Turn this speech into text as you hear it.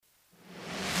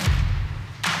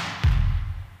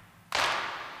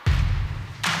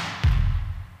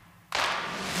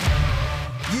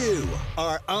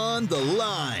are on the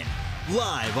line.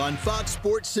 Live on Fox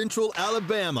Sports Central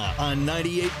Alabama on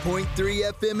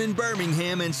 98.3 FM in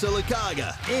Birmingham and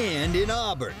Sylacauga, and in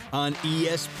Auburn on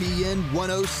ESPN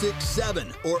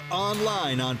 106.7 or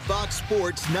online on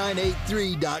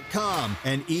foxsports983.com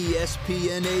and espnau.com.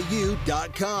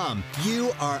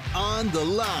 You are on the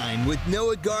line with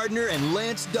Noah Gardner and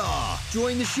Lance Dawe.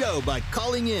 Join the show by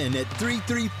calling in at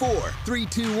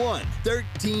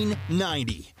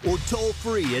 334-321-1390 or toll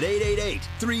free at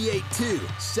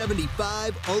 888-382-7502.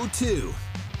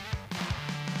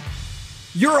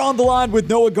 You're on the line with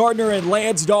Noah Gardner and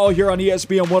Lance Dawe here on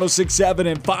ESPN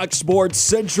 106.7 and Fox Sports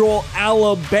Central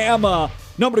Alabama.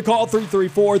 Number to call,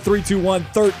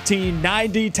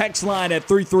 334-321-1390. Text line at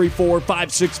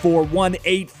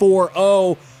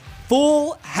 334-564-1840.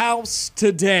 Full house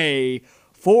today.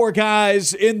 4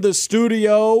 guys in the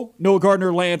studio. Noah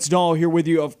Gardner, Lance Dawe here with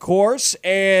you, of course.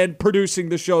 And producing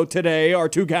the show today are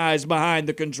 2 guys behind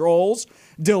the controls,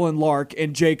 Dylan Lark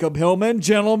and Jacob Hillman.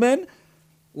 Gentlemen,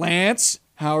 Lance,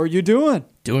 how are you doing?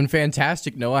 Doing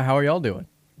fantastic, Noah. How are y'all doing?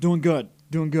 Doing good.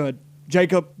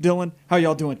 Jacob, Dylan, how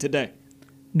y'all doing today?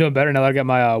 Doing better now that I got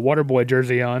my Waterboy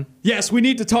jersey on. Yes, we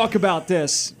need to talk about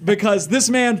this because this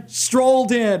man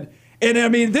strolled in. And, I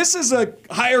mean, this is a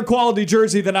higher quality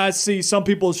jersey than I see some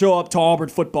people show up to Auburn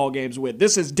football games with.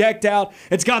 This is decked out.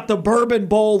 It's got the Bourbon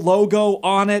Bowl logo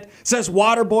on it. It says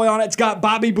Waterboy on it. It's got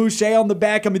Bobby Boucher on the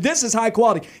back. I mean, this is high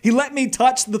quality. He let me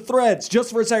touch the threads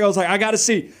just for a second. I was like, I got to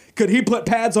see. Could he put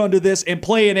pads onto this and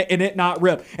play in it and it not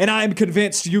rip? And I am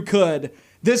convinced you could.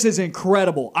 This is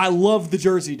incredible. I love the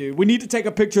jersey, dude. We need to take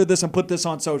a picture of this and put this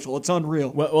on social. It's unreal.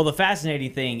 Well, the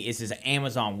fascinating thing is his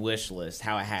Amazon wish list,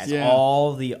 how it has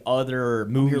all the other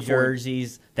movie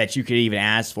jerseys that you could even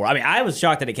ask for. I mean, I was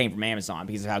shocked that it came from Amazon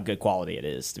because of how good quality it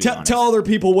is, to be honest. Tell other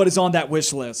people what is on that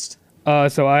wish list.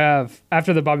 So I have,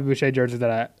 after the Bobby Boucher jersey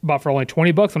that I bought for only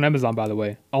 $20 on Amazon, by the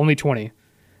way, only 20.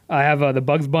 I have the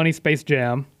Bugs Bunny Space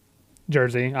Jam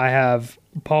jersey. I have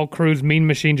Paul Cruz Mean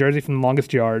Machine jersey from The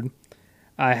Longest Yard.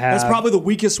 That's probably the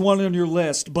weakest one on your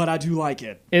list, but I do like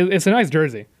it. It's a nice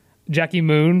jersey. Jackie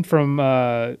Moon from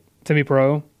Timmy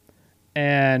Pro,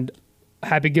 and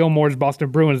Happy Gilmore's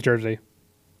Boston Bruins jersey.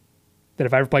 That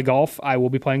if I ever play golf, I will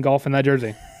be playing golf in that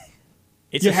jersey.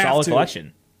 It's a solid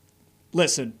collection.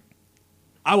 Listen,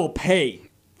 I will pay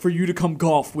for you to come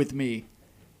golf with me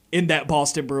in that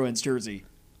Boston Bruins jersey.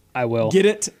 I will. Get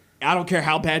it? I don't care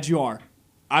how bad you are.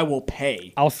 I will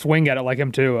pay. I'll swing at it like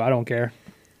him too. I don't care.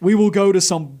 We will go to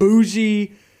some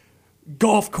bougie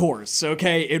golf course,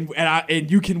 okay?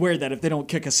 And you can wear that if they don't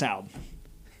kick us out.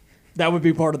 That would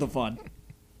be part of the fun.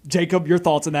 Jacob, your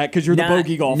thoughts on that? Because you're the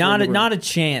bogey golfer. Not a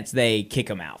chance they kick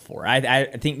them out for. I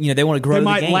think they want to grow the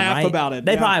game. They might laugh right? about it.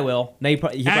 They probably will.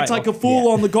 Act like a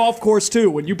fool on the golf course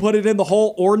too. When you put it in the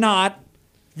hole or not,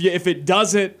 if it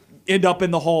doesn't end up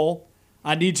in the hole,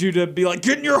 I need you to be like,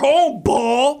 get in your hole,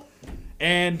 ball.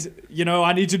 And,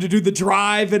 I need you to do the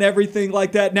drive and everything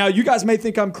like that. Now, you guys may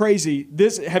think I'm crazy.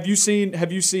 Have you seen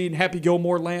Happy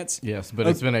Gilmore, Lance? Yes, but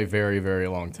it's been a very, very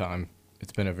long time.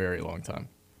 It's been a very long time.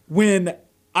 When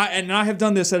I have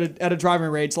done this at a driving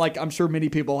range, like I'm sure many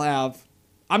people have,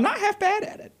 I'm not half bad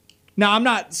at it. Now, I'm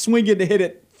not swinging to hit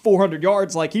it 400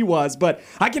 yards like he was, but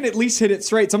I can at least hit it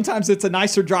straight. Sometimes it's a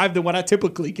nicer drive than what I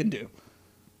typically can do.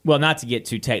 Well, not to get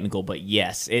too technical, but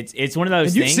yes, it's one of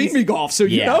those things. You've seen me golf, so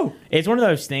you know. It's one of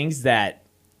those things that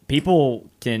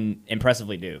people can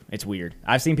impressively do. It's weird.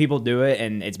 I've seen people do it,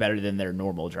 and it's better than their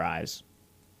normal drives.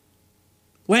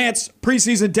 Lance,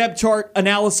 preseason depth chart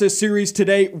analysis series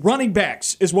today. Running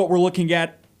backs is what we're looking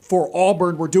at for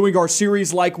Auburn. We're doing our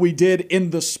series like we did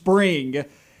in the spring,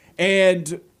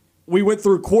 and we went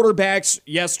through quarterbacks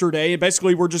yesterday, and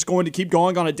basically we're just going to keep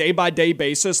going on a day-by-day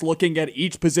basis, looking at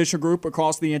each position group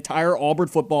across the entire Auburn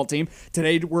football team.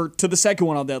 Today we're to the second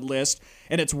one on that list,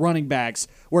 and it's running backs,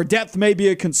 where depth may be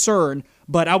a concern,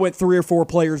 but I went 3 or 4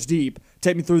 players deep.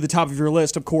 Take me through the top of your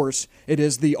list. Of course, it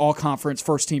is the all-conference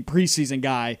first-team preseason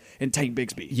guy in Tank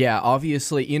Bigsby. Yeah,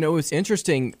 obviously. It's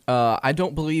interesting. I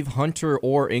don't believe Hunter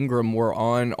or Ingram were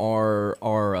on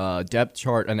our depth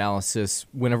chart analysis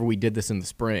whenever we did this in the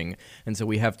spring. And so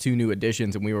we have 2 new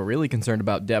additions, and we were really concerned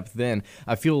about depth then.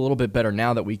 I feel a little bit better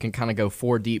now that we can kind of go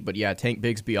 4 deep. But, yeah, Tank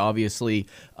Bigsby, obviously,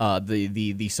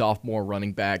 the sophomore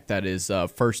running back that is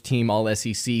first-team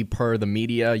All-SEC per the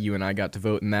media. You and I got to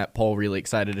vote in that poll. Really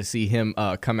excited to see him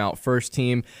come out first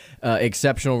team.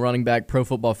 Exceptional running back. Pro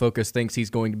Football Focus thinks he's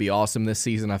going to be awesome this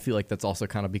season. I feel like that's also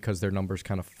kind of because their numbers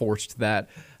kind of forced that.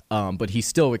 but he's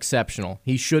still exceptional.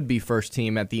 He should be first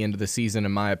team at the end of the season,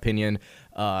 in my opinion.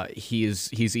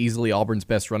 He's easily Auburn's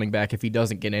best running back. If he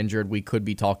doesn't get injured, we could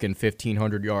be talking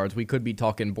 1,500 yards. We could be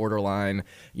talking borderline,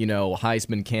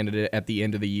 Heisman candidate at the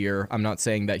end of the year. I'm not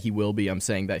saying that he will be. I'm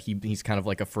saying that he's kind of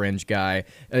like a fringe guy,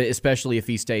 especially if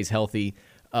he stays healthy.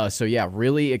 So yeah,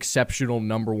 really exceptional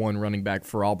number one running back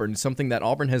for Auburn. Something that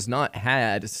Auburn has not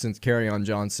had since Kerryon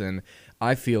Johnson,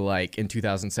 I feel like, in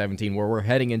 2017, where we're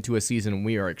heading into a season and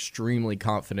we are extremely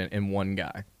confident in one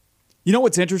guy. You know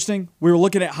what's interesting? We were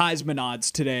looking at Heisman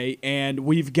odds today, and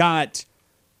we've got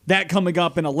that coming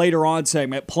up in a later on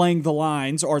segment, Playing the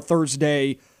Lines, our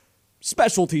Thursday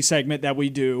specialty segment that we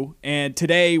do. And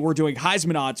today we're doing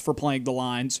Heisman odds for Playing the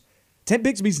Lines. Tank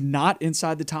Bigsby's not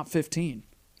inside the top 15.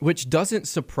 Which doesn't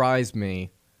surprise me.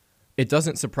 It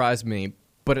doesn't surprise me,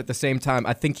 but at the same time,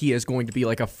 I think he is going to be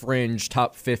like a fringe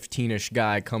top 15-ish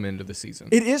guy come into the season.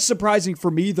 It is surprising for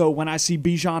me, though, when I see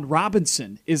Bijan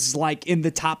Robinson is like in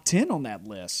the top 10 on that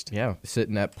list. Yeah,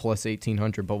 sitting at plus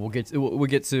 1,800, but we'll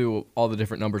get to all the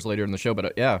different numbers later in the show.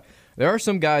 But yeah, there are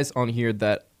some guys on here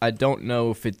that I don't know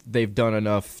if they've done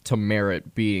enough to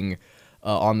merit being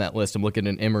on that list. I'm looking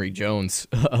at Emory Jones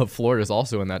of Florida is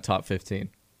also in that top 15.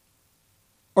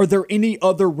 Are there any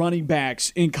other running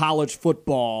backs in college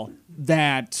football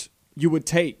that you would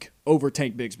take over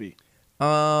Tank Bigsby?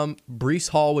 Breece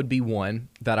Hall would be one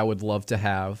that I would love to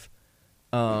have.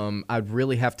 I'd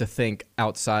really have to think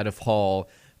outside of Hall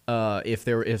if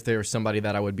there's somebody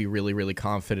that I would be really, really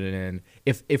confident in.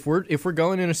 If we're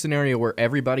going in a scenario where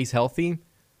everybody's healthy,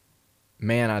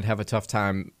 man, I'd have a tough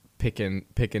time picking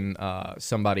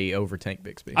somebody over Tank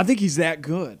Bigsby. I think he's that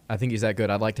good.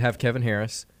 I'd like to have Kevin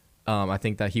Harris. I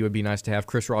think that he would be nice to have.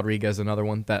 Chris Rodriguez, another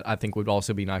one that I think would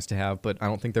also be nice to have, but I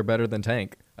don't think they're better than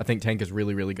Tank. I think Tank is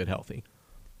really, really good healthy.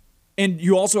 And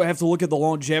you also have to look at the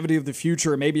longevity of the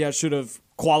future. Maybe I should have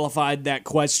qualified that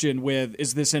question with,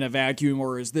 is this in a vacuum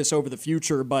or is this over the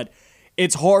future? But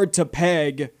it's hard to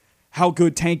peg how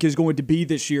good Tank is going to be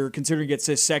this year, considering it's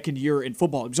his second year in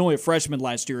football. He was only a freshman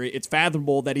last year. It's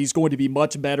fathomable that he's going to be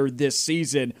much better this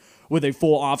season with a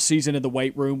full offseason in the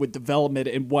weight room, with development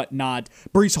and whatnot.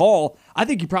 Breece Hall, I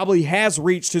think he probably has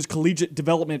reached his collegiate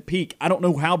development peak. I don't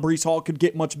know how Breece Hall could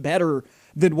get much better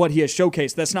than what he has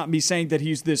showcased. That's not me saying that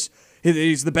he's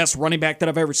the best running back that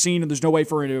I've ever seen, and there's no way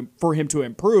for him to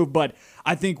improve. But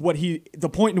I think the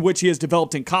point in which he has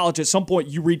developed in college, at some point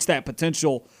you reach that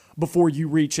potential before you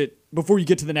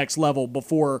get to the next level,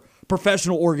 before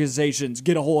professional organizations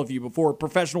get a hold of you, before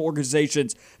professional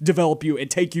organizations develop you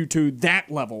and take you to that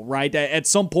level, right? At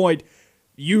some point,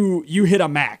 you hit a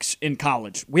max in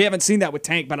college. We haven't seen that with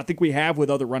Tank, but I think we have with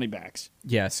other running backs.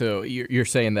 Yeah, so you're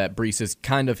saying that Breece has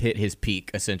kind of hit his peak,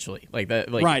 essentially. Like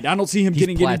that. Like, right, I don't see him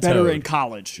getting any better in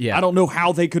college. Yeah. I don't know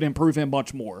how they could improve him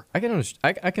much more. I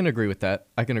can agree with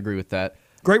that.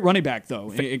 Great running back, though.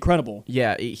 Incredible.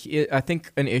 Yeah, I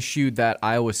think an issue that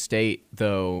Iowa State,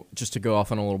 though, just to go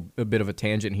off on a bit of a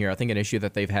tangent here, I think an issue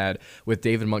that they've had with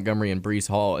David Montgomery and Breece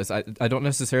Hall is I don't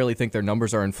necessarily think their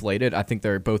numbers are inflated. I think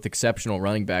they're both exceptional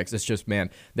running backs. It's just, man,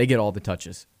 they get all the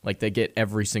touches. Like, they get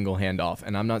every single handoff.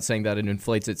 And I'm not saying that it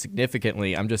inflates it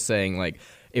significantly. I'm just saying, like,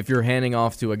 if you're handing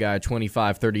off to a guy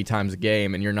 25, 30 times a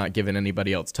game and you're not giving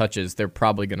anybody else touches, they're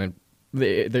probably going to,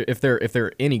 if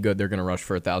they're any good, they're going to rush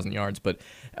for 1,000 yards. But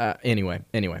anyway,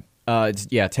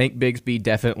 Tank Bigsby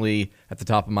definitely at the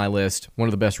top of my list. One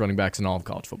of the best running backs in all of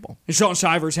college football. And Shaun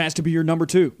Shivers has to be your number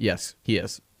 2. Yes, he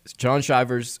is. Shaun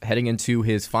Shivers heading into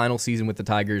his final season with the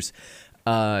Tigers.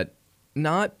 I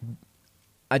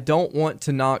don't want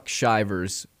to knock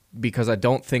Shivers because I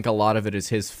don't think a lot of it is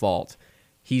his fault.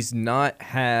 He's not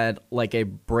had like a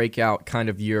breakout kind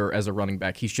of year as a running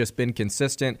back. He's just been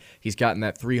consistent. He's gotten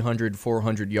that 300,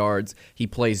 400 yards. He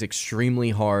plays extremely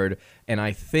hard. And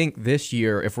I think this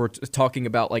year, if we're talking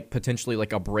about like potentially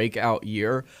like a breakout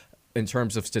year in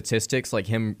terms of statistics, like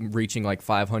him reaching like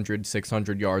 500,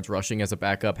 600 yards rushing as a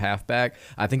backup halfback,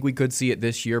 I think we could see it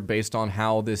this year based on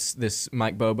how this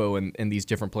Mike Bobo and these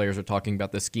different players are talking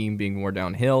about the scheme being more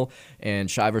downhill,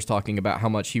 and Shivers talking about how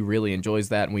much he really enjoys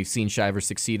that, and we've seen Shivers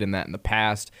succeed in that in the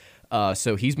past.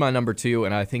 So he's my number 2,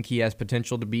 and I think he has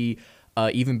potential to be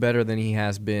even better than he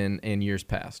has been in years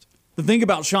past. The thing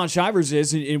about Shaun Shivers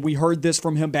is, and we heard this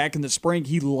from him back in the spring,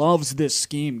 he loves this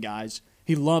scheme, guys.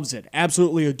 He loves it,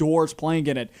 absolutely adores playing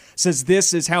in it, says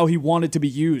this is how he wanted to be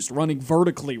used, running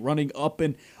vertically, running up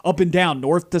and down,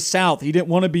 north to south. He didn't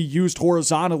want to be used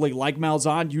horizontally like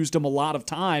Malzahn used him a lot of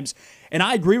times. And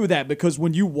I agree with that because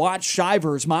when you watch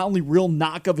Shivers, my only real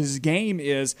knock of his game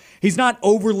is he's not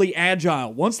overly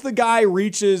agile. Once the guy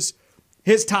reaches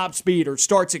his top speed or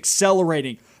starts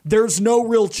accelerating, there's no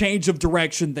real change of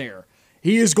direction there.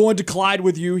 He is going to collide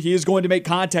with you. He is going to make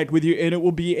contact with you, and it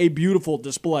will be a beautiful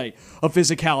display of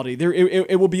physicality.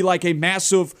 It will be like a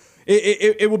massive.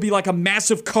 It will be like a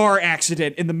massive car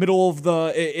accident in the middle of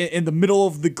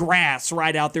the grass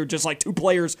right out there, just like two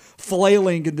players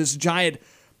flailing in this giant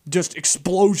just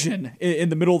explosion in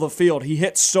the middle of the field. He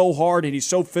hits so hard and he's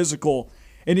so physical,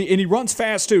 and he runs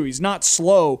fast too. He's not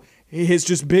slow. His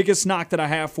just biggest knock that I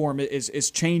have for him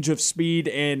is change of speed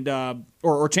and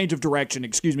or change of direction.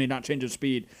 Excuse me, not change of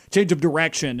speed, change of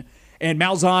direction. And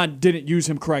Malzahn didn't use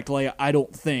him correctly, I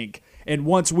don't think. And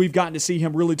once we've gotten to see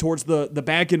him really towards the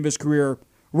back end of his career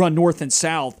run north and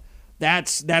south,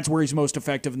 that's where he's most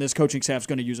effective, and this coaching staff's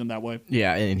going to use him that way.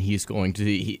 Yeah, and he's going to.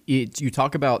 You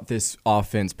talk about this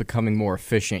offense becoming more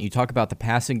efficient. You talk about the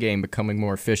passing game becoming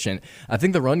more efficient. I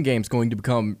think the run game's going to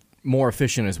become more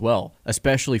efficient as well,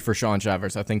 especially for Shaun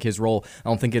Shivers. I think his role, I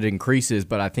don't think it increases,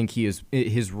 but I think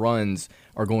his runs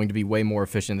are going to be way more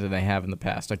efficient than they have in the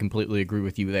past. I completely agree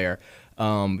with you there.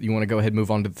 You want to go ahead and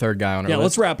move on to the third guy on our list? Yeah,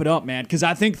 let's wrap it up, man, because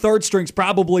I think third string's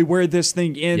probably where this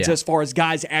thing ends as far as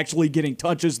guys actually getting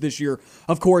touches this year.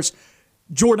 Of course,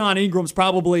 Jordan Ingram's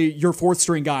probably your fourth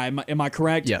string guy. Am I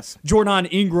correct? Yes. Jordan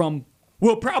Ingram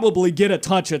will probably get a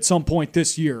touch at some point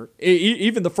this year.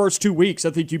 Even the first 2 weeks, I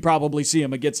think you probably see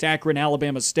him against Akron,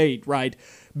 Alabama State, right?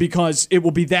 Because it will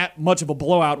be that much of a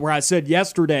blowout where I said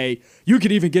yesterday you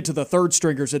could even get to the third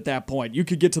stringers at that point. You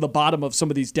could get to the bottom of some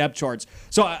of these depth charts.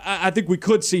 So I think we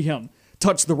could see him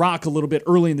touch the rock a little bit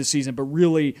early in the season, but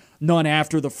really none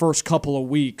after the first couple of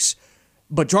weeks.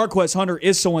 But Jarquez Hunter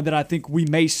is someone that I think we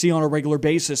may see on a regular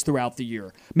basis throughout the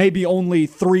year. Maybe only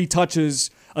 3 touches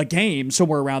a game,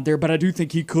 somewhere around there, but I do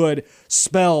think he could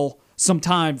spell some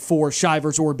time for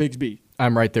Shivers or Bigsby.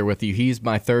 I'm right there with you. He's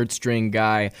my third string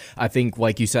guy. I think,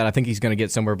 like you said, I think he's going to get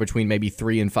somewhere between maybe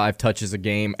 3 and 5 touches a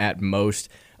game at most.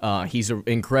 He's an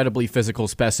incredibly physical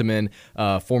specimen.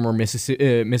 Former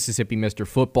Mississippi Mr.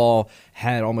 Football,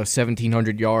 had almost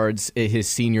 1,700 yards his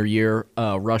senior year,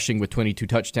 rushing with 22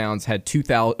 touchdowns, had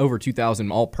over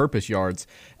 2,000 all-purpose yards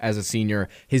as a senior.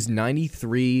 His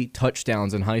 93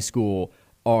 touchdowns in high school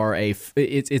are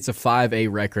it's a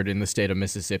 5A record in the state of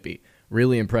Mississippi.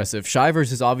 Really impressive.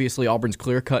 Shivers is obviously Auburn's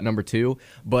clear-cut number 2,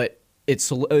 but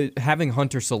it's having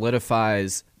Hunter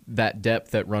solidifies that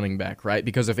depth at running back, right?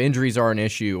 Because if injuries are an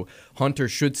issue, Hunter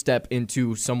should step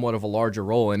into somewhat of a larger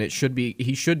role, and he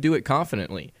should do it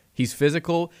confidently. He's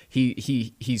physical.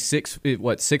 He's 6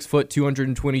 foot,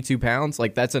 222 pounds.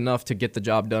 Like, that's enough to get the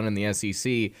job done in the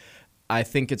SEC. I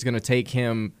think it's going to take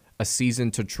him a season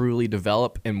to truly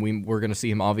develop, and we're going to see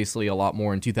him obviously a lot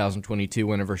more in 2022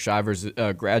 whenever Shivers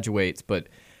graduates. But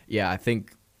yeah, I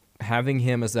think having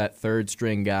him as that third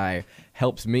string guy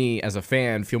helps me as a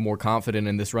fan feel more confident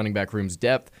in this running back room's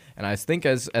depth. And I think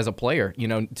as a player,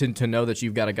 to know that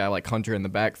you've got a guy like Hunter in the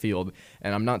backfield,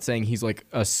 and I'm not saying he's like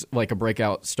a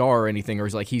breakout star or anything, or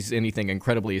he's anything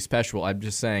incredibly special. I'm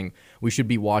just saying we should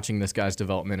be watching this guy's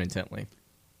development intently.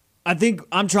 I think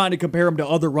I'm trying to compare him to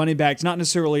other running backs, not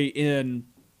necessarily in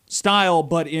style,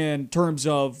 but in terms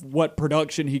of what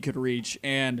production he could reach.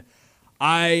 And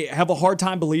I have a hard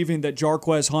time believing that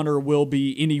Jarquez Hunter will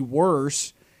be any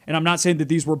worse. And I'm not saying that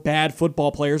these were bad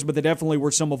football players, but they definitely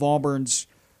were some of Auburn's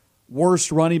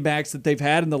worst running backs that they've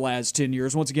had in the last 10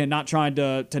 years. Once again, not trying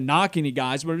to knock any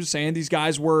guys, but I'm just saying these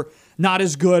guys were not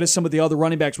as good as some of the other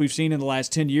running backs we've seen in the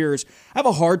last 10 years. I have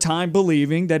a hard time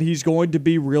believing that he's going to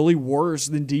be really worse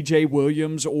than DJ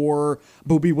Williams or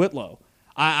Boobie Whitlow.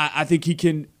 I think he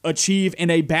can achieve in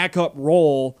a backup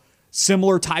role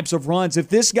similar types of runs. If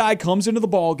this guy comes into the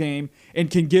ball game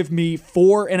and can give me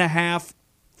 4.5,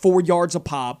 4 yards a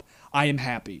pop, I am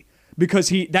happy.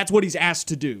 Because that's what he's asked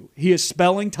to do. He is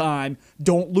spelling time.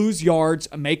 Don't lose yards.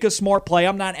 Make a smart play.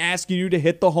 I'm not asking you to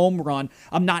hit the home run.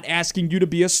 I'm not asking you to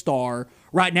be a star.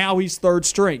 Right now, he's third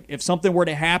string. If something were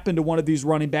to happen to one of these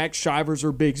running backs, Shivers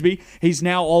or Bigsby, he's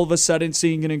now all of a sudden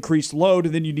seeing an increased load,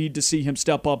 and then you need to see him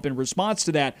step up in response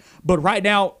to that. But right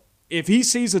now, if he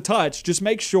sees a touch, just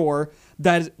make sure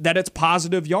that it's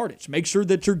positive yardage. Make sure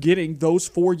that you're getting those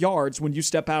 4 yards when you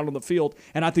step out on the field,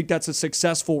 and I think that's a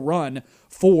successful run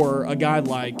for a guy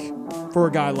like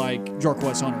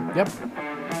Jarquez Hunter.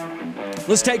 Yep.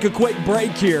 Let's take a quick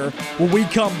break here. When we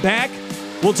come back,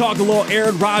 we'll talk a little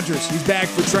Aaron Rodgers. He's back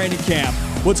for training camp.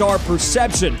 What's our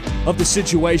perception of the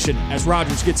situation as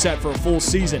Rodgers gets set for a full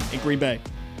season in Green Bay?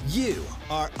 You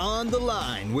are on the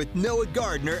line with Noah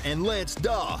Gardner and Lance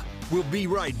Dawe. We'll be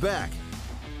right back.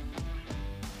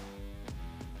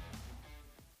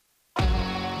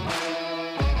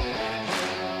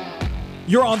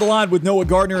 You're on the line with Noah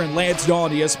Gardner and Lance Dawe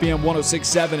on ESPN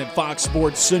 106.7 and Fox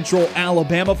Sports Central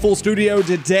Alabama. Full studio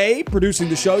today. Producing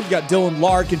the show, you got Dylan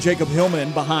Lark and Jacob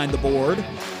Hillman behind the board.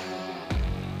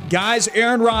 Guys,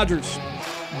 Aaron Rodgers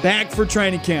back for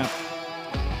training camp.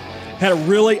 Had a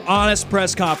really honest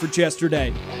press conference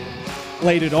yesterday.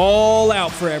 Laid it all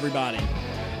out for everybody.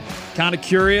 Kind of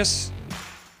curious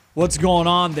what's going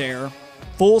on there.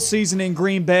 Full season in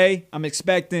Green Bay. I'm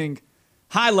expecting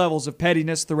high levels of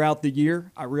pettiness throughout the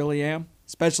year. I really am,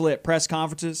 especially at press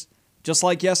conferences, just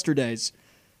like yesterday's.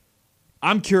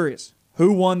 I'm curious,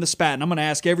 who won the spat? And I'm going to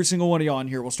ask every single one of y'all in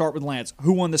here. We'll start with Lance.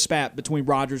 Who won the spat between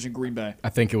Rodgers and Green Bay? I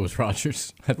think it was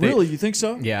Rodgers. Really? You think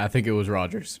so? Yeah, I think it was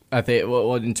Rodgers. I think,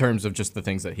 well, in terms of just the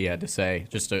things that he had to say,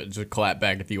 just to clap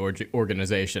back at the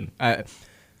organization.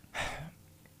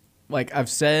 Like I've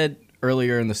said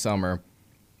earlier in the summer,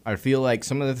 I feel like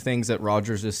some of the things that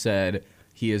Rodgers has said,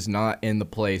 he is not in the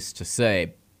place to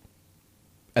say.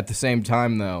 At the same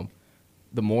time, though,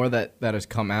 the more that has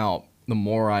come out, the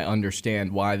more I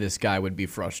understand why this guy would be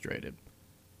frustrated.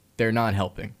 They're not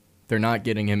helping. They're not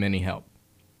getting him any help.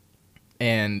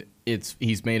 And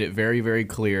he's made it very, very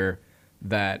clear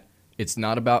that it's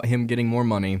not about him getting more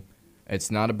money.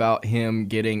 It's not about him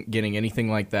getting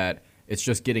anything like that. It's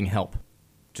just getting help.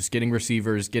 Just getting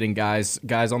receivers, getting guys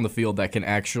on the field that can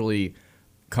actually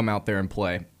come out there and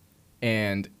play.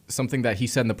 And something that he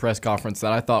said in the press conference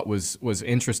that I thought was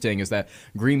interesting is that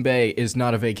Green Bay is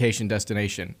not a vacation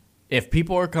destination. If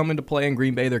people are coming to play in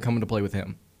Green Bay, they're coming to play with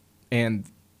him. And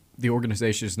the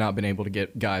organization has not been able to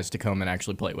get guys to come and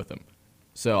actually play with him.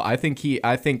 So I think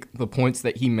the points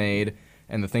that he made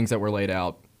and the things that were laid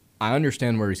out, I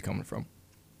understand where he's coming from.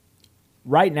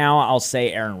 Right now, I'll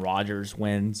say Aaron Rodgers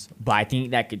wins, but I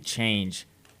think that could change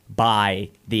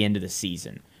by the end of the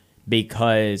season.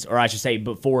 Because, or I should say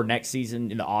before next season,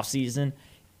 in the offseason,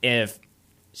 if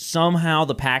somehow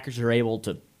the Packers are able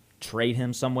to trade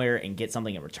him somewhere and get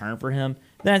something in return for him,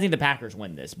 then I think the Packers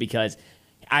win this. Because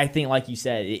I think, like you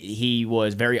said, he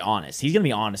was very honest. He's going to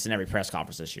be honest in every press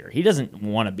conference this year. He doesn't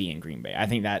want to be in Green Bay. I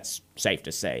think that's safe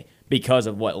to say because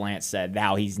of what Lance said.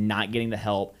 Now he's not getting the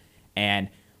help, and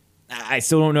I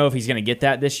still don't know if he's going to get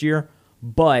that this year.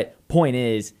 But point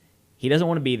is, he doesn't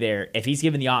want to be there if he's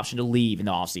given the option to leave in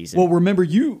the offseason. Well, remember,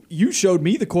 you showed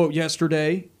me the quote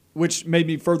yesterday, which made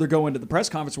me further go into the press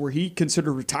conference where he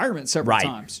considered retirement several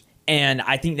times. And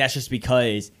I think that's just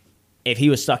because if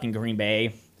he was stuck in Green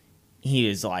Bay, he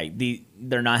is like,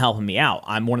 they're not helping me out.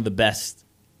 I'm one of the best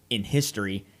in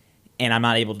history, and I'm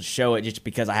not able to show it just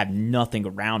because I have nothing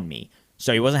around me.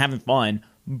 So he wasn't having fun,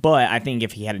 but I think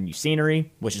if he had a new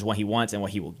scenery, which is what he wants and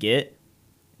what he will get,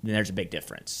 then there's a big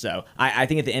difference. So I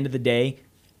think at the end of the day,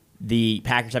 the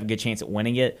Packers have a good chance at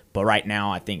winning it, but right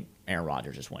now I think Aaron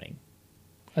Rodgers is winning.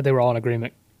 I think we're all in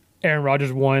agreement. Aaron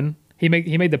Rodgers won. He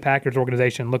made the Packers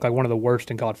organization look like one of the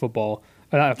worst in college football.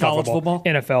 College football?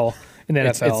 NFL. In the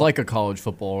NFL. It's like a college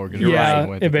football organization.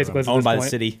 Yeah, it basically is owned by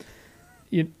point. the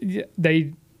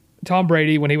city. Tom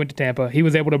Brady, when he went to Tampa, he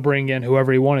was able to bring in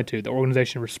whoever he wanted to. The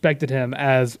organization respected him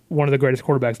as one of the greatest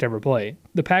quarterbacks to ever play.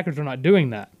 The Packers are not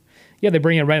doing that. Yeah, they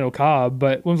bring in Randall Cobb,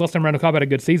 but when was the last time Randall Cobb had a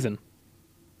good season?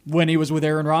 When he was with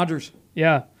Aaron Rodgers.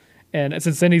 Yeah, and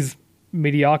since then he's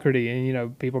mediocrity,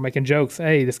 and people are making jokes.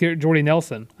 Hey, let's get Jordy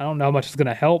Nelson. I don't know how much it's going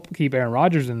to help keep Aaron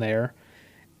Rodgers in there.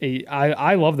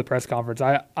 I love the press conference.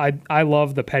 I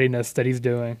love the pettiness that he's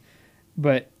doing,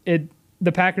 but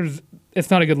the Packers,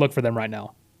 it's not a good look for them right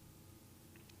now.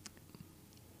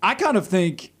 I kind of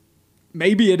think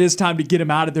maybe it is time to get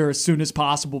him out of there as soon as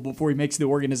possible before he makes the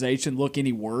organization look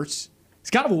any worse. It's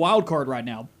kind of a wild card right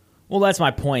now. Well, that's my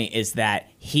point, is that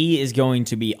he is going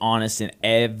to be honest in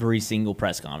every single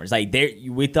press conference. Like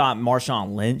we thought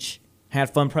Marshawn Lynch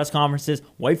had fun press conferences.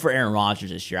 Wait for Aaron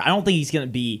Rodgers this year. I don't think he's going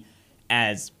to be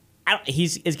it's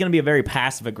going to be a very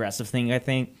passive-aggressive thing, I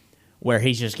think, where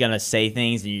he's just going to say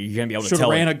things and you're going to be able to tell. Should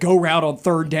have ran a go route on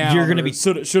third down. You're going to be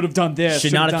should have done this.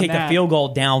 Should not have kicked a field goal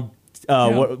down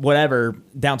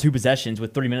down 2 possessions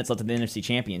with 3 minutes left of the NFC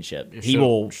Championship.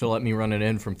 She'll let me run it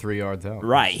in from 3 yards out.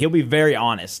 Right. He'll be very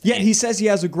honest. Yet he says he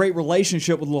has a great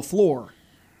relationship with LaFleur.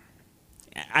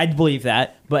 I believe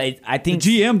that, but I think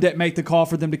the GM didn't make the call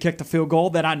for them to kick the field goal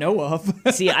that I know of.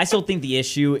 See, I still think the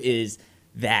issue is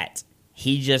that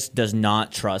he just does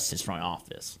not trust his front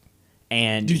office.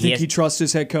 And do you think he trusts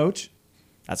his head coach?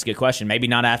 That's a good question. Maybe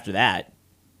not after that.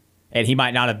 And he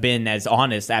might not have been as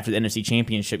honest after the NFC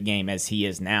Championship game as he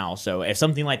is now. So if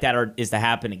something like that is to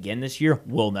happen again this year,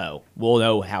 we'll know. We'll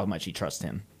know how much he trusts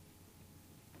him.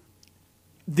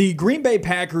 The Green Bay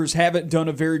Packers haven't done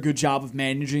a very good job of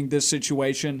managing this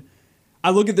situation. I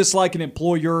look at this like an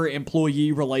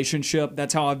employer-employee relationship.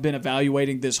 That's how I've been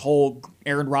evaluating this whole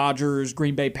Aaron Rodgers,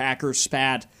 Green Bay Packers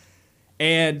spat.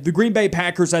 And the Green Bay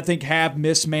Packers, I think, have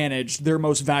mismanaged their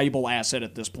most valuable asset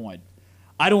at this point.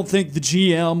 I don't think the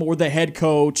GM or the head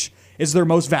coach is their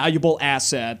most valuable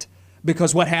asset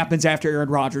because what happens after Aaron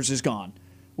Rodgers is gone.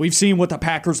 We've seen what the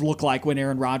Packers look like when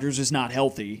Aaron Rodgers is not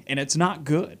healthy, and it's not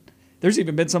good. There's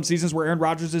even been some seasons where Aaron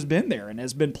Rodgers has been there and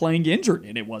has been playing injured,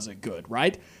 and it wasn't good,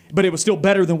 right? But it was still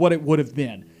better than what it would have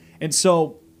been. And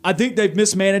so I think they've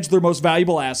mismanaged their most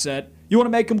valuable asset. You want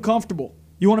to make them comfortable.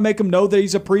 You want to make them know that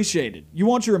he's appreciated. You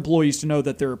want your employees to know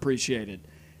that they're appreciated.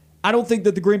 I don't think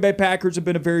that the Green Bay Packers have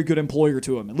been a very good employer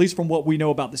to him, at least from what we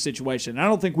know about the situation. I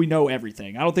don't think we know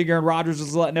everything. I don't think Aaron Rodgers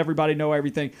is letting everybody know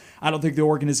everything. I don't think the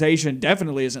organization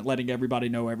definitely isn't letting everybody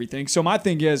know everything. So my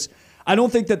thing is, I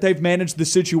don't think that they've managed the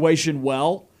situation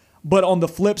well. But on the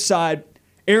flip side,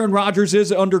 Aaron Rodgers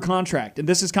is under contract. And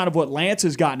this is kind of what Lance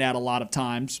has gotten at a lot of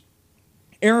times.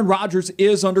 Aaron Rodgers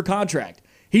is under contract.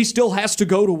 He still has to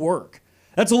go to work.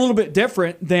 That's a little bit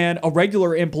different than a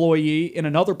regular employee in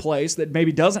another place that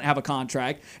maybe doesn't have a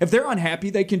contract. If they're unhappy,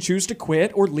 they can choose to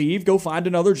quit or leave, go find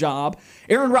another job.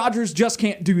 Aaron Rodgers just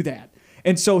can't do that.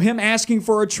 And so him asking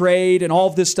for a trade and all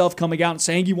of this stuff coming out and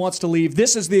saying he wants to leave,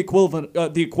 this is the equivalent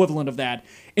of that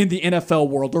in the NFL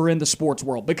world or in the sports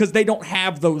world because they don't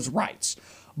have those rights.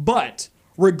 But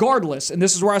regardless, and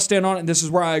this is where I stand on it, and this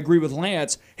is where I agree with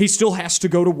Lance, he still has to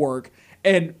go to work.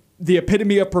 And the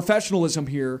epitome of professionalism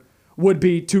here would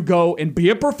be to go and be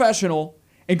a professional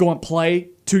and go and play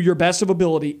to your best of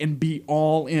ability and be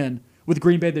all in with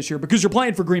Green Bay this year because you're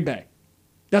playing for Green Bay.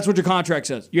 That's what your contract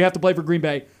says. You have to play for Green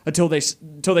Bay until they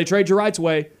trade your rights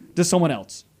away to someone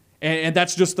else. And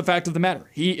that's just the fact of the matter.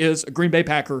 He is a Green Bay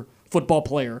Packer football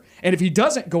player. And if he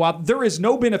doesn't go out, there is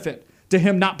no benefit to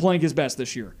him not playing his best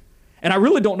this year. And I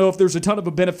really don't know if there's a ton of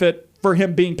a benefit for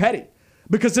him being petty.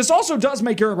 Because this also does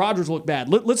make Aaron Rodgers look bad.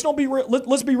 Let's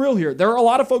be real here. There are a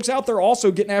lot of folks out there also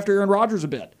getting after Aaron Rodgers a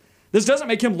bit. This doesn't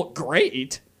make him look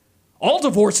great. All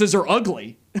divorces are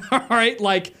ugly. All right,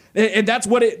 and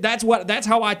that's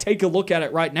how I take a look at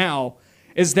it right now.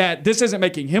 Is that this isn't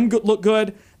making him look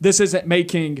good. This isn't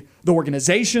making the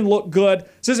organization look good.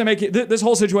 This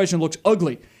whole situation looks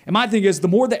ugly. And my thing is, the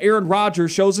more that Aaron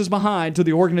Rodgers shows his behind to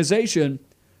the organization,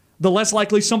 the less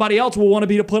likely somebody else will want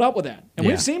to put up with that. And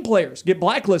we've seen players get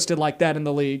blacklisted like that in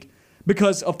the league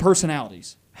because of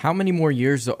personalities. How many more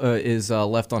years is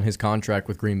left on his contract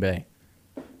with Green Bay?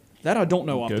 That I don't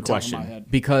know off the top of my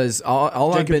head. Because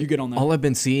all Jacob, I've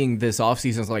been seeing this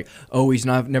offseason is like, oh, he's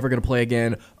never going to play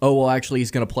again. Oh, well, actually,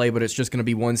 he's going to play, but it's just going to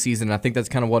be one season. And I think that's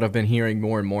kind of what I've been hearing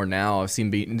more and more now. I've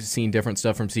seen different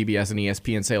stuff from CBS and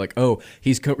ESPN say like, oh,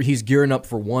 he's gearing up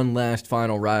for one last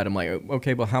final ride. I'm like,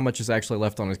 okay, but how much is actually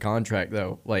left on his contract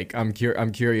though? Like, I'm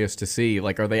curious to see.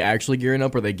 Like, are they actually gearing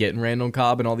up? Are they getting Randall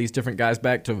Cobb and all these different guys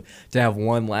back to have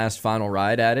one last final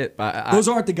ride at it? Those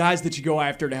aren't the guys that you go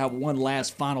after to have one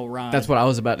last final ride. That's what I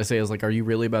was about to say. I was like, are you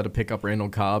really about to pick up Randall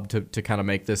Cobb to kind of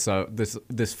make this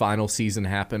this final season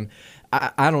happen?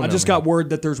 I don't know. I just got word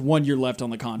that there's 1 year left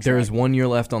on the contract. There is 1 year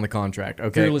left on the contract.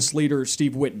 Okay. Fearless leader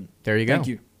Steve Witten. There you go. Thank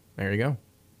you. There you go.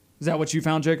 Is that what you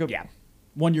found, Jacob? Yeah.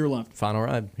 1 year left. Final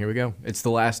ride. Here we go. It's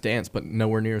the last dance, but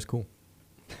nowhere near as cool.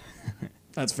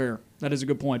 That's fair. That is a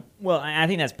good point. Well, I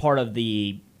think that's part of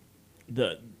in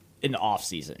the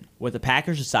offseason. What the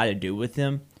Packers decide to do with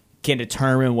him can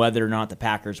determine whether or not the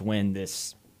Packers win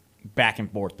this back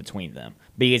and forth between them.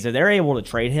 Because if they're able to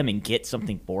trade him and get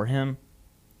something for him,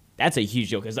 that's a huge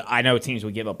deal because I know teams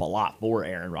would give up a lot for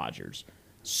Aaron Rodgers.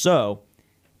 So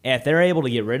if they're able to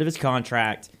get rid of his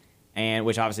contract, and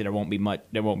which obviously there won't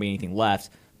be anything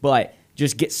left, but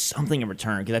just get something in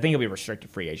return because I think he'll be a restricted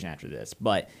free agent after this.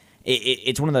 But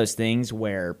it's one of those things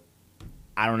where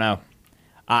I don't know.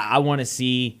 I want to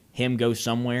see him go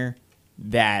somewhere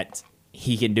that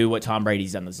he can do what Tom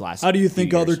Brady's done this last. How do you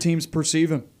think years. other teams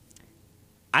perceive him?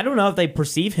 I don't know if they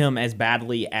perceive him as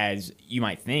badly as you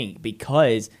might think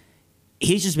because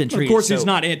he's just been treated. Of course, he's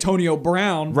not Antonio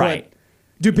Brown, right? But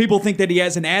do people think that he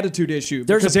has an attitude issue?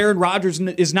 Because Aaron Rodgers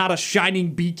is not a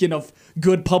shining beacon of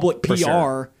good public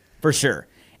PR. For sure.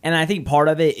 And I think part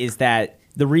of it is that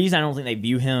the reason I don't think they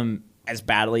view him as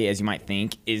badly as you might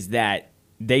think is that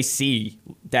they see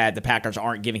that the Packers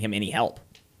aren't giving him any help.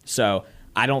 So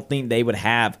I don't think they would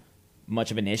have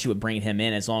much of an issue with bringing him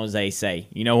in as long as they say,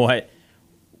 you know what,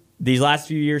 these last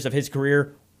few years of his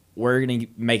career, we're going to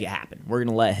make it happen. We're going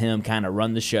to let him kind of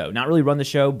run the show. Not really run the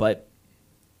show, but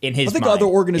in his mind. I think other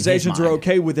organizations are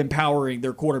okay with empowering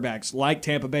their quarterbacks, like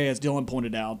Tampa Bay, as Dylan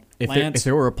pointed out. If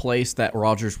there were a place that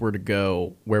Rodgers were to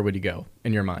go, where would he go,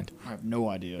 in your mind? I have no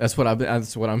idea. That's what I'm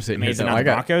sitting here saying. saying.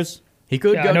 Broncos? He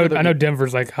could Yeah, go. I know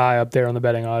Denver's like high up there on the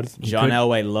betting odds. John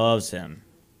Elway loves him.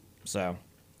 So,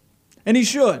 And he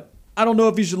should. I don't know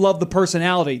if he should love the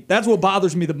personality. That's what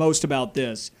bothers me the most about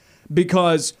this.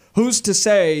 Because who's to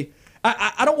say,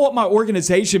 I don't want my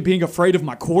organization being afraid of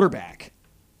my quarterback,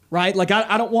 right? Like,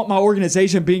 I don't want my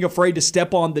organization being afraid to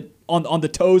step on the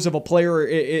toes of a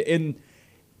player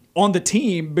on the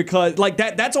team, because like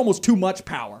that's almost too much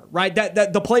power, right?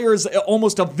 That the player is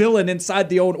almost a villain inside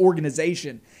the own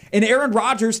organization. And Aaron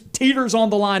Rodgers teeters on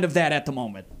the line of that at the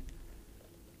moment.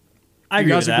 I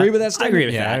agree with that. agree with that statement? I agree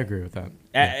with Yeah, that. I agree with that.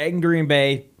 In Green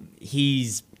Bay,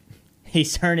 he's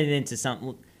turned it into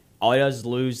something. All he does is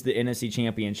lose the NFC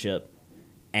Championship,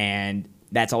 and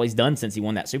that's all he's done since he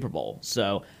won that Super Bowl.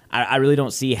 So I really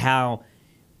don't see how,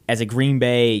 as a Green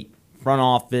Bay front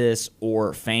office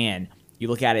or fan, you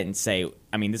look at it and say,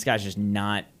 I mean, this guy's just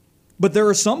not. But there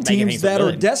are some Making teams things that look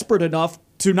are good. desperate enough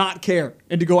to not care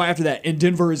and to go after that, and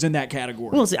Denver is in that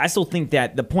category. Well, see, I still think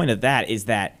that the point of that is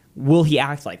that will he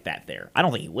act like that there? I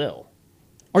don't think he will.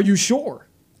 Are you sure?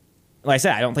 Like I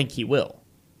said, I don't think he will.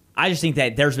 I just think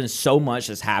that there's been so much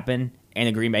that's happened in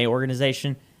the Green Bay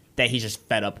organization that he's just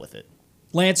fed up with it.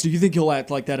 Lance, do you think he'll act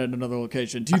like that at another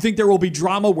location? Do you think there will be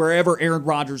drama wherever Aaron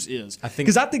Rodgers is?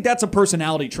 Because I think that's a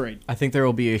personality trait. I think there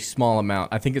will be a small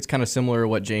amount. I think it's kind of similar to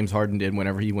what James Harden did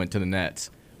whenever he went to the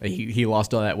Nets. He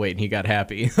lost all that weight and he got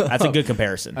happy. That's a good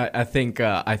comparison. I think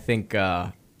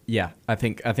there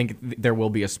will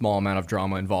be a small amount of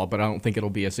drama involved, but I don't think it'll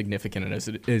be as significant as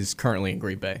it is currently in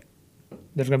Green Bay.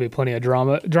 There's going to be plenty of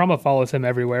drama. Drama follows him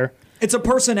everywhere. It's a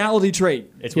personality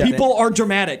trait. People are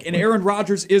dramatic, and Aaron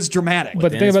Rodgers is dramatic.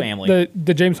 But the Within thing his about family.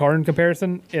 the James Harden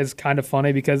comparison is kind of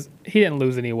funny because he didn't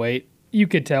lose any weight. You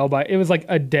could tell by it was like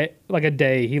a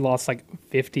day he lost like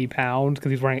 50 pounds because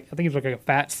he's wearing, I think he's wearing like a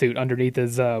fat suit underneath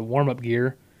his warm up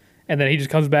gear, and then he just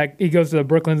comes back. He goes to the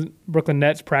Brooklyn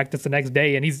Nets practice the next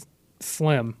day and he's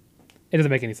slim. It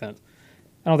doesn't make any sense.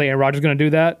 I don't think Aaron Rodgers is going to do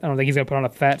that. I don't think he's going to put on a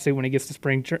fat suit when he gets to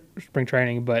spring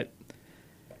training. But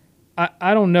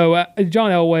I don't know. John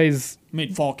Elway's I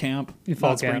mean, fall camp, fall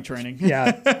not spring camp. training.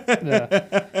 Yeah,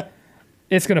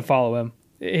 it's going to follow him.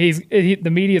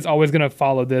 The media is always going to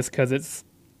follow this because it's,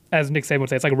 as Nick Saban would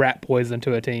say, it's like rat poison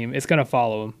to a team. It's going to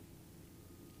follow him.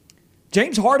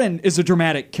 James Harden is a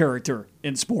dramatic character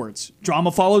in sports.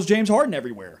 Drama follows James Harden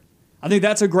everywhere. I think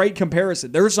that's a great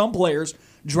comparison. There are some players,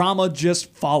 drama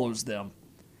just follows them.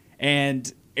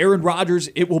 And Aaron Rodgers,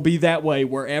 it will be that way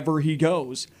wherever he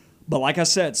goes. But like I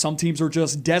said, some teams are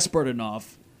just desperate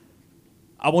enough.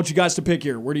 I want you guys to pick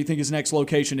here. Where do you think his next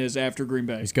location is after Green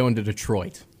Bay? He's going to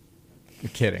Detroit. I'm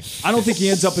kidding. I don't think he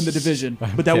ends up in the division,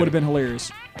 but that would have been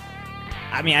hilarious.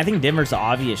 I mean, I think Denver's the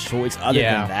obvious choice. Other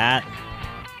Yeah. than that,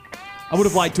 I would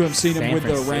have liked to have seen him San with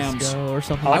the Rams. Francisco or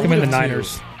something. I like him in the would have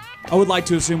Niners. I would like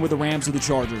to have seen with the Rams or the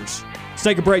Chargers. Let's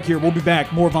take a break here. We'll be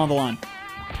back. More of On the Line.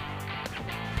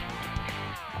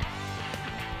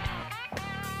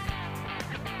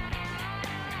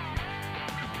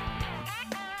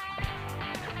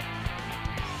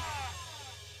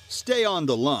 Stay on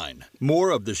the line.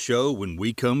 More of the show when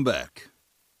we come back.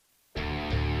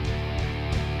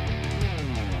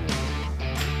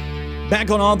 Back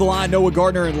on the Line, Noah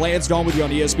Gardner and Lance Dawe with you on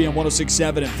ESPN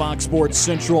 106.7 and Fox Sports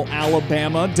Central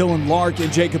Alabama. Dylan Lark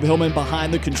and Jacob Hillman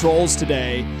behind the controls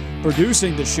today,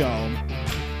 producing the show.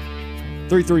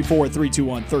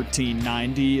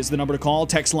 334-321-1390 is the number to call.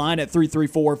 Text line at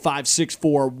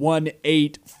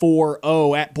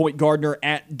 334-564-1840. At Point Gardner,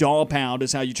 at Dawe Pound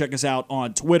is how you check us out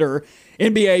on Twitter.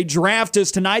 NBA draft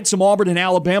is tonight. Some Auburn and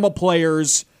Alabama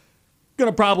players going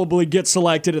to probably get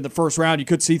selected in the first round. You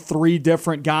could see 3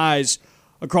 different guys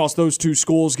across those 2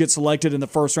 schools get selected in the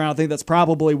first round. I think that's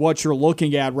probably what you're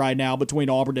looking at right now between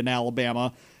Auburn and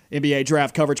Alabama. NBA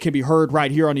draft coverage can be heard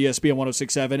right here on ESPN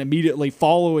 106.7 immediately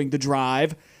following the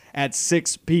drive at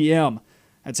 6 p.m.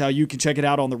 That's how you can check it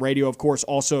out on the radio, of course,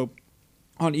 also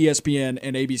on ESPN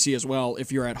and ABC as well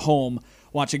if you're at home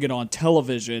watching it on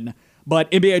television. But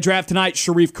NBA draft tonight,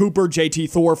 Sharife Cooper, JT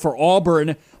Thor for Auburn.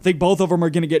 I think both of them are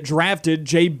going to get drafted.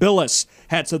 Jay Billis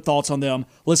had some thoughts on them.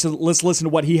 Let's listen to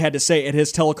what he had to say at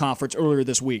his teleconference earlier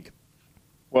this week.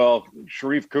 Well,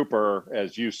 Sharife Cooper,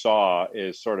 as you saw,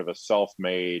 is sort of a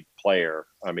self-made player.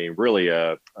 I mean, really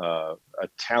a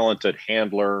talented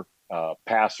handler,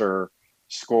 passer,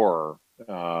 scorer.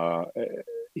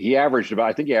 He averaged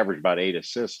about 8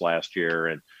 assists last year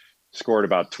and scored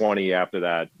about 20 after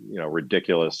that,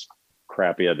 ridiculous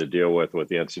crap he had to deal with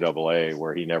the NCAA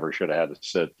where he never should have had to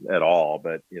sit at all.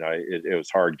 But, it was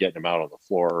hard getting him out on the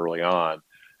floor early on.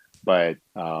 But,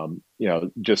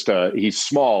 he's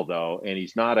small, though, and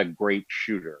he's not a great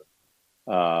shooter.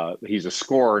 he's a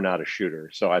scorer, not a shooter.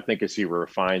 So I think as he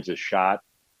refines his shot,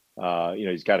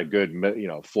 he's got a good,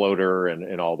 floater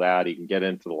and all that. He can get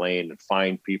into the lane and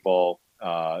find people.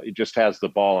 He just has the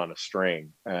ball on a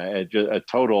string, a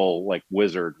total like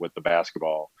wizard with the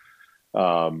basketball.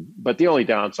 But the only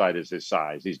downside is his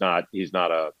size. He's not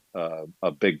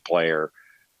a big player,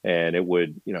 and it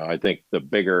would, I think the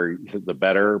bigger the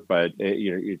better. But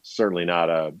it's certainly not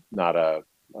a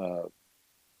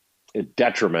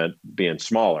detriment being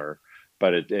smaller,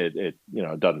 but it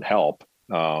doesn't help.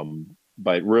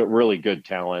 But really good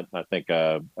talent. I think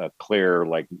a clear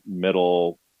like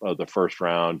middle of the first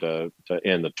round to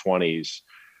in the 20s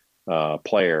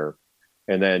player.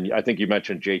 And then I think you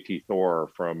mentioned JT Thor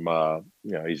from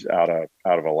he's out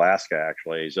of Alaska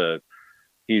actually.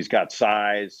 He's got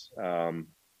size, a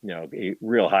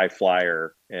real high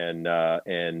flyer, and I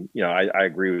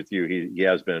agree with you. He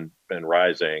has been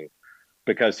rising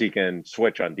because he can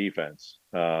switch on defense.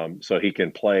 So he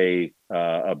can play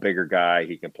a bigger guy,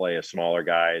 he can play a smaller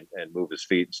guy and move his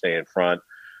feet and stay in front.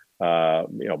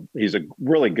 He's a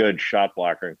really good shot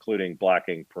blocker, including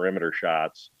blocking perimeter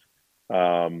shots.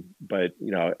 But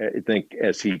I think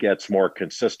as he gets more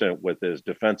consistent with his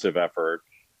defensive effort,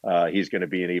 he's going to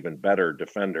be an even better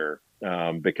defender.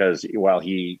 Because while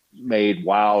he made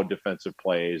wow defensive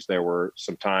plays, there were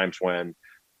some times when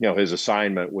his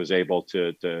assignment was able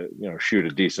to shoot a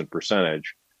decent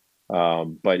percentage.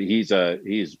 But he's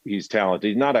talented.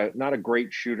 He's not a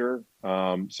great shooter.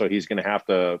 So he's going to have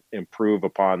to improve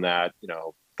upon that,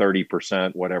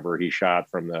 30%, whatever he shot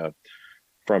from the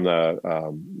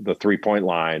 3-point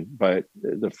line. But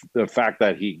the fact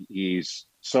that he's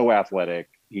so athletic,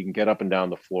 he can get up and down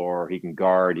the floor, he can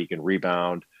guard, he can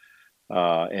rebound,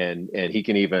 and he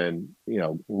can even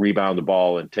rebound the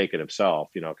ball and take it himself,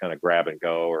 kind of grab and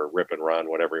go or rip and run,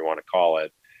 whatever you want to call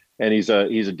it. And he's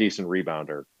a decent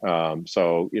rebounder.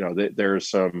 So there's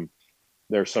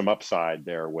some upside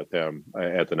there with him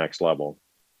at the next level.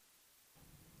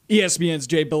 ESPN's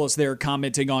Jay Billis there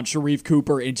commenting on Sharife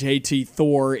Cooper and JT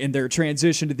Thor in their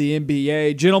transition to the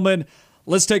NBA. Gentlemen,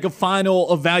 let's take a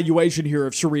final evaluation here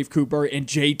of Sharife Cooper and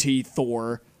JT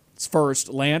Thor. First,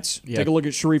 Lance, take a look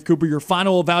at Sharife Cooper. Your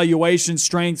final evaluation,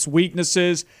 strengths,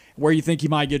 weaknesses, where you think he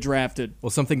might get drafted. Well,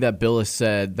 something that Billis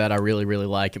said that I really, really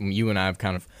like, and you and I have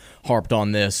kind of harped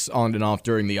on this on and off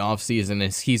during the offseason,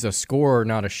 is he's a scorer,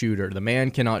 not a shooter. The man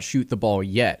cannot shoot the ball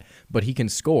yet, but he can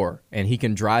score, and he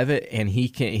can drive it, and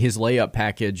his layup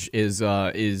package is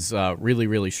really,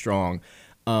 really strong.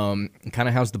 Kind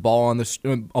of has the ball on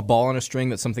a ball on a string.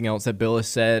 That's something else that Billis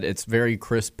said. It's very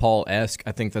Chris Paul-esque.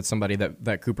 I think that's somebody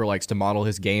that Cooper likes to model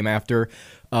his game after.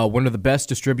 One of the best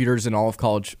distributors in all of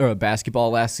college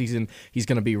basketball last season. He's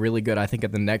going to be really good, I think,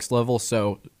 at the next level.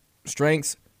 So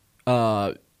strengths,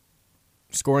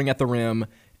 scoring at the rim,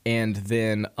 and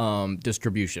then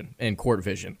distribution and court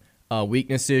vision.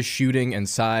 Weaknesses, shooting, and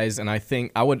size, and I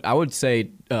think I would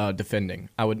say defending.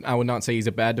 I would not say he's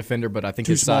a bad defender, but I think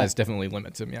his size definitely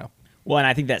limits him. Yeah. Well, and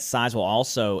I think that size will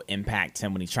also impact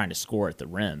him when he's trying to score at the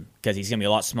rim because he's going to be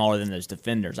a lot smaller than those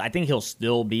defenders. I think he'll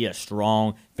still be a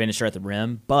strong finisher at the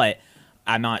rim, but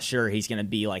I'm not sure he's going to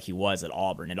be like he was at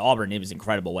Auburn. At Auburn, it was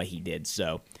incredible what he did.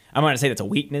 So I'm not going to say that's a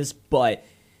weakness, but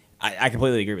I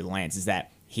completely agree with Lance. Is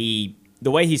that the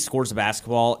way he scores the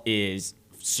basketball is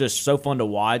just so fun to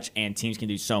watch, and teams can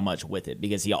do so much with it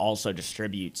because he also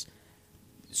distributes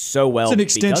so well. It's an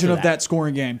extension of that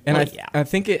scoring game. And I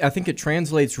think it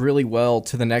translates really well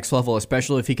to the next level,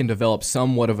 especially if he can develop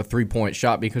somewhat of a three-point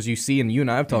shot, because you see, and you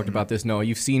and I have talked about this, Noah,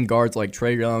 you've seen guards like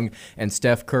Trae Young and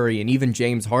Steph Curry and even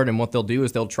James Harden. What they'll do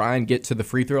is they'll try and get to the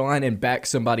free throw line and back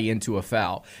somebody into a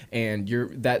foul, and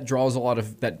that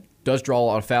does draw a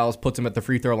lot of fouls, puts them at the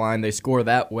free throw line. They score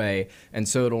that way, and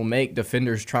so it'll make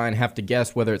defenders try and have to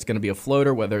guess whether it's going to be a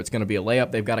floater, whether it's going to be a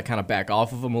layup. They've got to kind of back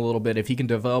off of him a little bit. If he can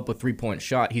develop a three-point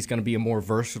shot, he's going to be a more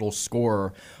versatile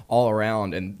scorer all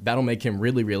around, and that'll make him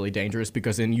really, really dangerous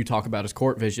because then you talk about his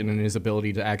court vision and his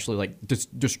ability to actually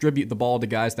distribute the ball to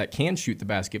guys that can shoot the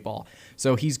basketball.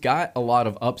 So he's got a lot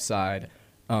of upside.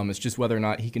 It's just whether or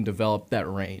not he can develop that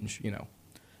range,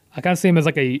 I kind of see him as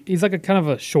he's like a kind of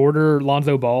a shorter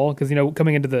Lonzo Ball because,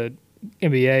 coming into the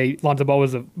NBA, Lonzo Ball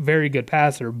was a very good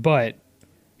passer, but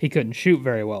he couldn't shoot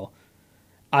very well.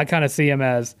 I kind of see him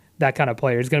as that kind of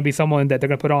player. He's going to be someone that they're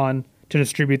going to put on to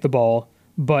distribute the ball,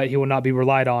 but he will not be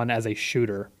relied on as a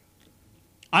shooter.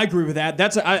 I agree with that.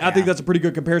 I think that's a pretty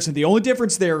good comparison. The only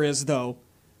difference there is, though,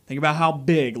 think about how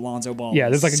big Lonzo Ball is. Yeah,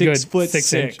 there's like a good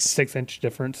 6 inch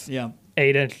difference. Yeah.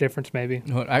 8-inch difference, maybe.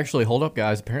 Actually, hold up,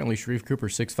 guys. Apparently, Sharife Cooper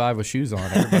 6'5" with shoes on.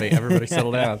 Everybody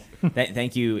settle down.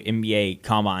 Thank you, NBA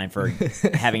Combine, for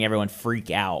having everyone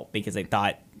freak out because they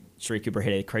thought Sharife Cooper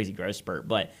hit a crazy growth spurt.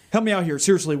 But Help me out here.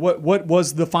 Seriously, what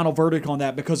was the final verdict on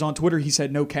that? Because on Twitter he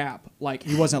said no cap. Like,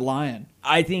 he wasn't lying.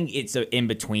 I think it's in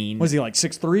between. Was he like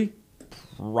 6'3"?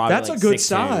 Probably That's like a good 6'2"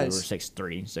 size. or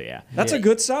 6'3", so yeah. That's a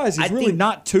good size. He's I really think-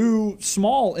 not too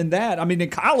small in that. I mean,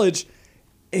 in college,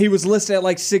 he was listed at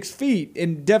like 6 feet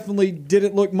and definitely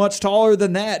didn't look much taller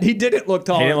than that. He didn't look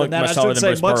taller He didn't look than that. much I taller should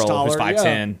than say Bruce much Pearl, who's taller.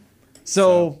 5'10".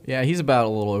 So Yeah, he's about a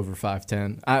little over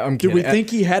 5'10". I'm do kidding. we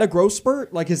think he had a growth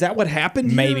spurt? Like, is that what happened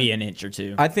here? Maybe an inch or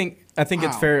two. I think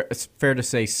it's Wow. fair to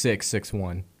say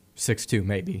 6'1", 6'2",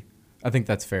 maybe. I think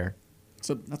that's fair.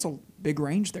 So that's a big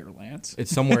range there, Lance. It's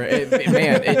somewhere.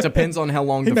 It depends on how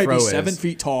long He the may fro be is. 7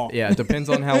 feet tall. Yeah, it depends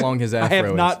on how long his I afro have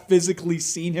is. not physically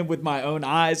seen him with my own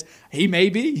eyes. He may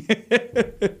be.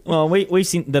 Well, we've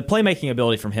seen the playmaking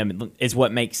ability from him is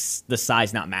what makes the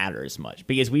size not matter as much,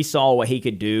 because we saw what he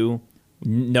could do.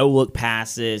 No look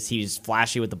passes. He's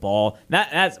flashy with the ball.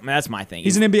 That's my thing.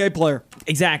 He's an NBA player.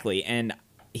 Exactly, and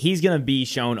he's going to be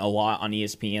shown a lot on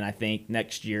ESPN, I think,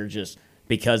 next year, just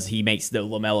because he makes the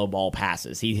LaMelo Ball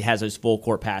passes. He has those full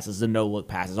court passes, the no-look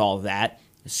passes, all of that.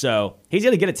 So he's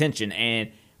going to get attention,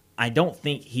 and I don't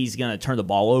think he's going to turn the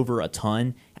ball over a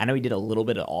ton. I know he did a little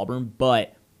bit at Auburn,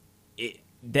 but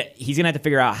he's going to have to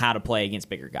figure out how to play against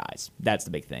bigger guys. That's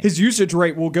the big thing. His usage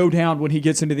rate will go down when he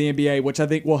gets into the NBA, which I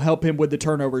think will help him with the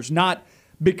turnovers.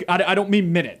 I don't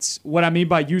mean minutes. What I mean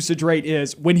by usage rate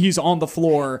is when he's on the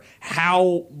floor,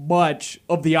 how much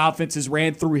of the offense is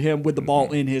ran through him with the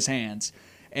ball in his hands.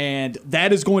 And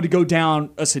that is going to go down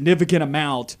a significant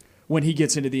amount when he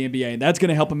gets into the NBA. And that's going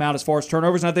to help him out as far as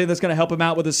turnovers. And I think that's going to help him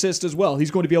out with assists as well.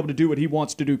 He's going to be able to do what he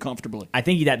wants to do comfortably. I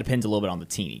think that depends a little bit on the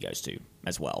team he goes to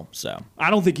as well. So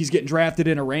I don't think he's getting drafted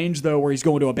in a range, though, where he's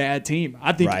going to a bad team.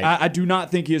 I think Right. I do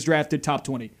not think he is drafted top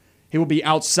 20. He will be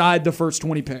outside the first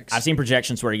 20 picks. I've seen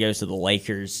projections where he goes to the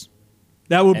Lakers.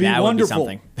 That would And be that wonderful.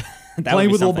 would be something. That would Playing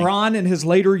be with something. LeBron in his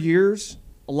later years,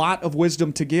 a lot of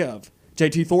wisdom to give.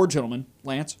 JT Thor, gentlemen.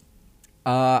 Lance?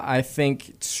 I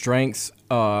think strengths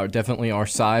definitely are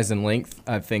size and length.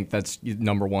 I think that's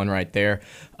number one right there.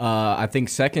 I think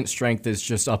second strength is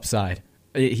just upside.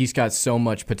 He's got so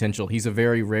much potential. He's a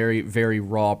very, very, very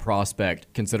raw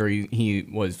prospect, considering he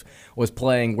was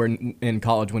playing in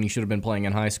college when he should have been playing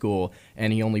in high school,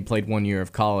 and he only played 1 year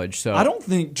of college. So I don't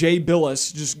think Jay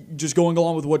Billis, just going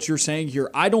along with what you're saying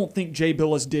here, I don't think Jay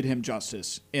Billis did him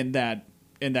justice in that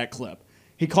clip.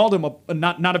 He called him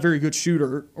not a very good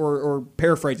shooter, or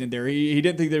paraphrasing there. He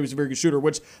didn't think that he was a very good shooter,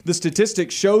 which the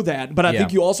statistics show that. But I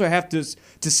think you also have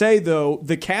to say, though,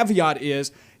 the caveat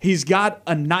is he's got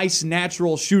a nice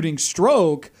natural shooting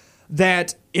stroke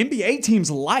that NBA teams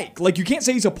like. Like, you can't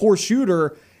say he's a poor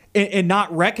shooter and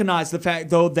not recognize the fact,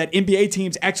 though, that NBA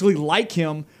teams actually like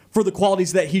him for the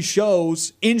qualities that he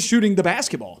shows in shooting the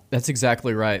basketball. That's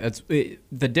exactly right.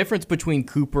 The difference between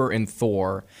Cooper and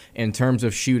Thor in terms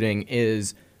of shooting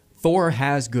is Thor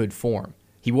has good form.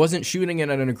 He wasn't shooting it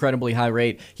at an incredibly high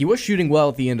rate. He was shooting well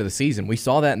at the end of the season. We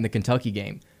saw that in the Kentucky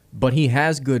game. But he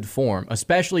has good form,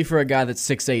 especially for a guy that's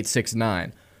 6'8",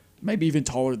 6'9". Maybe even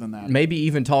taller than that. Maybe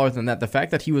even taller than that. The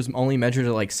fact that he was only measured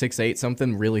at like 6'8"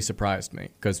 something really surprised me,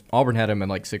 because Auburn had him at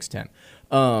like 6'10".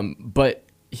 But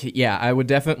yeah, I would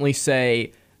definitely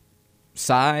say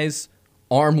size,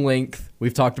 arm length.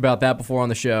 We've talked about that before on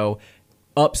the show.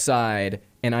 Upside,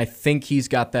 and I think he's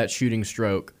got that shooting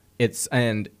stroke.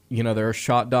 There are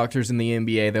shot doctors in the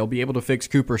NBA. They'll be able to fix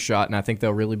Cooper's shot, and I think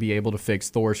they'll really be able to fix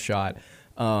Thor's shot.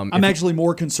 I'm actually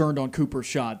more concerned on Cooper's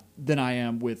shot than I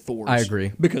am with Thor's. I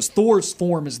agree. Because Thor's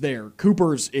form is there.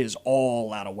 Cooper's is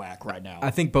all out of whack right now.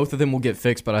 I think both of them will get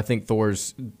fixed, but I think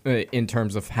Thor's, in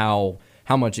terms of how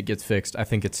much it gets fixed, I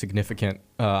think it's significant.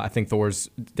 I think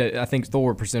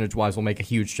Thor percentage-wise will make a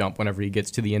huge jump whenever he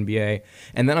gets to the NBA.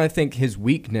 And then I think his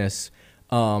weakness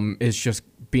is just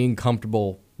being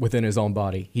comfortable within his own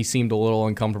body. He seemed a little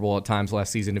uncomfortable at times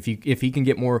last season. If he can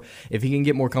get more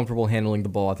comfortable handling the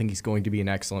ball, I think he's going to be an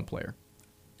excellent player.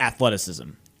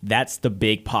 Athleticism. That's the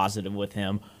big positive with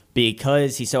him,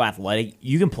 because he's so athletic.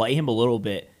 You can play him a little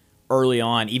bit early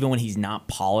on, even when he's not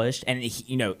polished. And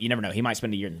you never know. He might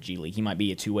spend a year in the G League. He might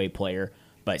be a two-way player,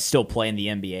 but still play in the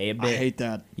NBA a bit. I hate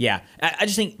that. Yeah, I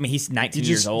just think he's 19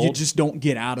 years old. You just don't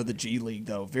get out of the G League,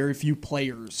 though. Very few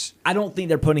players. I don't think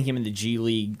they're putting him in the G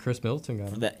League. Chris Middleton got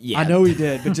him. Yeah, I know he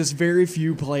did, but just very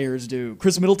few players do.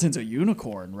 Chris Middleton's a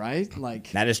unicorn, right?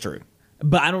 Like, that is true.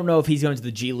 But I don't know if he's going to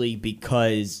the G League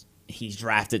because he's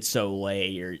drafted so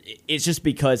late, or it's just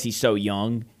because he's so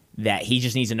young that he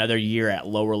just needs another year at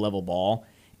lower level ball.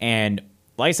 And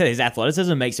like I said, his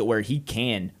athleticism makes it where he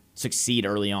can succeed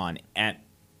early on at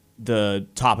the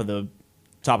top of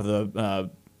the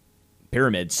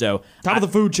pyramid. So Top of the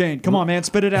food chain. Come on, man,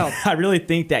 spit it out. I really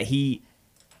think that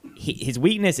his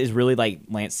weakness is really, like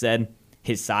Lance said,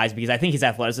 his size, because I think his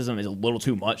athleticism is a little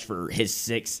too much for his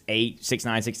 6'8", 6'9",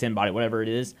 6'10" body, whatever it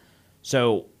is.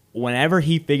 So whenever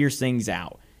he figures things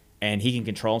out and he can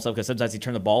control himself, because sometimes he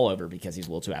turns the ball over because he's a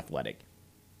little too athletic.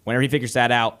 Whenever he figures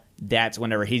that out, that's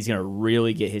whenever he's going to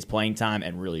really get his playing time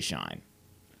and really shine.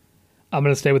 I'm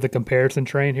going to stay with the comparison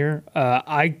train here.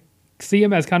 I see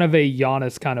him as kind of a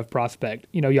Giannis kind of prospect.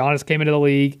 You know, Giannis came into the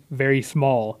league very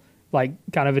small, like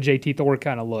kind of a JT Thor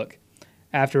kind of look.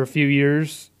 After a few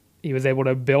years, he was able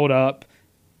to build up.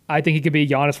 I think he could be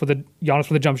Giannis with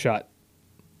a jump shot.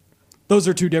 Those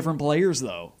are two different players,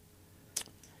 though.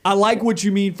 I like what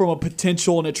you mean from a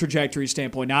potential and a trajectory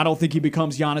standpoint. Now, I don't think he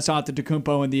becomes Giannis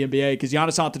Antetokounmpo in the NBA, because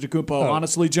Giannis Antetokounmpo,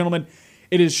 honestly, gentlemen,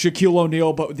 it is Shaquille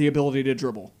O'Neal, but with the ability to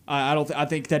dribble. I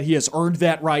think that he has earned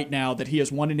that right now, that he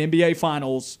has won an NBA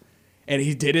Finals, and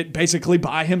he did it basically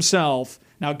by himself.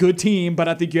 Now, good team, but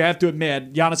I think you have to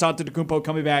admit, Giannis Antetokounmpo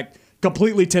coming back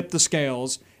completely tipped the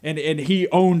scales, and he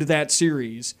owned that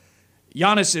series.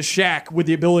 Giannis is Shaq with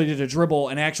the ability to dribble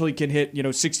and actually can hit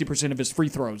 60% of his free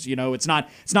throws. It's not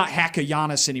hack a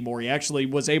Giannis anymore. He actually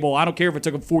was able. I don't care if it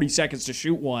took him 40 seconds to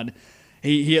shoot one.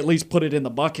 He at least put it in the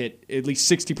bucket at least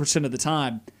 60% of the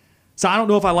time. So I don't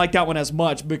know if I like that one as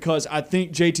much, because I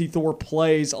think JT Thor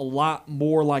plays a lot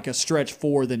more like a stretch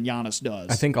four than Giannis does.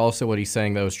 I think also what he's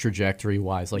saying though is trajectory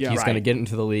wise. Like he's going to get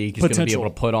into the league. He's going to be able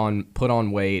to put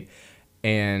on weight.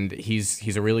 And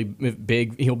he's a really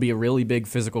big. He'll be a really big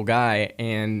physical guy,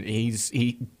 and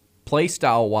he play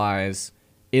style wise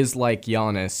is like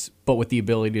Giannis, but with the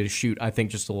ability to shoot, I think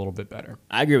just a little bit better.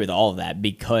 I agree with all of that,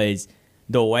 because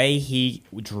the way he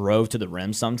drove to the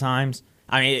rim sometimes,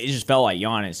 I mean, it just felt like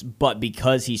Giannis. But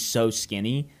because he's so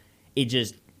skinny, it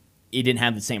didn't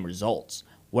have the same results.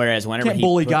 Whereas whenever Can't he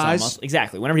bully puts on guys. muscle,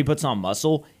 exactly, whenever he puts on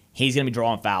muscle, he's going to be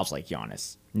drawing fouls like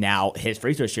Giannis. Now, his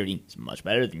free throw shooting is much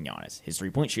better than Giannis. His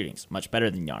three-point shooting is much better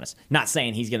than Giannis. Not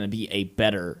saying he's going to be a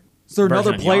better Is there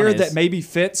another version of player Giannis. that maybe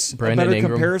fits Brandon a better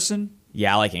Ingram. comparison?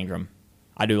 Yeah, I like Ingram.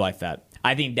 I do like that.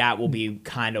 I think that will be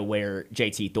kind of where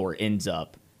JT Thor ends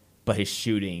up, but his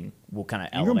shooting will kind of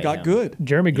elevate Ingram got him. good.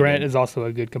 Jeremy Grant is also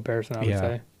a good comparison, I would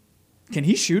say. Can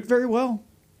he shoot very well?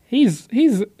 He's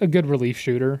a good relief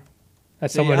shooter.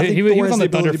 That's someone I think he Thor was has on the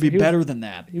the Thunder. ability to be He was- better than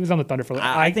that. He was on the Thunder for.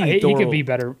 I think he Thor could will- be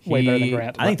better, way better than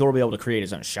Grant. I think Thor will be able to create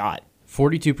his own shot.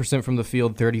 42% from the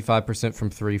field, 35%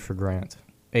 from three for Grant,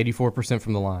 84%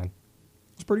 from the line.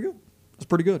 That's pretty good. That's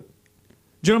pretty good.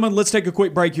 Gentlemen, let's take a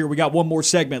quick break here. We got one more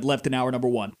segment left in hour number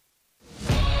one.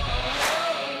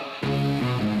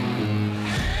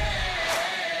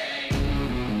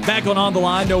 Back on the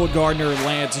Line, Noah Gardner and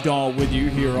Lance Dawe with you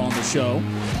here on the show.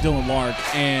 Dylan Lark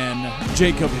and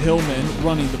Jacob Hillman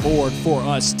running the board for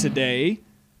us today.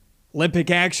 Olympic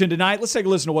action tonight. Let's take a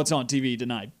listen to what's on TV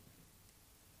tonight.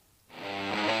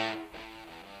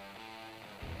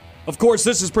 Of course,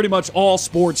 this is pretty much all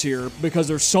sports here because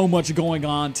there's so much going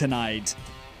on tonight.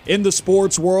 In the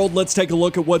sports world, let's take a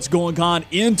look at what's going on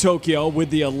in Tokyo with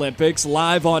the Olympics.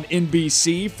 Live on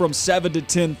NBC from 7 to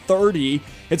 10:30.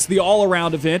 It's the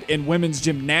all-around event in women's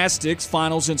gymnastics,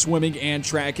 finals in swimming and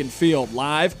track and field.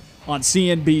 Live on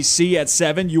CNBC at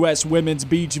 7, U.S. women's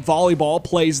beach volleyball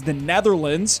plays the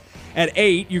Netherlands. At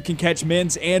 8, you can catch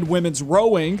men's and women's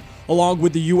rowing, along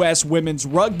with the U.S. women's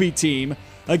rugby team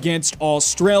against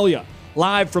Australia.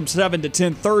 Live from 7 to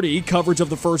 10:30, coverage of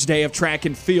the first day of track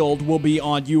and field will be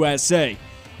on USA.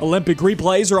 Olympic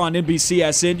replays are on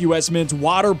NBCSN. U.S. men's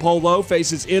water polo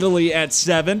faces Italy at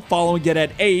 7. Following it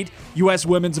at 8, U.S.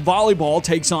 women's volleyball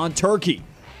takes on Turkey.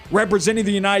 Representing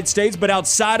the United States, but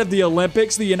outside of the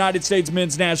Olympics, the United States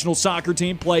men's national soccer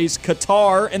team plays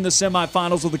Qatar in the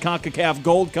semifinals of the CONCACAF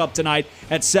Gold Cup tonight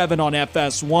at 7 on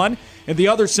FS1. And the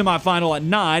other semifinal at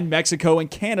 9, Mexico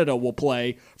and Canada will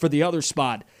play for the other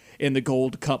spot in the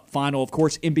Gold Cup final. Of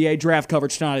course, NBA draft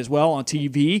coverage tonight as well on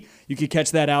TV. You can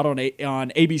catch that out on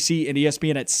ABC and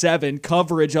ESPN at 7.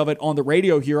 Coverage of it on the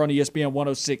radio here on ESPN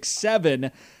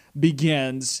 106.7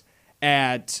 begins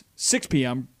at 6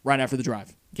 p.m. right after the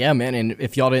drive. Yeah, man, and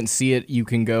if y'all didn't see it, you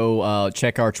can go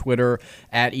check our Twitter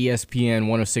at ESPN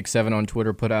 1067 on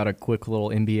Twitter. Put out a quick little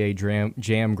NBA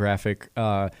jam graphic.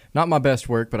 Not my best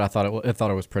work, but I thought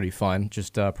it was pretty fun.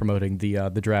 Just promoting the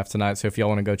draft tonight. So if y'all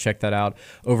want to go check that out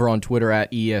over on Twitter at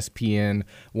ESPN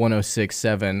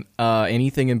 1067.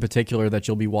 Anything in particular that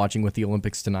you'll be watching with the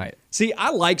Olympics tonight? See,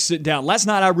 I like sitting down. Last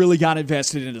night I really got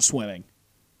invested into swimming.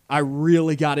 I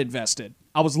really got invested.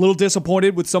 I was a little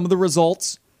disappointed with some of the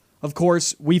results. Of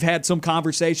course, we've had some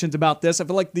conversations about this. I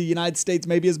feel like the United States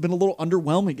maybe has been a little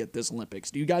underwhelming at this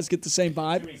Olympics. Do you guys get the same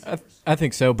vibe? I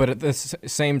think so, but at the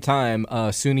same time,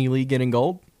 Suni Lee getting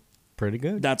gold, pretty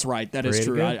good. That's right. That is Pretty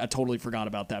true. good. I totally forgot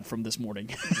about that from this morning.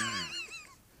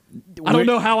 I don't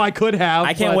know how I could have.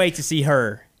 I can't but wait to see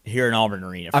her here in Auburn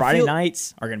Arena. Friday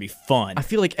nights are going to be fun. I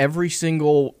feel like every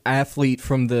single athlete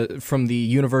from the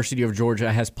University of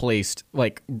Georgia has placed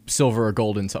like silver or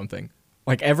gold in something.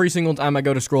 Like every single time I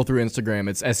go to scroll through Instagram,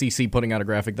 it's SEC putting out a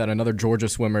graphic that another Georgia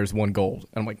swimmer has won gold.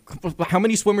 And I'm like, how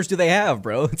many swimmers do they have,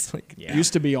 bro? It's like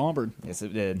Used to be Auburn. Yes,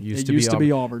 it did. It used to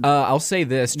be Auburn. I'll say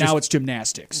this. Now just it's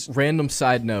gymnastics. random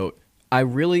side note. I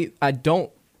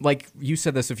don't like you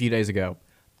said this a few days ago.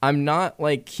 I'm not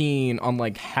like keen on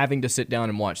like having to sit down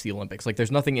and watch the Olympics. Like there's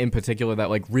nothing in particular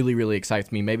that like really, really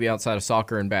excites me, maybe outside of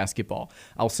soccer and basketball.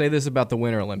 I'll say this about the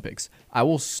Winter Olympics. I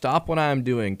will stop what I'm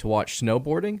doing to watch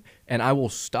snowboarding, and I will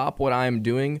stop what I'm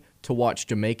doing to watch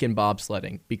Jamaican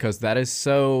bobsledding, because that is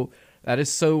so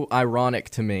ironic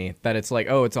to me that it's like,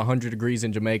 oh, it's 100 degrees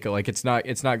in Jamaica, like it's not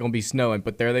going to be snowing,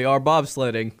 but there they are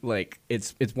bobsledding. Like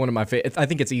it's one of my favorite. I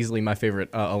think it's easily my favorite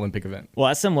Olympic event. Well,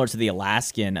 that's similar to the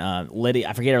Alaskan Lydia.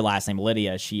 I forget her last name,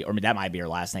 Lydia. That might be her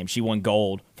last name. She won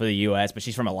gold for the U.S., but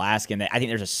she's from Alaska. And I think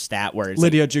there's a stat where it's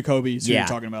Lydia Jacoby is who yeah, you're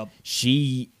talking about.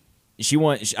 She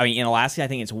won. I mean, in Alaska, I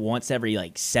think it's once every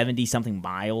like 70 something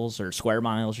miles or square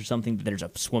miles or something that there's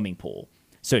a swimming pool.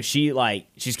 So she's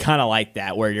kind of like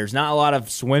that, where there's not a lot of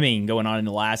swimming going on in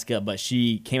Alaska, but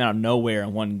she came out of nowhere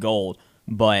and won gold.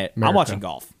 But I'm watching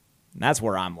golf. That's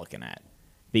where I'm looking at.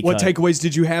 What takeaways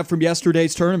did you have from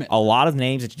yesterday's tournament? A lot of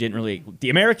names that you didn't really.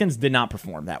 The Americans did not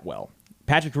perform that well.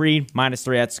 Patrick Reed,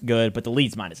 -3, that's good, but the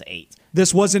lead's -8.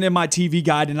 This wasn't in my TV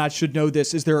guide, and I should know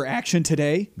this. Is there action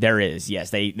today? There is, yes.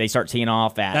 They start teeing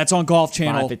off at That's on Golf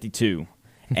Channel. 5:52.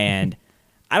 And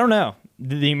I don't know.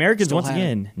 The Americans, Still once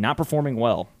again, not performing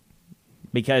well.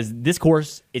 Because this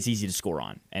course, it's easy to score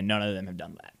on, and none of them have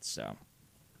done that. So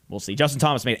we'll see. Justin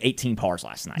Thomas made 18 pars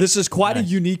last night. This is quite a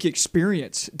unique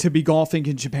experience to be golfing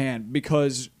in Japan,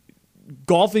 because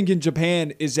golfing in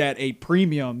Japan is at a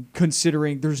premium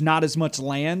considering there's not as much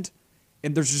land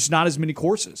and there's just not as many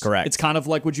courses. Correct. It's kind of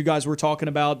like what you guys were talking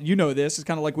about. You know this. It's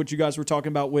kind of like what you guys were talking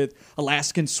about with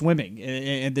Alaskan swimming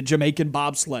and the Jamaican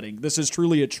bobsledding. This is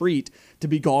truly a treat to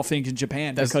be golfing in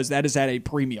Japan because that is at a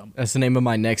premium. That's the name of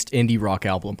my next indie rock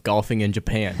album, Golfing in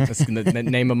Japan. That's the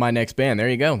name of my next band. There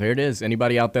you go. There it is.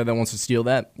 Anybody out there that wants to steal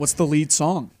that? What's the lead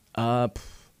song?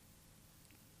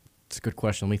 It's a good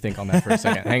question. Let me think on that for a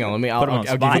second. Hang on. I'll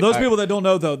give For you, those people that don't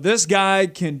know, though, this guy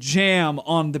can jam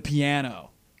on the piano.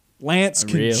 Lance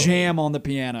can jam on the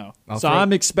piano.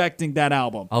 I'm expecting that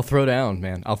album. I'll throw down,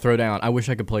 man. I'll throw down. I wish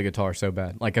I could play guitar so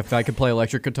bad. Like, if I could play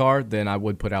electric guitar, then I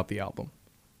would put out the album.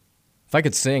 If I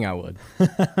could sing, I would.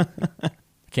 I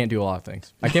can't do a lot of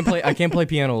things. I can't play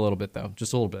piano a little bit, though.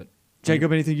 Just a little bit.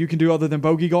 Jacob, anything you can do other than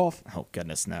bogey golf? Oh,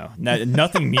 goodness, no.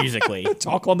 Nothing musically.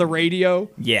 Talk on the radio?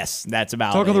 Yes, that's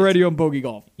about Talk it. on the radio and bogey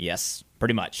golf. Yes,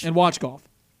 pretty much. And watch golf.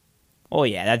 Oh,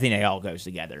 yeah, I think it all goes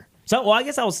together. So, well, I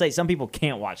guess I will say some people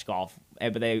can't watch golf,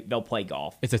 but they'll play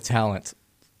golf. It's a talent.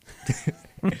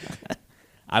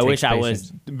 I wish I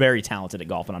was very talented at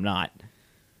golf, and I'm not.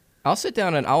 I'll sit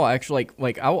down and I'll actually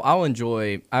I'll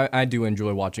enjoy. I do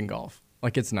enjoy watching golf.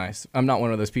 Like, it's nice. I'm not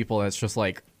one of those people that's just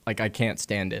like I can't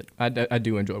stand it. I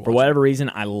do enjoy watching. For whatever reason,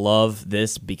 I love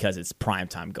this because it's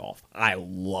primetime golf. I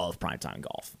love primetime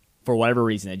golf. For whatever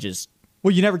reason, it just.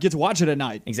 Well, you never get to watch it at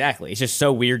night. Exactly. It's just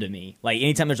so weird to me. Like,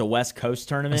 anytime there's a West Coast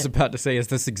tournament. I was about to say, has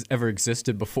this ever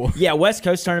existed before? Yeah, West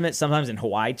Coast tournaments, sometimes in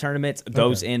Hawaii tournaments,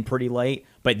 goes in pretty late.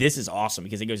 But this is awesome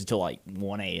because it goes until like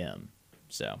 1 a.m.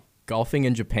 So. Golfing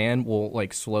in Japan will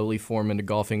like slowly form into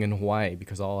golfing in Hawaii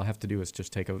because all I have to do is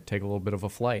just take a little bit of a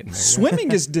flight. And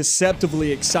Swimming is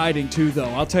deceptively exciting too, though.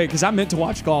 I'll tell you, because I meant to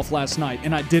watch golf last night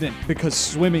and I didn't because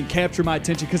swimming captured my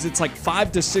attention because it's like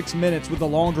 5 to 6 minutes with the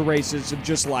longer races of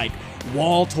just like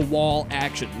wall-to-wall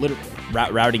action, literally.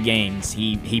 Rowdy Gaines,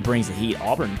 he brings the heat.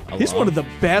 Auburn, he's one of the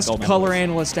best color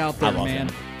analysts out there, man.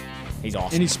 Him. He's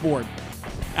awesome. Any sport.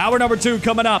 Hour number 2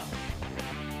 coming up.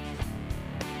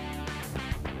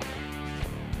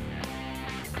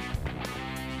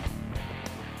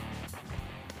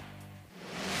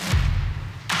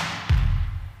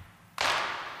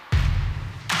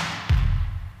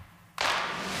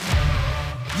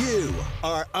 You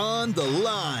are on the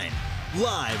line.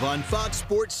 live on Fox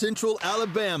Sports Central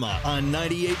Alabama on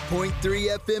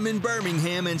 98.3 FM in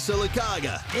Birmingham and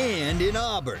Sylacauga, and in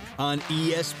Auburn on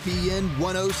ESPN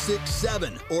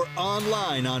 106.7 or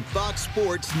online on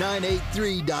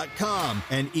foxsports983.com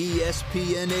and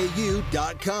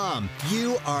espnau.com.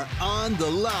 You are on the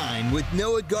line with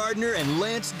Noah Gardner and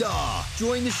Lance Dawe.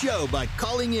 Join the show by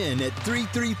calling in at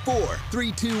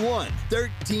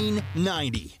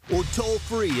 334-321-1390 or toll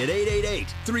free at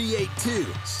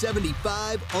 888-382-7502.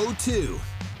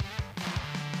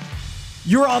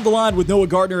 You're on the line with Noah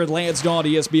Gardner and Lance Dawe,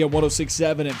 ESPN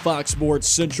 106.7 and Fox Sports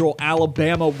Central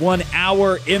Alabama. 1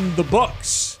 hour in the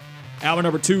books. Hour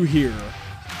number 2 here.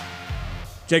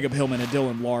 Jacob Hillman and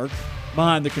Dylan Lark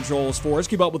behind the controls for us.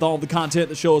 Keep up with all of the content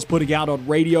the show is putting out on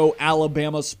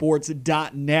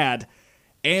RadioAlabamaSports.net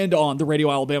and on the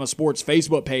Radio Alabama Sports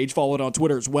Facebook page. Follow it on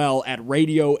Twitter as well at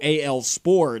Radio AL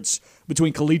Sports.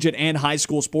 Between collegiate and high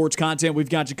school sports content, we've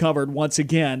got you covered. Once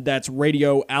again, that's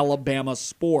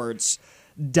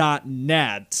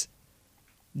RadioAlabamaSports.net.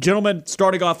 Gentlemen,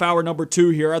 starting off hour number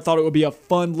 2 here, I thought it would be a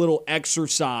fun little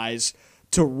exercise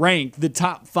to rank the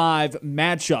top 5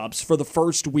 matchups for the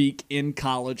first week in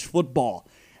college football.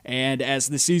 And as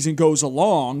the season goes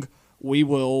along, we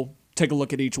will take a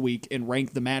look at each week and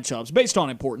rank the matchups based on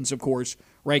importance, of course,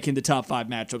 ranking the top 5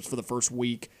 matchups for the first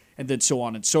week and then so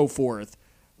on and so forth.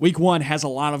 Week 1 has a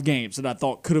lot of games that I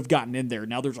thought could have gotten in there.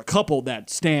 Now, there's a couple that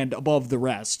stand above the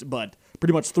rest, but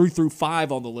pretty much 3 through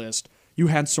 5 on the list, you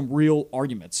had some real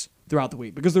arguments throughout the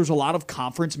week because there's a lot of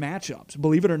conference matchups.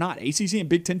 Believe it or not, ACC and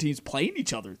Big Ten teams playing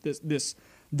each other this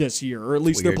year, or at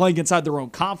least they're playing inside their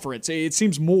own conference. It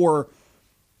seems more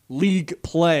league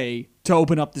play to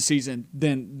open up the season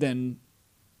than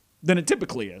it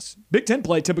typically is. Big Ten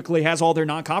play typically has all their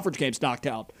non-conference games knocked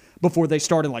out before they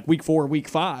start in like week 4 or week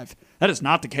 5. That is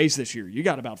not the case this year. You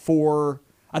got about 4.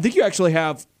 I think you actually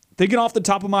have, thinking off the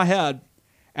top of my head,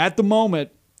 at the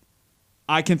moment,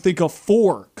 I can think of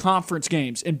 4 conference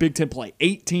games in Big Ten play.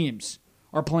 8 teams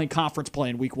are playing conference play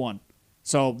in week 1.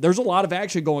 So there's a lot of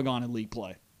action going on in league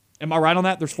play. Am I right on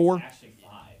that? There's 4? Actually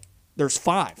 5. There's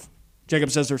 5.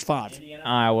 Jacob says there's 5. Indiana,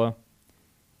 Iowa,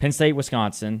 Penn State,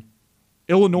 Wisconsin,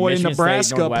 Illinois Michigan and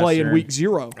Nebraska State, play in week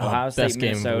 0. Ohio State, best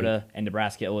game of the Minnesota, and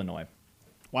Nebraska, Illinois.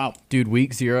 Wow. Dude,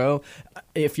 week 0.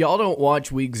 If y'all don't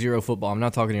watch week 0 football, I'm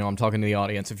not talking to y'all, I'm talking to the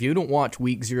audience. If you don't watch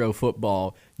week 0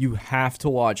 football, you have to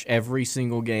watch every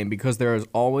single game because there is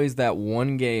always that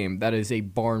one game that is a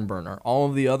barn burner. All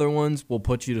of the other ones will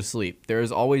put you to sleep. There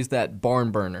is always that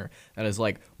barn burner that is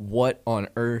like, what on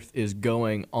earth is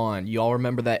going on? Y'all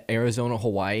remember that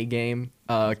Arizona-Hawaii game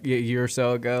a year or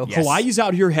so ago? Yes. Hawaii's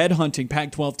out here headhunting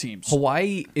Pac-12 teams.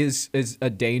 Hawaii is a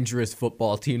dangerous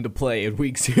football team to play in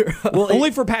week 0. Well,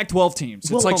 only for Pac-12 teams.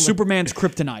 It's like Superman's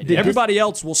kryptonite. Everybody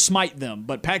else will smite them,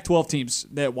 but Pac-12 teams,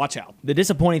 watch out. The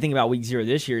disappointing thing about week 0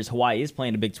 this year is Hawaii is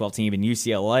playing a Big 12 team in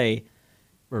UCLA,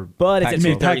 but it's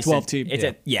a Pac-12 team.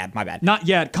 My bad. Not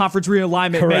yet. Conference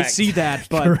realignment may see that,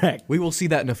 but Correct. We will see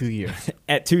that in a few years.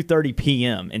 At 2:30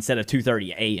 p.m. instead of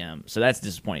 2:30 a.m. So that's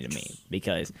disappointing to me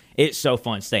because it's so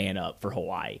fun staying up for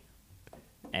Hawaii,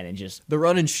 and it just The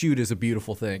run and shoot is a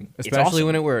beautiful thing, especially awesome.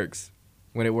 when it works.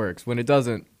 When it works. When it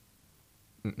doesn't,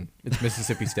 it's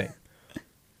Mississippi State.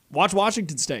 watch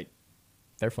Washington State.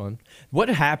 They're fun. What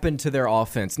happened to their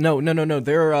offense? No.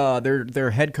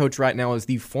 Their head coach right now is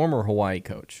the former Hawaii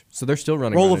coach, so they're still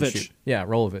running. run and Rolovich. shoot. Yeah,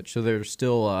 Rolovich. So they're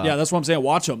still. Yeah, that's what I'm saying.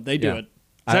 Watch them. They do Yeah. it.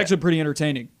 It's actually pretty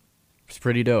entertaining. It's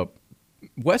pretty dope.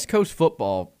 West Coast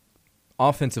football,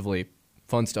 offensively,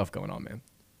 fun stuff going on, man.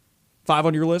 5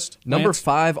 on your list? Number Lance?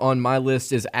 5 on my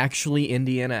list is actually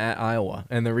Indiana at Iowa.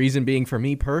 And the reason being for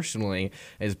me personally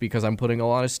is because I'm putting a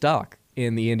lot of stock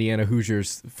in the Indiana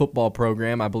Hoosiers football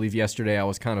program. I believe yesterday I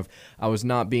was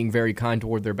not being very kind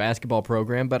toward their basketball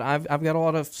program, but I've got a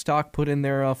lot of stock put in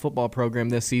their football program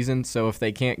this season. So if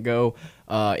they can't go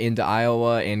into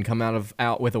Iowa and come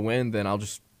out with a win, then I'll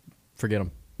just forget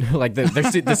them. Like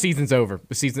the season's over.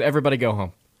 Everybody go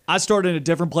home. I started in a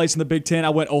different place in the Big Ten. I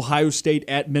went Ohio State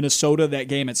at Minnesota. That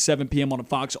game at 7 p.m. on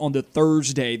Fox on the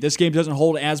Thursday. This game doesn't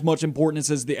hold as much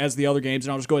importance as the other games,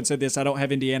 and I'll just go ahead and say this. I don't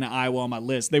have Indiana, Iowa on my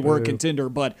list. They were a contender,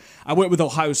 but I went with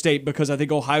Ohio State because I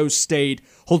think Ohio State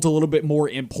holds a little bit more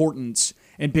importance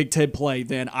in Big Ten play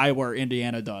than Iowa or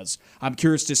Indiana does. I'm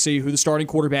curious to see who the starting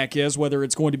quarterback is, whether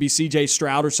it's going to be C.J.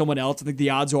 Stroud or someone else. I think the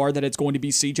odds are that it's going to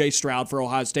be C.J. Stroud for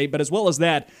Ohio State. But as well as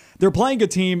that, they're playing a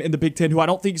team in the Big Ten who I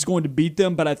don't think is going to beat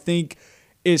them, but I think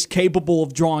is capable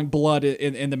of drawing blood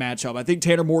in the matchup. I think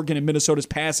Tanner Morgan and Minnesota's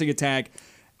passing attack,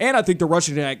 and I think the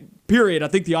rushing attack, period, I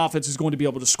think the offense is going to be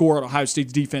able to score on Ohio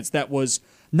State's defense that was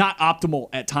not optimal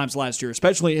at times last year,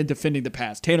 especially in defending the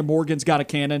pass. Tanner Morgan's got a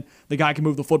cannon. The guy can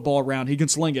move the football around. He can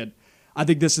sling it. I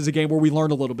think this is a game where we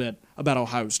learn a little bit about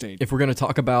Ohio State. If we're going to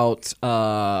talk about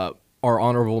our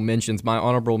honorable mentions, my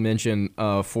honorable mention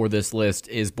for this list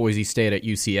is Boise State at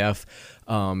UCF.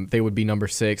 They would be number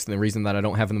 6, and the reason that I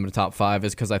don't have them in the top 5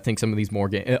 is because I think some of these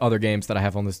other games that I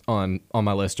have on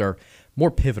my list are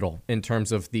more pivotal in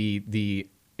terms of the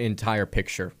entire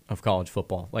picture of college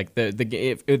football. Like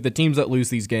if the teams that lose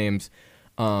these games,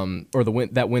 or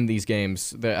that win these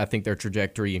games, I think their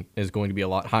trajectory is going to be a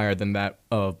lot higher than that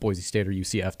of Boise State or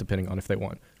UCF, depending on if they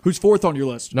won. Who's 4th on your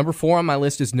list? Number 4 on my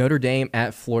list is Notre Dame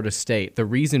at Florida State. The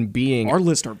reason being, our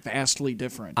lists are vastly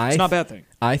different. It's not a bad thing.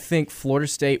 I think Florida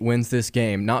State wins this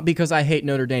game, not because I hate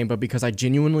Notre Dame, but because I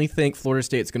genuinely think Florida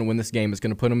State's going to win this game. It's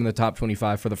going to put them in the top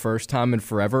 25 for the first time in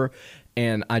forever,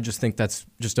 and I just think that's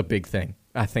just a big thing.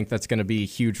 I think that's going to be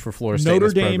huge for Florida State. Notre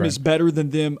Dame is better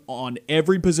than them on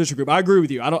every position group. I agree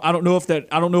with you. I don't know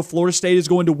if Florida State is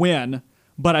going to win,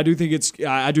 but I do think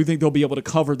they'll be able to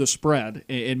cover the spread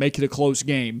and make it a close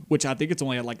game, which I think it's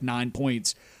only at like 9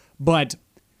 points. But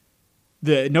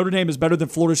the Notre Dame is better than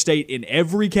Florida State in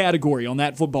every category on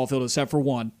that football field except for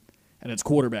one, and it's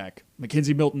quarterback.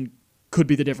 McKenzie Milton could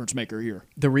be the difference maker here.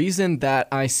 The reason that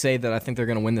I say that I think they're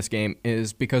going to win this game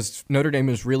is because Notre Dame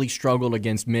has really struggled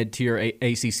against mid-tier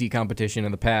ACC competition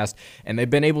in the past, and they've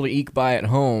been able to eke by at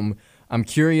home. I'm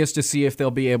curious to see if they'll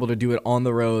be able to do it on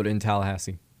the road in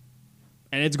Tallahassee.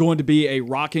 And it's going to be a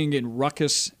rocking and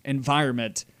raucous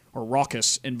environment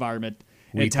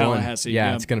in Tallahassee.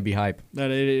 Yeah, it's going to be hype.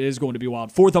 That it is going to be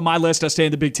wild. 4th on my list, I stay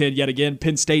in the Big Ten yet again.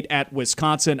 Penn State at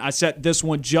Wisconsin. I set this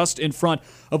one just in front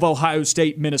of Ohio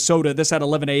State, Minnesota. This at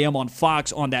 11 a.m. on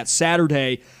Fox on that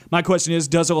Saturday. My question is,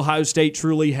 does Ohio State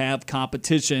truly have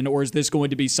competition, or is this going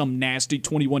to be some nasty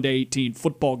 21-18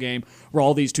 football game where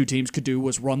all these two teams could do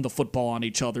was run the football on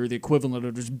each other, the equivalent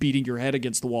of just beating your head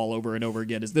against the wall over and over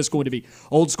again? Is this going to be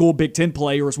old school Big Ten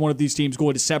play, or is one of these teams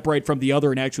going to separate from the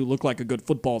other and actually look like a good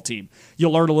football team?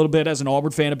 You'll learn a little bit as an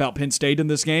Auburn fan about Penn State in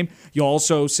this game. You'll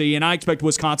also see, and I expect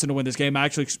Wisconsin to win this game. I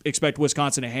actually expect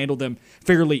Wisconsin to handle them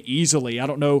fairly easily. I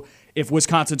don't know if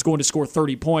Wisconsin's going to score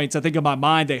 30 points. I think in my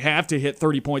mind they have to hit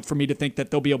 30 points for me to think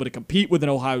that they'll be able to compete with an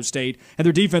Ohio State, and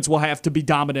their defense will have to be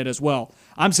dominant as well.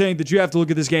 I'm saying that you have to look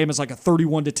at this game as like a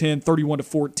 31-10,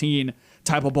 31-14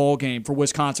 type of ball game for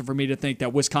Wisconsin for me to think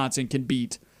that Wisconsin can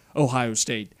beat Ohio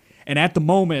State. And at the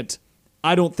moment,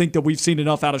 I don't think that we've seen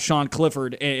enough out of Sean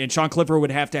Clifford, and Sean Clifford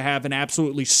would have to have an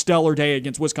absolutely stellar day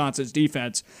against Wisconsin's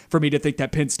defense for me to think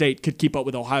that Penn State could keep up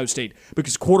with Ohio State,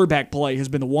 because quarterback play has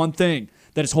been the one thing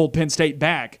that has held Penn State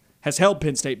back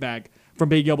from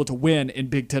being able to win in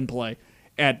Big Ten play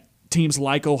at teams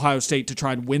like Ohio State to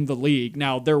try and win the league.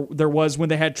 Now, there was when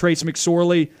they had Trace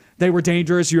McSorley, they were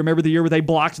dangerous. You remember the year where they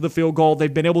blocked the field goal.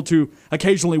 They've been able to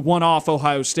occasionally one-off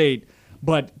Ohio State,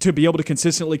 but to be able to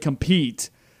consistently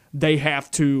compete, they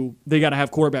got to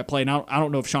have quarterback play. Now, I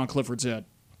don't know if Sean Clifford's it.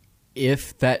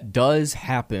 If that does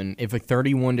happen, if a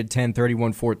 31-10,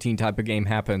 31-14 type of game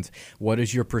happens, what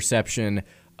is your perception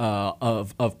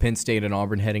of Penn State and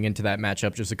Auburn heading into that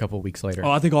matchup just a couple of weeks later?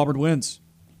 Oh, I think Auburn wins.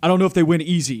 I don't know if they win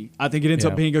easy. I think it ends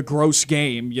up being a gross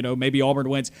game. Maybe Auburn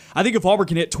wins. I think if Auburn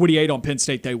can hit 28 on Penn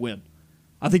State, they win.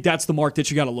 I think that's the mark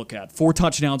that you got to look at. 4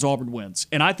 touchdowns, Auburn wins.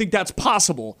 And I think that's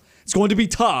possible. It's going to be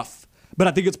tough, but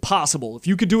I think it's possible. If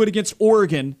you could do it against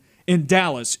Oregon in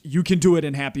Dallas, you can do it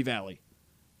in Happy Valley,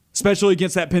 especially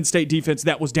against that Penn State defense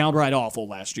that was downright awful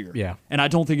last year. Yeah. And I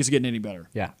don't think it's getting any better.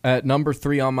 Yeah. At number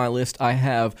 3 on my list, I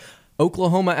have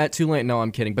Oklahoma at Tulane. No,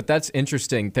 I'm kidding. But that's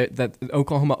interesting that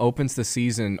Oklahoma opens the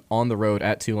season on the road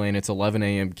at Tulane. It's 11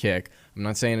 a.m. kick. I'm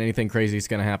not saying anything crazy is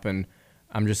going to happen.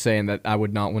 I'm just saying that I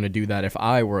would not want to do that if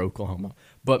I were Oklahoma.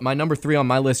 But my number 3 on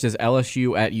my list is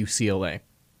LSU at UCLA.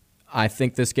 I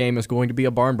think this game is going to be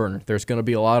a barn burner. There's going to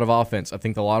be a lot of offense. I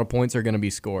think a lot of points are going to be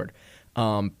scored.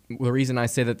 The reason I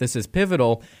say that this is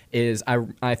pivotal is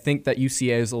I think that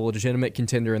UCA is a legitimate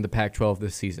contender in the Pac-12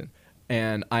 this season.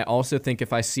 And I also think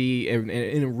if I see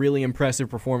a really impressive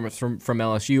performance from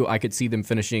LSU, I could see them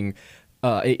finishing.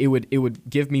 It would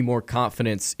give me more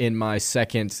confidence in my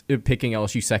picking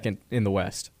LSU second in the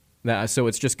West. So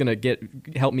it's just going to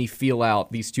help me feel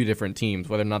out these two different teams,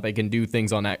 whether or not they can do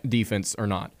things on defense or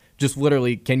not. Just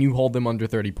literally, can you hold them under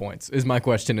 30 points is my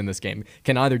question in this game.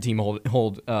 Can either team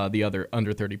hold the other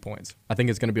under 30 points? I think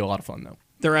it's going to be a lot of fun, though.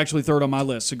 They're actually 3rd on my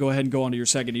list, so go ahead and go on to your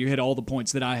second. You hit all the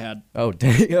points that I had. Oh,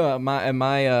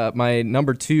 my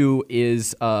number 2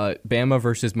 is Bama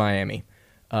versus Miami.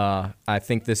 I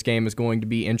think this game is going to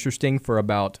be interesting for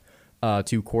about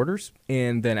 2 quarters,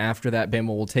 and then after that, Bama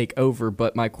will take over.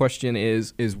 But my question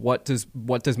is what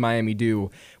does Miami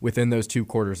do within those 2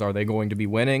 quarters? Are they going to be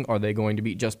winning? Are they going to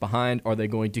be just behind? Are they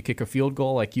going to kick a field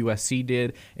goal like USC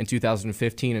did in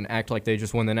 2015 and act like they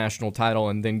just won the national title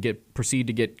and then proceed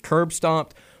to get curb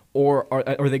stomped? Or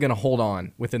are they going to hold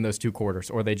on within those 2 quarters,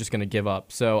 or are they just going to give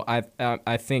up? So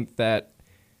I think that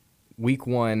week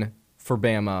 1 for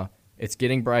Bama, it's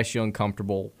getting Bryce Young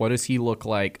comfortable. What does he look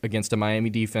like against a Miami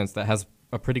defense that has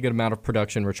a pretty good amount of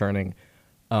production returning?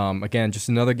 Again, just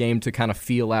another game to kind of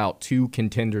feel out 2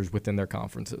 contenders within their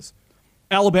conferences.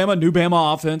 Alabama, new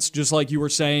Bama offense, just like you were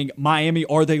saying. Miami,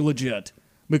 are they legit?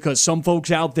 Because some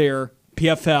folks out there,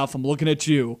 PFF, I'm looking at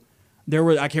you,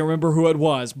 I can't remember who it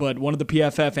was, but one of the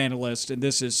PFF analysts, and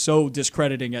this is so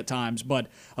discrediting at times, but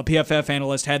a PFF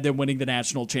analyst had them winning the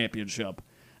national championship.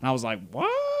 And I was like,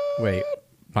 what? Wait.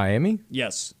 Miami?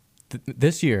 Yes.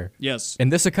 This year? Yes. In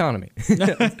this economy?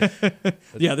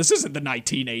 Yeah, this isn't the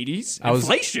 1980s.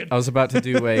 Inflation. I was about to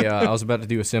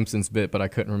do a Simpsons bit, but I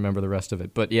couldn't remember the rest of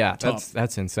it. But yeah,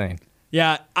 that's insane.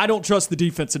 Yeah, I don't trust the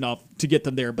defense enough to get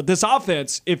them there. But this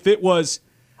offense,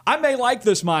 I may like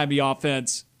this Miami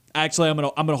offense. Actually, I'm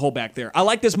gonna hold back there. I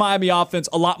like this Miami offense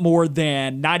a lot more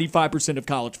than 95% of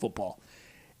college football.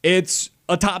 It's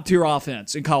a top-tier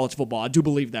offense in college football. I do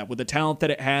believe that. With the talent that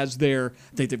it has there,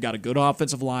 I think they've got a good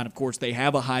offensive line. Of course, they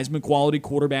have a Heisman-quality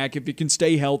quarterback if he can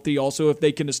stay healthy. Also, if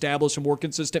they can establish a more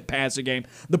consistent passing game.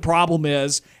 The problem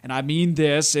is, and I mean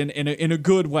this in a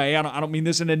good way, I don't mean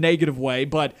this in a negative way,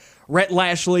 but Rhett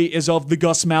Lashlee is of the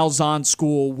Gus Malzahn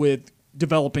school with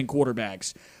developing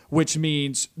quarterbacks, which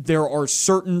means there are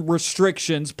certain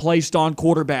restrictions placed on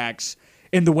quarterbacks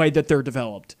in the way that they're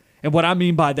developed. And what I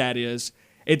mean by that is,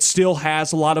 it still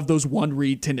has a lot of those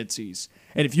one-read tendencies.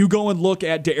 And if you go and look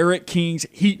at D'Eriq King's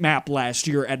heat map last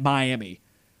year at Miami,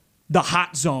 the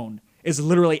hot zone is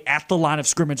literally at the line of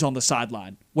scrimmage on the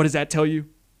sideline. What does that tell you?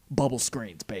 Bubble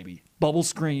screens, baby. Bubble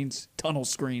screens, tunnel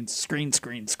screens,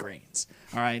 screens.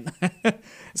 All right?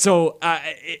 So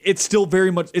it's still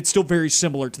very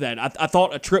similar to that. I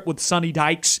thought a trip with Sonny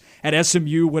Dykes at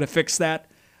SMU would have fixed that.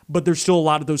 But there's still a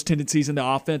lot of those tendencies in the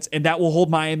offense, and that will hold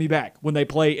Miami back when they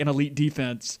play an elite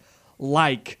defense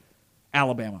like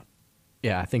Alabama.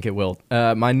 Yeah, I think it will.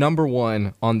 My number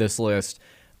 1 on this list,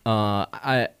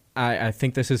 I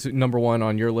think this is number 1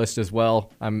 on your list as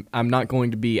well. I'm not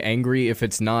going to be angry if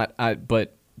it's not,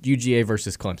 but UGA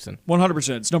versus Clemson.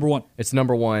 100%. It's number 1. It's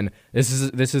number 1. This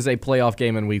is a playoff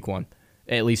game in week 1.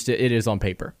 At least it is on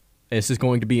paper. This is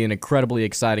going to be an incredibly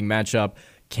exciting matchup.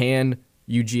 Can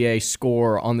UGA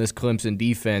score on this Clemson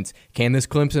defense? Can this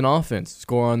Clemson offense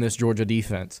score on this Georgia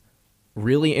defense?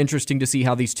 Really interesting to see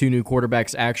how these 2 new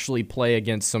quarterbacks actually play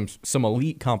against some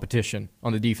elite competition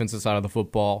on the defensive side of the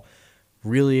football.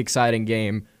 Really exciting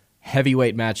game.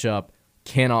 Heavyweight matchup.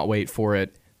 Cannot wait for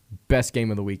it. Best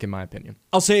game of the week, in my opinion.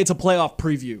 I'll say it's a playoff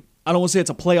preview. I don't want to say it's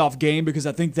a playoff game because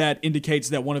I think that indicates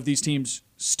that one of these teams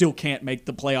still can't make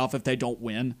the playoff if they don't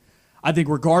win. I think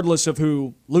regardless of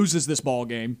who loses this ball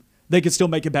game, they could still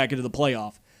make it back into the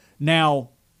playoff. Now,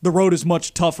 the road is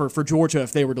much tougher for Georgia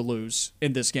if they were to lose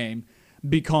in this game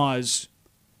because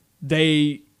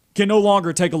they can no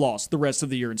longer take a loss the rest of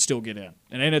the year and still get in.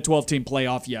 It ain't a 12-team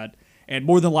playoff yet. And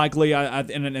more than likely,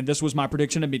 and this was my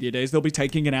prediction at Media Days, they'll be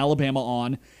taking an Alabama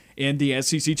on in the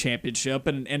SEC Championship.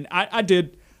 And I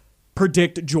did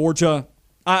predict Georgia.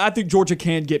 I think Georgia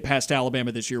can get past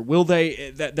Alabama this year. Will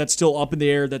they? That's still up in the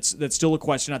air. That's still a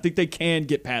question. I think they can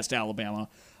get past Alabama.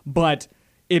 But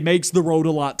it makes the road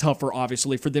a lot tougher,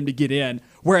 obviously, for them to get in.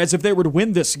 Whereas if they were to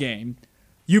win this game,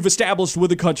 you've established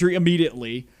with the country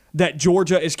immediately that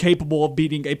Georgia is capable of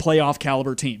beating a playoff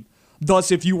caliber team. Thus,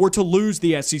 if you were to lose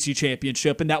the SEC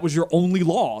championship and that was your only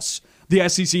loss, the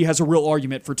SEC has a real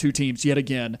argument for 2 teams yet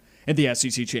again in the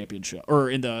SEC championship or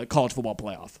in the college football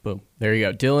playoff. Boom. There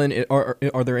you go. Dylan,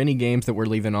 are there any games that we're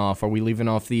leaving off? Are we leaving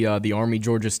off the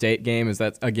Army-Georgia State game? Is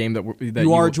that a game that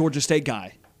you are a Georgia State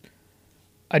guy?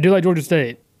 I do like Georgia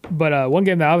State, but one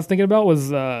game that I was thinking about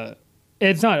was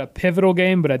it's not a pivotal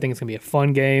game, but I think it's going to be a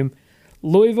fun game.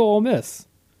 Louisville Ole Miss.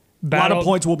 A lot of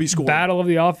points will be scored. Battle of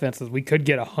the offenses. We could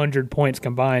get 100 points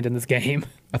combined in this game.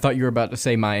 I thought you were about to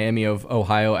say Miami of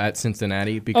Ohio at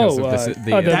Cincinnati because of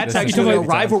that's actually a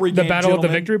rivalry game, the Battle of the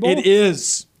Victory Bowl? It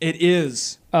is.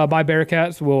 My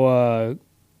Bearcats will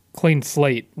clean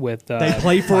slate with... they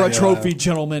play for a trophy,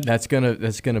 gentlemen. That's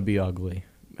gonna be ugly.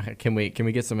 Can we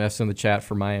get some F's in the chat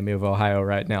for Miami of Ohio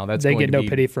right now? That's They going get to no be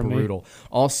pity from me. brutal.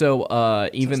 Also,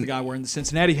 That's even the guy wearing the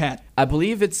Cincinnati hat. I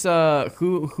believe it's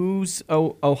who's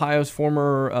Ohio's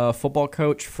former football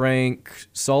coach, Frank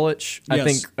Solich. I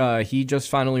Yes. think he just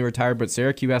finally retired, but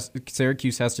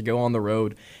Syracuse has to go on the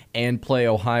road and play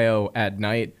Ohio at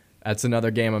night. That's another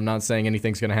game. I'm not saying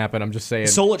anything's going to happen. I'm just saying.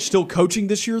 Solich still coaching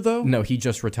this year, though? No, he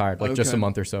just retired, just Okay. a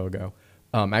month or so ago.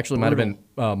 Actually, might have been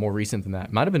more recent than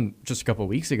that. Might have been just a couple of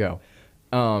weeks ago.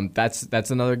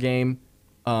 That's another game.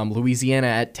 Louisiana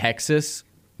at Texas.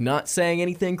 Not saying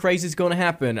anything crazy is going to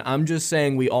happen. I'm just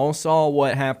saying we all saw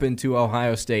what happened to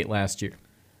Ohio State last year.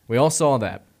 We all saw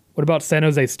that. What about San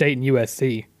Jose State and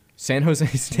USC? San Jose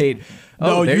State.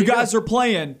 No, there you go. guys are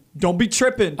playing. Don't be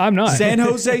tripping. I'm not. San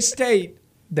Jose State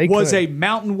They was could. a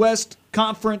Mountain West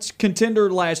Conference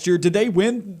contender last year. Did they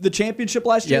win the championship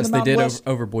last year Yes, in the they Mountain did West?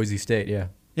 over Boise State. Yeah.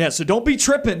 Yeah, so don't be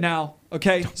tripping now,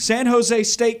 okay? San Jose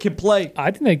State can play.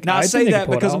 I think they. Now, I think say they that can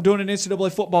pull it because I'm out. doing an NCAA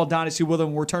football dynasty with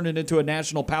them. We're turning into a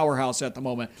national powerhouse at the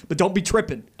moment. But don't be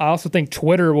tripping. I also think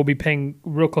Twitter will be paying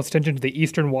real close attention to the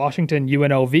Eastern Washington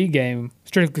UNLV game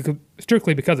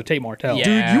strictly because of Tate Martell.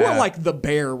 Yeah. Dude, you are like the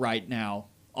bear right now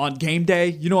on game day.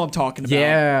 You know what I'm talking about.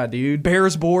 Yeah, dude.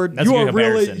 Bears board. That's a good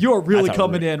comparison. You are really That's how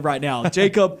coming it in right now.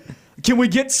 Jacob, can we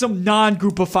get some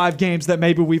non-group of 5 games that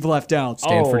maybe we've left out?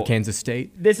 Stanford, Oh. Kansas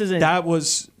State. This isn't.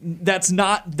 That's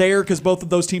not there because both of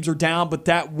those teams are down, but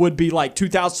that would be like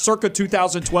circa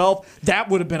 2012. That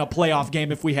would have been a playoff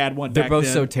game if we had one They're back both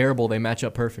then. so terrible. They match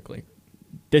up perfectly.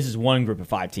 This is one group of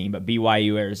 5 team, but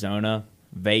BYU, Arizona,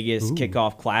 Vegas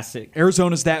kickoff classic.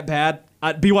 Arizona's that bad.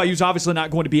 BYU's obviously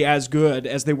not going to be as good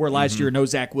as they were last Mm-hmm. year. No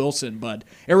Zach Wilson, but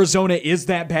Arizona is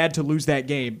that bad to lose that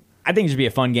game. I think it should be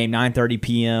a fun game. 9:30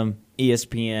 p.m.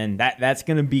 ESPN. That's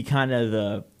going to be kind of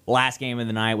the last game of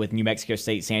the night with New Mexico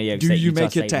State, San Diego Do State. you Utah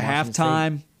make State, it to Washington State.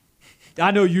 halftime?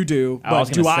 I know you do, I was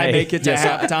but do gonna I say, make it to yes,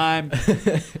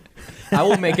 halftime? I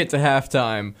will make it to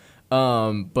halftime,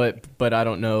 but I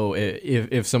don't know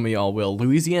if some of y'all will.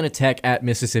 Louisiana Tech at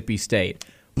Mississippi State.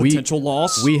 Potential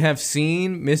loss. We have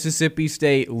seen Mississippi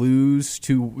State lose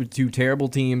to terrible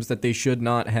teams that they should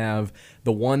not have.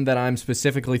 The one that I'm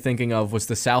specifically thinking of was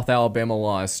the South Alabama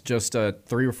loss just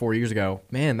 3 or 4 years ago.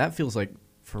 Man, that feels like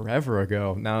forever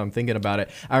ago. Now I'm thinking about it.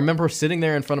 I remember sitting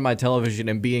there in front of my television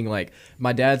and being like,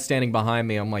 my dad's standing behind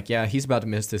me. I'm like, yeah, he's about to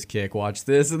miss this kick. Watch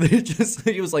this. And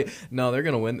he was like, no, they're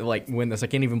gonna win this. I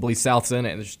can't even believe South's in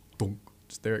it. And it's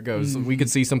just there it goes. We could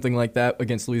see something like that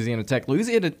against Louisiana Tech.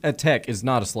 Louisiana Tech is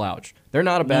not a slouch. They're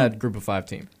not a bad group of 5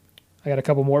 team. I got a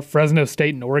couple more. Fresno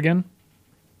State and Oregon.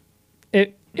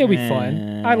 It'll be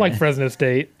fun. I like Fresno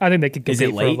State. I think they could Is it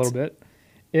compete for a late? little bit.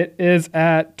 It is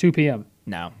at 2 p.m.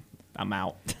 No, I'm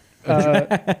out.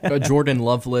 Jordan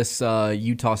Loveless,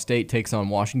 Utah State takes on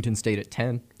Washington State at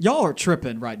 10. Y'all are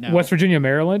tripping right now. West Virginia,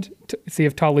 Maryland. See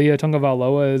if Talia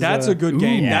Tungavailoa is. That's a good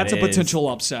game. Yeah, That's a it is. potential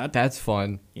upset. That's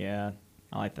fun. Yeah,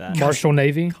 I like that. Marshall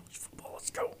Navy. Let's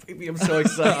go, baby. I'm so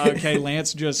excited. Okay,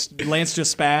 Lance just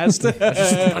spazzed.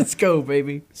 Let's go,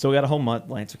 baby. So we got a whole month,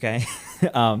 Lance. Okay.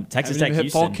 Texas Haven't Tech, even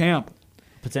hit fall Houston, camp.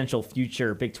 potential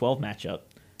future Big 12 matchup.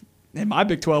 In my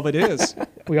Big 12, it is.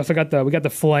 We also got the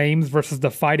Flames versus the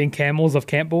Fighting Camels of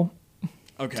Campbell.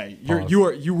 Okay,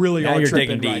 you really Now are you're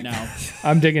tripping digging right deep. now.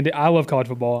 I'm digging. I love college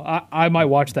football. I might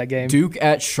watch that game. Duke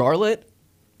at Charlotte.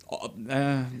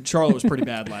 Charlotte was pretty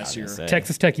bad last year. say.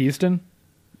 Texas Tech, Houston.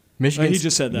 Michigan. He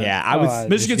just said that. Yeah, I was. Oh,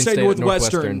 Michigan State State at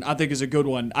Northwestern, Northwestern. I think, is a good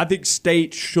one. I think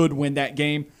State should win that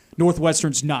game.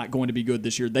 Northwestern's not going to be good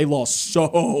this year. They lost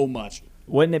so much.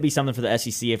 Wouldn't it be something for the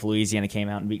SEC if Louisiana came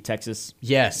out and beat Texas?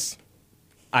 Yes.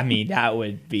 I mean, that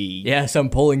would be Yes, I'm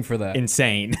pulling for that.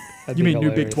 insane. That'd You be mean new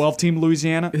Big hilarious. 12 team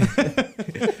Louisiana?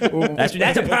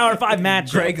 that's a Power 5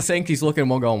 match. Greg Sankey's looking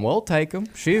at him going, well, take him.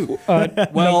 Shoot.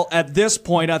 Well, at this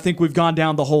point, I think we've gone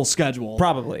down the whole schedule.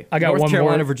 Probably. I got North one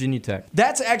Carolina, more. Virginia Tech.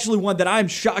 That's actually one that I'm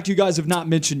shocked you guys have not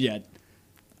mentioned yet.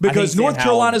 Because Sam North Howell-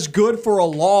 Carolina's good for a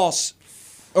loss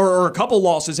or a couple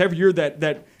losses every year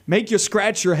that make you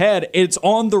scratch your head. It's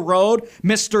on the road.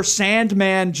 Mr.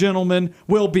 Sandman, gentlemen,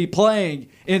 will be playing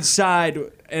inside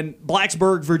in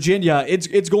Blacksburg, Virginia.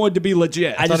 It's going to be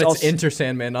legit. I thought just it's also- Enter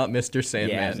Sandman, not Mr.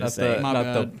 Sandman. Yeah, I was not gonna say. the, My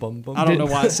not the bad. bum bum. I don't know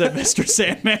why I said Mr.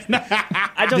 Sandman.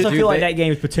 I just Dude, feel like they- that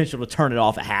game has potential to turn it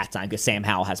off at halftime because Sam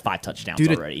Howell has 5 touchdowns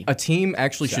Dude, already. a team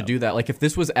actually So. should do that. Like, if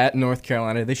this was at North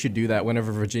Carolina, they should do that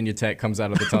whenever Virginia Tech comes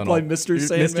out of the tunnel. Play Mr.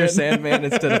 Sandman. Mr. Sandman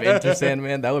instead of Enter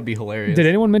Sandman. That would be hilarious. Did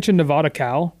anyone mention Nevada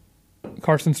Cal?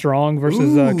 Carson Strong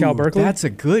versus Cal Berkeley. That's a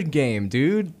good game,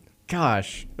 dude.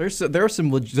 Gosh, there are some There are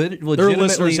legitimately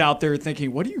listeners out there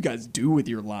thinking, what do you guys do with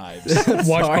your lives?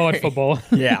 Watch college football.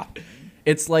 yeah.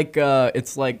 It's like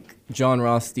John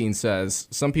Rothstein says,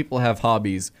 some people have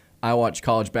hobbies. I watch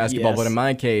college basketball, Yes. but in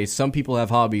my case, some people have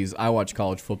hobbies. I watch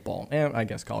college football, and I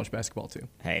guess college basketball too.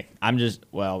 Hey, I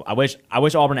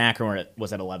wish Auburn Akron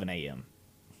was at 11 a.m.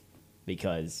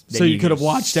 because So you could have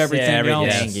watched everything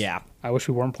else. Yeah, I wish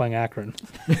we weren't playing Akron.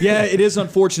 Yeah, it is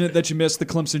unfortunate that you missed the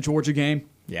Clemson-Georgia game.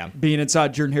 yeah. Being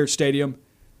inside Jordan-Hare Stadium.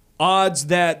 Odds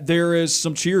that there is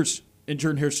some cheers in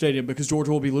Jordan-Hare Stadium because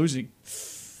Georgia will be losing.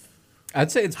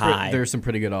 I'd say High. there's some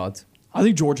pretty good odds. I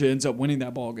think Georgia ends up winning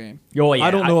that ball game. Oh, yeah.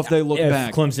 I don't know if they look if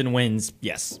back. Clemson wins,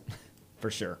 yes,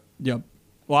 for sure. Yep.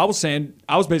 Well, I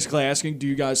was basically asking, do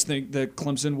you guys think that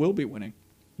Clemson will be winning?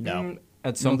 No,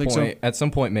 At some think point, so? At some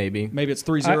point, maybe. Maybe it's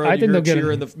 3-0. I You think hear they'll a get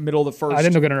cheer a- in the middle of the first. I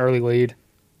think they'll get an early lead.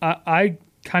 I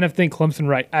kind of think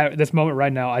Clemson at this moment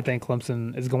right now. I think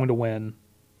Clemson is going to win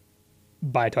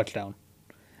by a touchdown.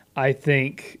 I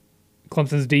think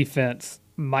Clemson's defense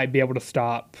might be able to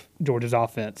stop Georgia's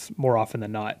offense more often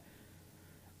than not.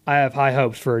 I have high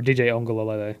hopes for DJ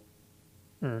Ongalalele,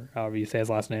 or however you say his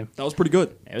last name. That was pretty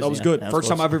good. It was- That was yeah, good. that was First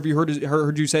time close. I've ever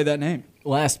heard you say that name.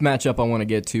 Last matchup I want to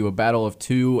get to, a battle of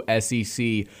two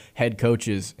SEC head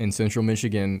coaches in Central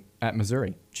Michigan at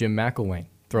Missouri. Jim McElwain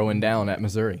throwing down at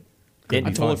Missouri. Didn't,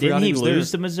 I totally didn't forgot he he was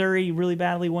lose there. to Missouri really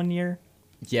badly one year?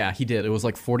 Yeah, he did. It was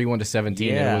like 41-17, and it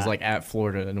Yeah. was like at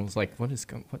Florida, and it was like, what the?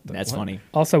 That's what? funny.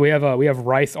 Also, we have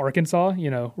Rice, Arkansas.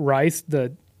 Rice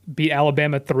beat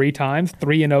Alabama 3 times,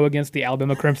 3-0 against the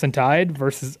Alabama Crimson Tide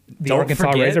versus the Don't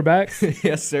Arkansas forget. Razorbacks.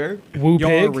 Yes, sir. Woo Y'all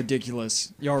are pig.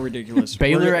 ridiculous. Y'all are ridiculous.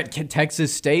 Baylor We're- at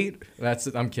Texas State.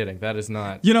 I'm kidding. That is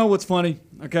not. You know what's funny?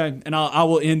 Okay, and I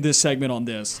will end this segment on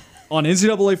this. On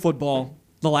NCAA football,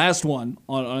 the last one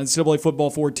on NCAA football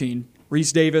 14,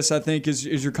 Reese Davis, I think, is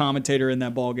your commentator in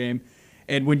that ball game.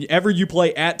 And whenever you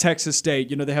play at Texas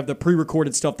State, they have the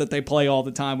pre-recorded stuff that they play all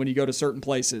the time when you go to certain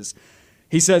places.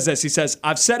 He says this. He says,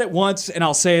 I've said it once and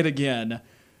I'll say it again.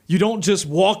 You don't just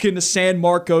walk into San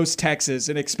Marcos, Texas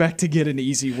and expect to get an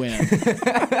easy win.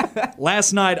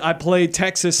 Last night, I played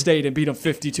Texas State and beat them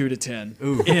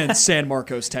 52-10 in San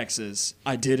Marcos, Texas.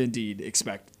 I did indeed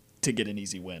expect to get an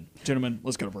easy win. Gentlemen,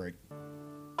 let's go to break.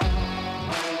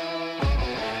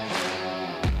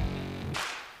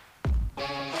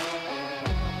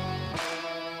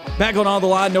 Back on the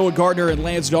line, Noah Gardner and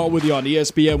Lance Dawe with you on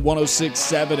ESPN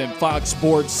 106.7 and Fox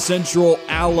Sports Central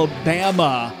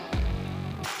Alabama.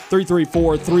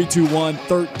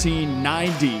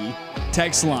 334-321-1390.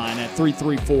 Text line at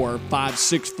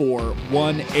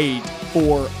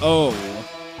 334-564-1840.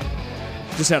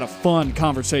 Just had a fun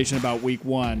conversation about week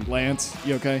 1. Lance,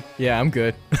 you okay? Yeah, I'm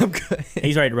good. I'm good.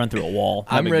 He's ready to run through a wall.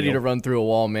 No I'm big ready deal. to run through a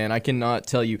wall, man. I cannot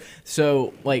tell you.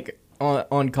 So, like,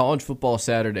 on college football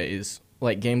Saturdays,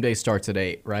 like, game day starts at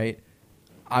 8, right?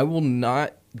 I will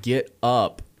not get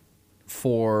up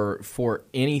for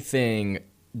anything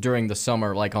during the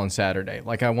summer, like on Saturday.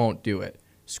 Like, I won't do it.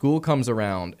 School comes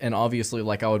around, and obviously,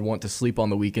 like, I would want to sleep on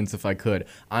the weekends if I could.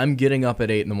 I'm getting up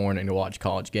at 8 in the morning to watch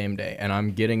college game day, and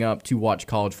I'm getting up to watch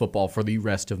college football for the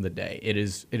rest of the day. It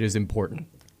is important.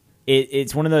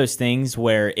 It's one of those things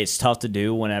where it's tough to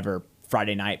do whenever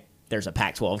Friday night there's a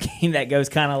Pac-12 game that goes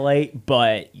kind of late.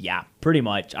 But, yeah, pretty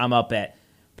much. I'm up at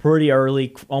pretty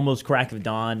early, almost crack of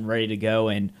dawn, ready to go.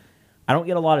 And I don't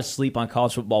get a lot of sleep on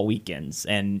college football weekends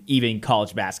and even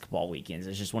college basketball weekends.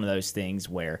 It's just one of those things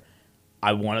where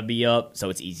I want to be up, so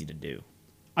it's easy to do.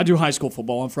 I do high school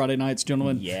football on Friday nights,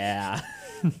 gentlemen. Yeah.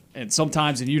 And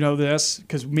sometimes, and you know this,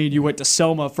 because me and you went to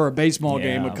Selma for a baseball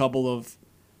game a Yeah. couple of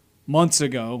months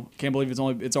ago. Can't believe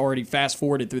it's already fast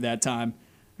forwarded through that time.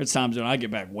 There's times when I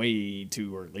get back way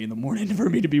too early in the morning for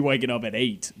me to be waking up at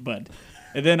 8.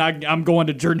 And then I'm going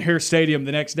to Jordan-Hare Stadium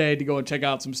the next day to go and check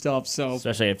out some stuff. So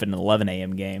Especially if it's an 11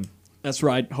 a.m. game. that's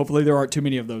right. Hopefully there aren't too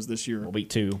many of those this year. Well, week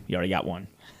 2, you already got one.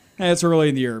 It's early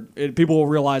in the year. People will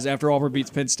realize after Auburn beats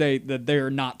Penn State that they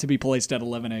are not to be placed at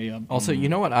 11 a.m. Also, you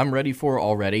know what I'm ready for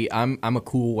already? I'm a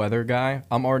cool weather guy.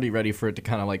 I'm already ready for it to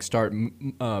kind of like start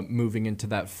moving into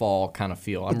that fall kind of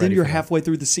feel. But then you're halfway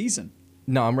through the season.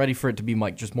 No, I'm ready for it to be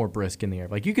like just more brisk in the air.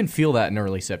 Like you can feel that in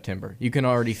early September. You can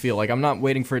already feel like I'm not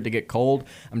waiting for it to get cold.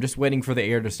 I'm just waiting for the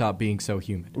air to stop being so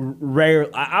humid.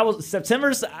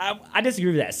 September's. I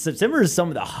disagree with that. September is some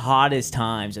of the hottest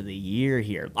times of the year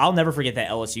here. I'll never forget that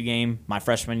LSU game my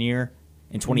freshman year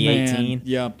in 2018. Man,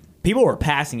 yeah. People were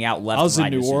passing out left. I was and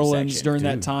in right New the Orleans section. during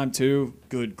that time too.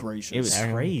 Good gracious. It was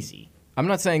crazy. I'm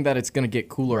not saying that it's gonna get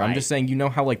cooler. I'm Right. just saying you know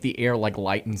how like the air like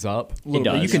lightens up. It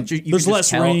does. You can. You There's can less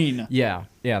just tell. rain. Yeah,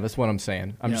 that's what I'm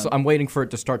saying. Yeah. I'm waiting for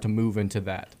it to start to move into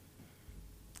that.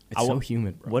 It's so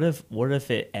humid, bro. What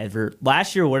if it ever?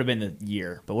 Last year would have been the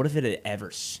year, but what if it had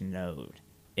ever snowed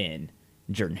in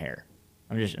Jordan-Hare?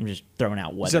 I'm just throwing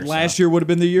out You weather. said last year would have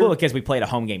been the year? Well, because we played a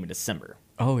home game in December.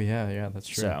 Oh yeah, that's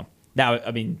true. So that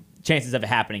I mean, chances of it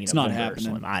happening in It's not November are happening.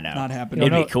 slim. I know. Not happening.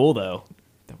 It'd be cool though.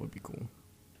 That would be cool.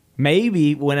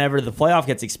 Maybe whenever the playoff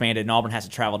gets expanded and Auburn has to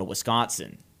travel to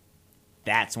Wisconsin,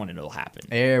 that's when it'll happen.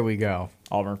 There we go.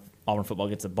 Auburn football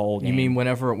gets a bowl game. You mean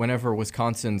whenever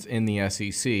Wisconsin's in the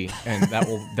SEC, and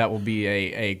that will be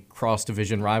a cross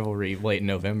division rivalry late in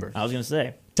November. I was gonna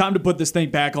say. Time to put this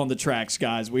thing back on the tracks,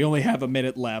 guys. We only have a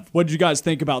minute left. What did you guys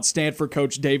think about Stanford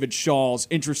coach David Shaw's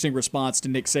interesting response to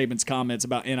Nick Saban's comments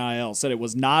about NIL? Said it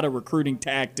was not a recruiting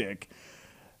tactic.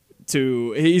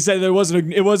 He said it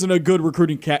wasn't a good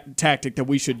recruiting tactic that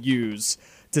we should use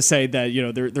to say that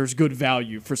there's good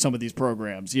value for some of these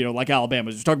programs. Like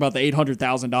Alabama. We're talking about the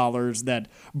 $800,000 that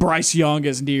Bryce Young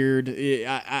has neared.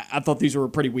 I thought these were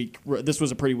this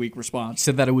was a pretty weak response. He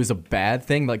said that it was a bad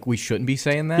thing, like we shouldn't be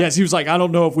saying that. Yes, he was like, I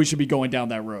don't know if we should be going down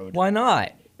that road. Why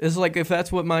not? It's like if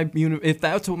that's what my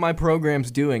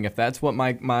program's doing, if that's what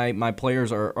my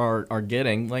players are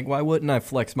getting, like why wouldn't I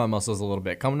flex my muscles a little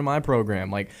bit? Come to my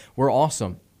program, like we're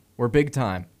awesome, we're big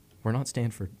time, we're not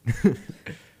Stanford.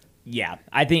 Yeah,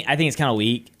 I think it's kind of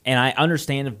weak, and I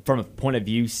understand from a point of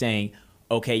view saying,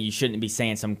 okay, you shouldn't be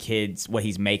saying some kid's what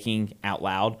he's making out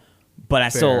loud, but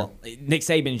Nick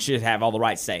Saban should have all the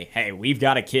right to say, hey, we've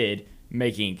got a kid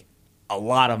making a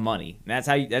lot of money. And that's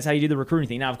how you do the recruiting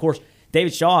thing. Now, of course,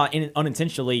 David Shaw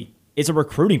unintentionally is a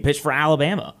recruiting pitch for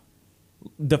Alabama.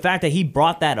 The fact that he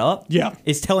brought that up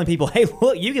is telling people, hey,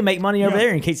 look, you can make money over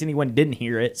there, in case anyone didn't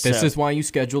hear it. This is why you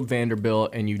scheduled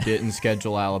Vanderbilt and you didn't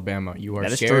schedule Alabama. You are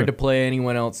scared true. to play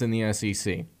anyone else in the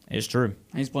SEC. It's true.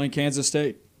 He's playing Kansas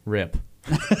State. Rip.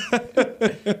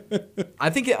 I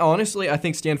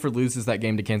think Stanford loses that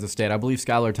game to Kansas State. I believe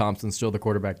Skylar Thompson's still the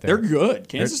quarterback there. They're good.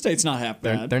 Kansas State's not half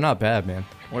bad. They're not bad, man.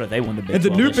 What if they won the Big And the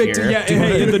 12 new this Big year?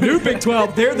 in the new Big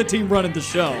 12, they're the team running the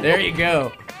show. There you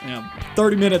go.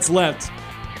 30 minutes left.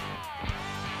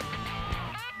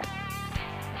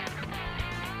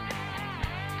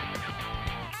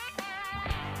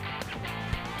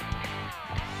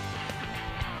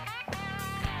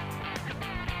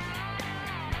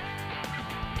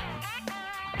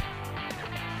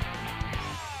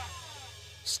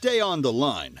 Stay on the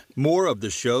line. More of the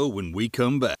show when we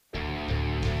come back.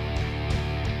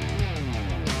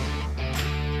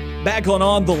 Back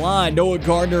on the line, Noah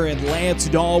Gardner and Lance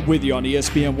Dawe with you on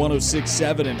ESPN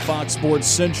 106.7 and Fox Sports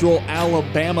Central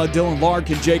Alabama. Dylan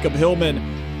Lark and Jacob Hillman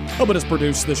helping us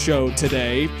produce the show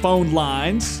today. Phone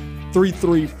lines,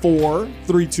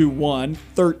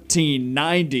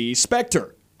 334-321-1390.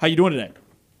 Spectre, how you doing today?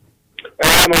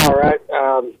 I'm all right.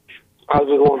 I was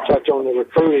just going to touch on the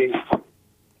recruiting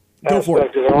Go for it.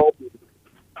 aspect of all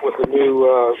with the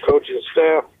new coaching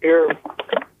staff here.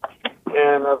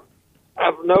 And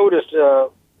I've noticed, I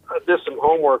did some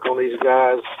homework on these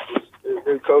guys, this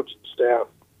new coaching staff.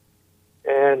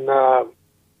 And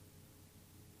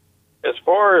as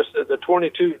far as the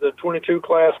 22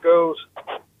 class goes,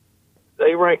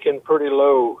 they ranking pretty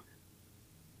low.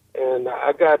 And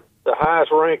I got the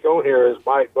highest rank on here is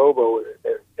Mike Bobo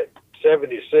at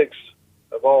 76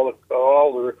 of all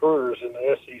the recruiters in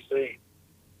the SEC.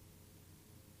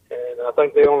 And I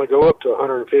think they only go up to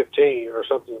 115 or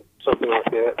something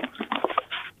like that.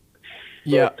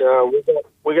 Yeah. But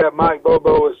we got Mike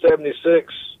Bobo at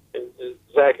 76, and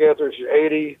Zach Etheridge at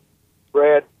 80.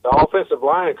 Brad, the offensive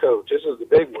line coach, this is the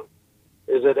big one,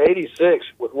 is at 86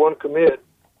 with one commit.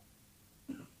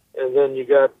 And then you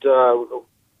got the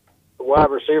wide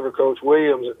receiver coach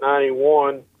Williams at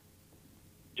 91.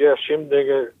 Jeff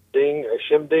Shimding,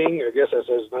 I guess that's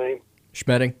his name.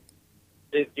 Schmedding.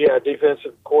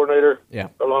 Defensive coordinator. Yeah.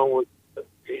 Along with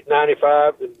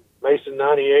 95 and Mason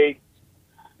 98,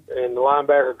 and the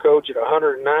linebacker coach at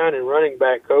 109, and running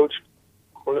back coach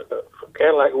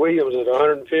Cadillac Williams at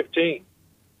 115.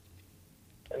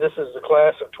 And this is the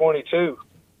class of 22.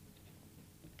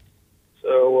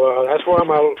 So that's why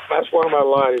my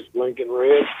light is blinking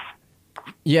red.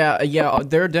 Yeah,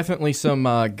 there are definitely some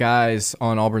guys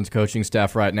on Auburn's coaching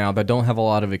staff right now that don't have a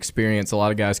lot of experience. A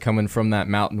lot of guys coming from that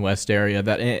Mountain West area,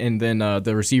 and then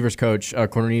the receivers coach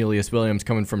Cornelius Williams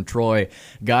coming from Troy,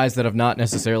 guys that have not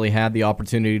necessarily had the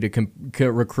opportunity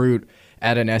to recruit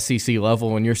at an SEC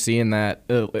level. And you're seeing that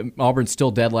Auburn's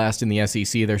still dead last in the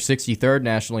SEC. They're 63rd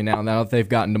nationally now that they've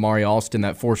gotten Damari Alston,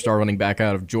 that 4-star running back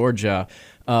out of Georgia.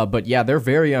 But yeah, they're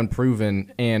very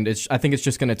unproven, and I think it's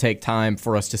just going to take time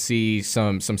for us to see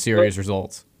some serious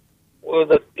results. Well,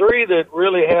 the three that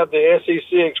really have the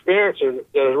SEC experience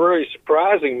that is really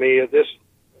surprising me at this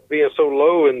being so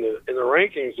low in the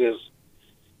rankings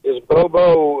is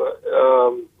Bobo,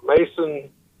 Mason,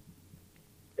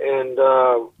 and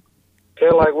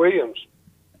Like Williams.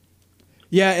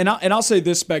 Yeah, and I'll say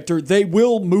this, Spectre, they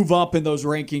will move up in those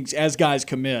rankings as guys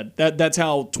commit. That's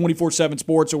how 24/7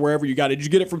 Sports or wherever you got it. Did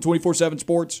you get it from 24/7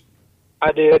 Sports?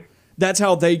 I did. That's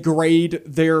how they grade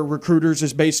their recruiters,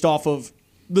 is based off of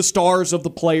the stars of the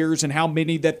players and how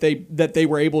many that they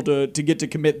were able to get to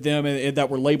commit them and that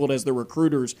were labeled as their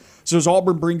recruiters. So as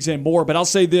Auburn brings in more, but I'll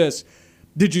say this: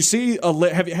 did you see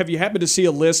have you happened to see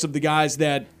a list of the guys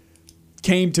that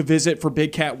came to visit for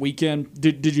Big Cat Weekend?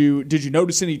 Did you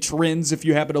notice any trends if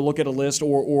you happen to look at a list,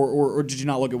 or did you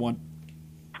not look at one?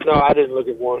 No, I didn't look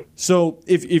at one. So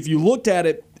if you looked at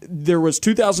it, there was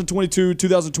 2022,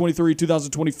 2023,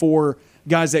 2024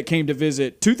 guys that came to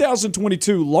visit.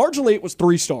 2022, largely it was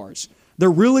 3 stars. There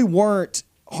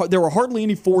were hardly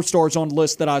any 4 stars on the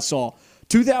list that I saw.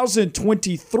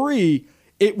 2023,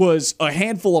 it was a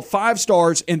handful of 5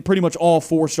 stars and pretty much all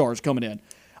 4 stars coming in.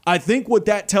 I think what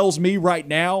that tells me right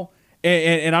now,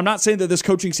 and I'm not saying that this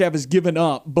coaching staff has given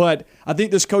up, but I think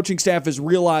this coaching staff has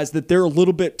realized that they're a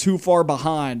little bit too far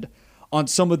behind on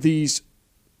some of these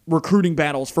recruiting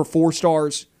battles for 4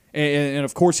 stars and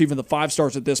of course even the 5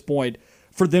 stars at this point,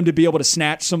 for them to be able to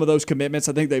snatch some of those commitments.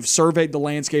 I think they've surveyed the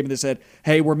landscape and they said,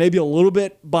 hey, we're maybe a little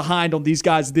bit behind on these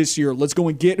guys this year. Let's go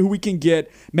and get who we can get,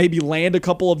 maybe land a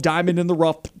couple of diamond in the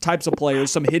rough types of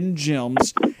players, some hidden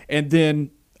gems, and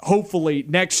then hopefully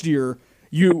next year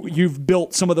you've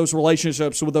built some of those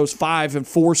relationships with those 5 and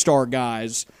 4 star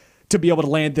guys to be able to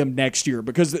land them next year,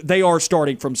 because they are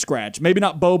starting from scratch. Maybe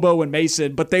not Bobo and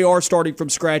Mason, but they are starting from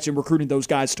scratch and recruiting those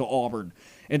guys to Auburn.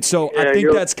 And so I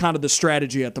think that's kind of the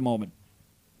strategy at the moment.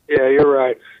 Yeah, you're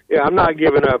right. Yeah, I'm not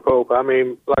giving up hope. I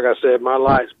mean, like I said, my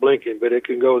light's blinking, but it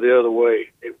can go the other way.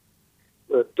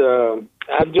 But I'm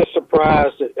just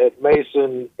surprised at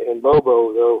Mason and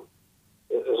Bobo, though,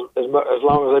 as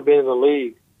long as they've been in the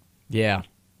league. Yeah,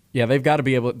 they've got to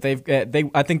be able.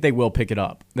 I think they will pick it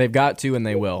up. They've got to, and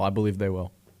they will. I believe they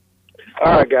will.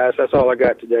 All right, guys, that's all I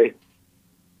got today.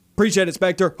 Appreciate it,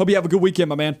 Spectre. Hope you have a good weekend,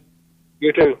 my man.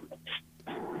 You too.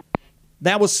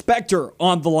 That was Spectre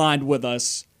on the line with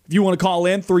us. If you want to call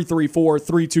in,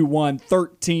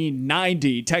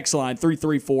 334-321-1390. Text line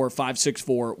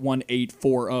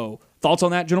 334-564-1840. Thoughts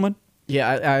on that, gentlemen? Yeah,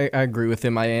 I agree with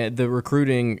him. The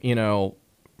recruiting,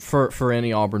 for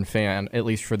any Auburn fan, at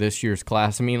least for this year's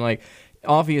class, I mean, like,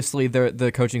 obviously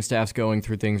the coaching staff's going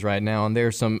through things right now, and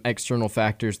there's some external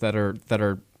factors that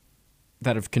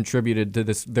have contributed to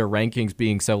their rankings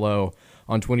being so low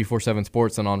on 24/7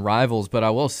 Sports and on Rivals. But I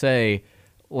will say,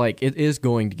 like, it is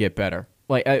going to get better.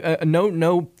 Like,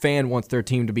 no fan wants their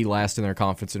team to be last in their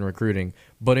conference in recruiting,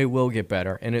 but it will get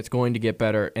better, and it's going to get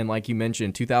better. And like you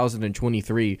mentioned,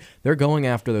 2023, they're going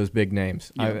after those big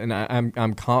names, yeah.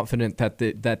 I'm confident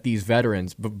that these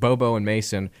veterans, Bobo and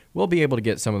Mason, will be able to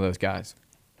get some of those guys.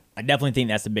 I definitely think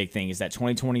that's the big thing, is that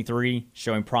 2023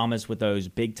 showing promise with those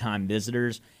big-time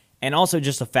visitors, and also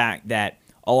just the fact that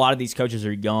a lot of these coaches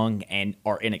are young and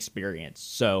are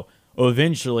inexperienced. So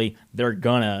eventually they're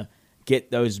going to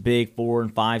get those big 4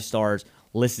 and 5 stars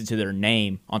listed to their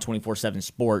name on 24/7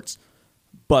 Sports.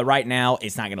 But right now,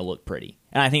 it's not going to look pretty.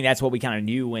 And I think that's what we kind of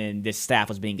knew when this staff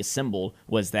was being assembled,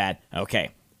 was that, okay,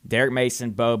 Derek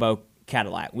Mason, Bobo,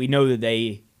 Cadillac, we know that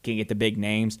they can get the big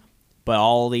names, but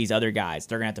all these other guys,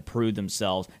 they're going to have to prove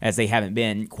themselves, as they haven't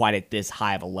been quite at this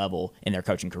high of a level in their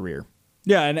coaching career.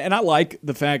 Yeah, and I like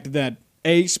the fact that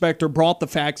Spectre brought the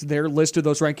facts there, listed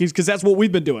those rankings, because that's what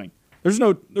we've been doing. There's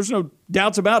no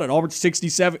doubts about it. Auburn's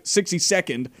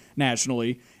 62nd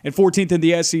nationally and 14th in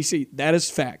the SEC. That is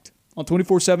fact. On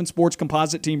 24/7 Sports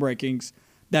composite team rankings,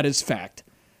 that is fact.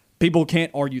 People can't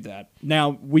argue that.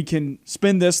 Now, we can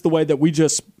spin this the way that we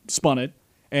just spun it,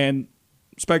 and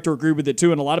Spectre agreed with it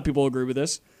too, and a lot of people agree with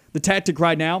this. The tactic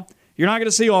right now, you're not going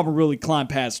to see Auburn really climb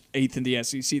past 8th in the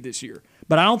SEC this year.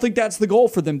 But I don't think that's the goal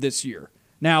for them this year.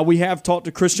 Now, we have talked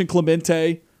to Christian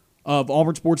Clemente of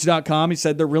auburnsports.com. He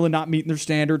said they're really not meeting their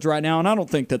standards right now, and I don't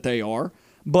think that they are.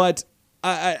 But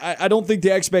I don't think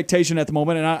the expectation at the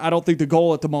moment, and I don't think the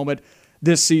goal at the moment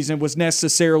this season was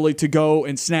necessarily to go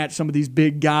and snatch some of these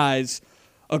big guys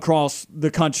across the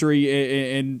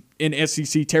country in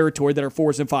SEC territory that are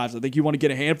 4s and 5s. I think you want to get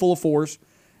a handful of 4s.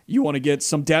 You want to get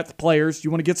some depth players.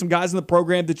 You want to get some guys in the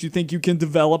program that you think you can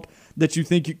develop, that you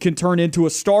think you can turn into a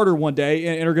starter one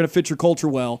day and are going to fit your culture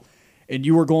well. And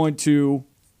you are going to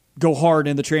go hard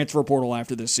in the transfer portal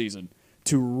after this season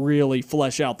to really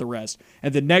flesh out the rest.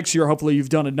 And then next year, hopefully you've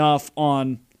done enough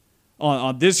on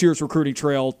this year's recruiting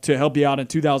trail to help you out in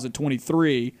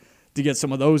 2023 to get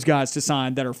some of those guys to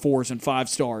sign that are 4s and 5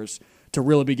 stars to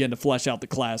really begin to flesh out the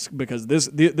class, because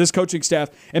this coaching staff,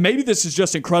 and maybe this is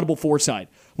just incredible foresight.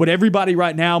 What everybody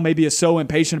right now maybe is so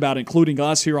impatient about, including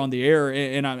us here on the air,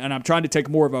 and I'm trying to take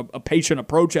more of a patient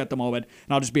approach at the moment,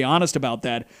 and I'll just be honest about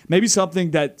that. Maybe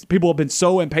something that people have been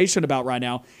so impatient about right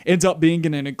now ends up being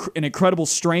an incredible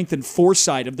strength and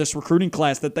foresight of this recruiting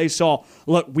class, that they saw,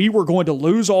 look, we were going to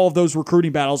lose all of those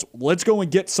recruiting battles. Let's go and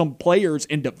get some players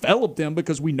and develop them,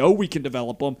 because we know we can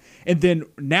develop them. And then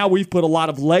now we've put a lot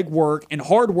of legwork and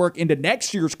hard work into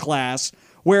next year's class,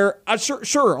 where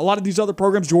sure, a lot of these other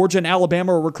programs, Georgia and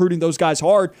Alabama, are recruiting those guys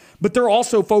hard, but they're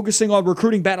also focusing on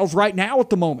recruiting battles right now at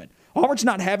the moment. Auburn's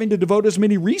not having to devote as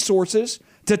many resources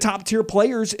to top-tier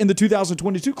players in the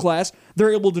 2022 class.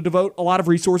 They're able to devote a lot of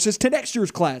resources to next year's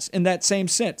class in that same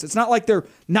sense. It's not like they're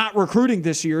not recruiting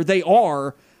this year. They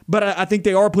are, but I think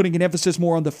they are putting an emphasis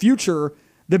more on the future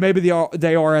than maybe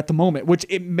they are at the moment, which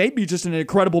it may be just an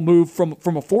incredible move from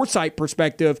a foresight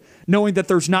perspective, knowing that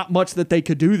there's not much that they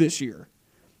could do this year.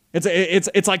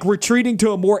 It's like retreating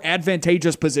to a more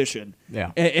advantageous position,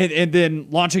 and then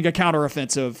launching a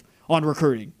counteroffensive on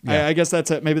recruiting. Yeah. I guess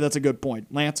maybe that's a good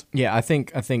point, Lance. Yeah, I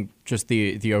think just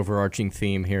the overarching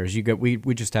theme here is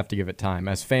we just have to give it time.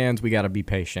 As fans, we got to be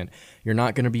patient. You're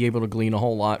not going to be able to glean a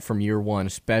whole lot from year one,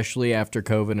 especially after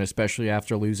COVID, and especially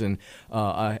after losing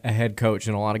a head coach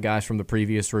and a lot of guys from the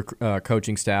previous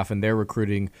coaching staff and their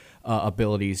recruiting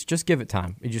abilities. Just give it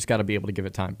time. You just got to be able to give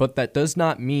it time. But that does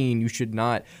not mean you should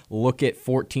not look at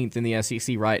 14th in the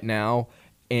SEC right now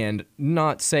and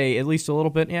not say at least a little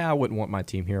bit, I wouldn't want my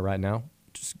team here right now.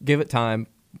 Just give it time.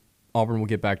 Auburn will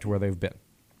get back to where they've been.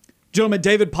 Gentlemen,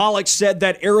 David Pollack said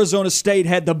that Arizona State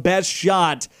had the best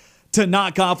shot to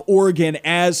knock off Oregon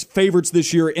as favorites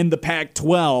this year in the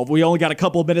Pac-12. We only got a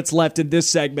couple of minutes left in this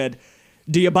segment.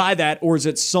 Do you buy that, or is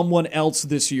it someone else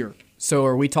this year? So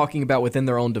are we talking about within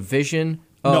their own division?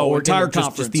 No, Oregon, entire just,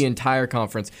 conference. Just the entire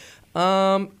conference.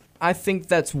 I think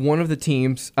that's one of the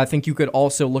teams. I think you could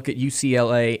also look at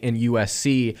UCLA and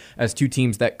USC as two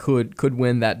teams that could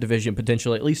win that division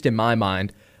potentially, at least in my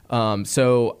mind.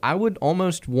 So I would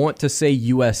almost want to say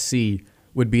USC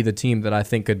would be the team that I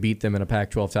think could beat them in a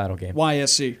Pac-12 title game. Why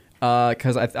SC?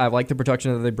 Because I like the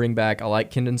production that they bring back. I like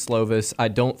Kendon Slovis. I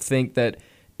don't think that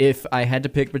if I had to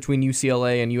pick between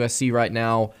UCLA and USC right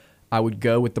now, I would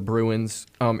go with the Bruins.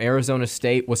 Arizona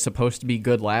State was supposed to be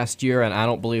good last year, and I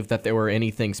don't believe that they were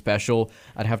anything special.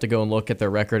 I'd have to go and look at their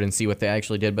record and see what they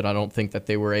actually did, but I don't think that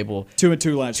they were able.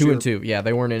 2-2 last year. 2-2, yeah,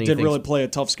 they weren't anything. Didn't really play a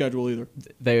tough schedule either.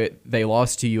 They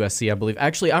lost to USC, I believe.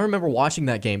 Actually, I remember watching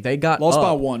that game. They got lost up.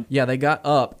 by 1. Yeah, they got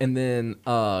up, and then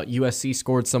USC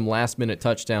scored some last-minute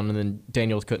touchdown, and then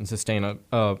Daniels couldn't sustain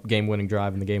a game-winning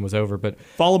drive, and the game was over. But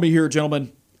follow me here,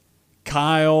 gentlemen.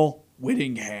 Kyle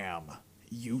Whittingham.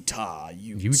 Utah.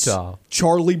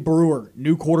 Charlie Brewer,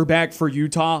 new quarterback for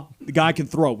Utah. The guy can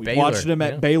throw. We've watched him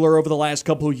at Baylor over the last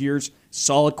couple of years.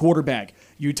 Solid quarterback.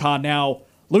 Utah now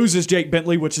loses Jake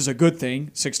Bentley, which is a good thing.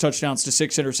 6 touchdowns to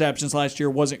 6 interceptions last year.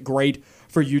 Wasn't great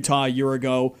for Utah a year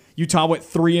ago. Utah went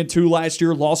 3-2 last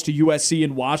year, lost to USC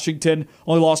in Washington.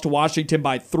 Only lost to Washington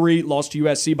by 3, lost to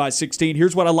USC by 16.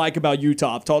 Here's what I like about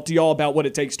Utah. I've talked to y'all about what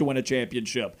it takes to win a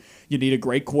championship. You need a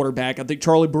great quarterback. I think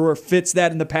Charlie Brewer fits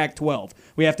that in the Pac-12.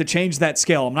 We have to change that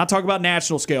scale. I'm not talking about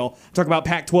national scale. I'm talking about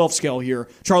Pac-12 scale here.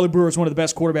 Charlie Brewer is one of the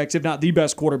best quarterbacks, if not the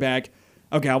best quarterback.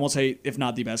 Okay, I won't say if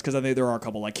not the best, because I think there are a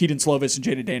couple. Like Keaton Slovis and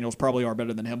Jaden Daniels probably are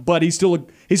better than him. But he's still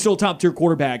a top-tier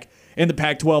quarterback in the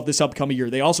Pac-12 this upcoming year.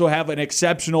 They also have an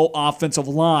exceptional offensive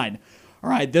line. All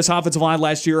right, this offensive line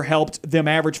last year helped them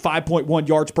average 5.1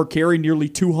 yards per carry, nearly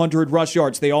 200 rush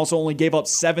yards. They also only gave up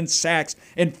 7 sacks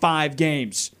in 5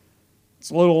 games. It's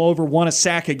a little over 1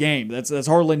 sack a game. That's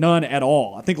hardly none at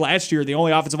all. I think last year the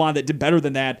only offensive line that did better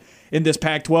than that in this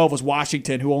Pac-12 was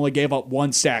Washington, who only gave up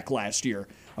 1 sack last year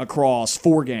across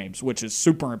 4 games, which is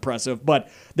super impressive. But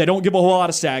they don't give a whole lot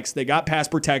of sacks. They got pass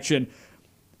protection.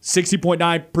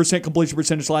 60.9% completion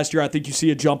percentage last year. I think you see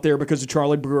a jump there because of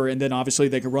Charlie Brewer, and then obviously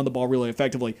they can run the ball really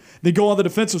effectively. They go on the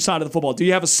defensive side of the football. Do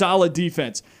you have a solid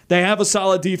defense? They have a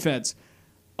solid defense.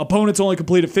 Opponents only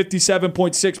completed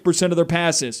 57.6% of their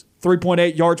passes,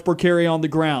 3.8 yards per carry on the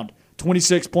ground,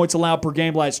 26 points allowed per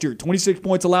game last year. 26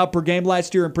 points allowed per game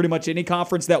last year in pretty much any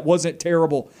conference. That wasn't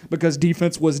terrible because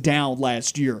defense was down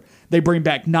last year. They bring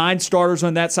back 9 starters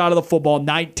on that side of the football,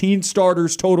 19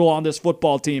 starters total on this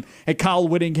football team, and Kyle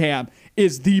Whittingham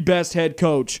is the best head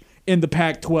coach in the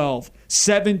Pac-12.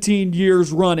 17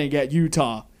 years running at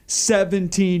Utah.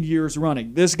 17 years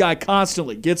running. This guy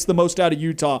constantly gets the most out of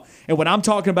Utah. And when I'm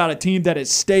talking about a team that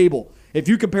is stable, if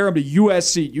you compare them to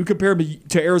USC, you compare them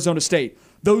to Arizona State,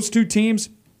 those two teams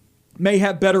may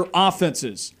have better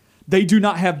offenses, They do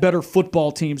not have better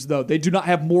football teams, though. They do not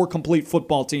have more complete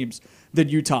football teams than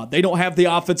Utah. They don't have the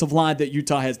offensive line that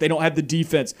Utah has. They don't have the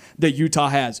defense that Utah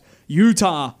has.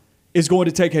 Utah is going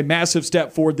to take a massive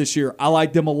step forward this year. I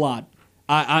like them a lot.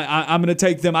 I'm going to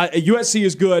take them. USC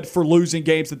is good for losing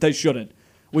games that they shouldn't.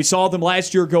 We saw them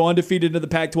last year go undefeated into the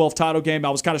Pac-12 title game. I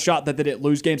was kind of shocked that they didn't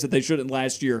lose games that they shouldn't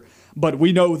last year. But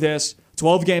we know this.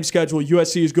 12-game schedule.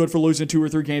 USC is good for losing 2 or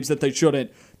 3 games that they shouldn't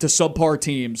to subpar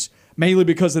teams, mainly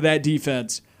because of that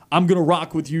defense. I'm going to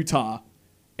rock with Utah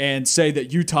and say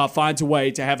that Utah finds a way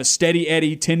to have a steady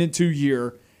Eddie 10-2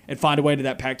 year and find a way to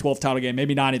that Pac-12 title game,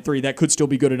 maybe 9-3. That could still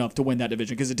be good enough to win that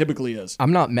division because it typically is.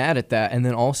 I'm not mad at that. And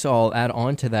then also I'll add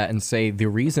on to that and say the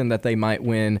reason that they might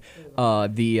win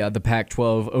the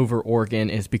Pac-12 over Oregon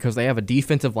is because they have a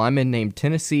defensive lineman named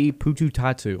Tennessee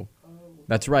Pututatu.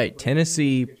 That's right,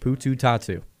 Tennessee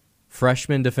Pututatu,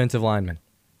 freshman defensive lineman.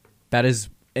 That is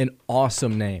an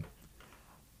awesome name.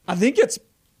 I think it's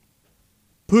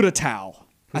Putatau.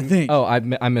 I think. Oh, I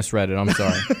misread it. I'm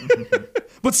sorry.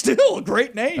 But still, a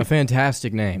great name. A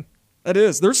fantastic name. That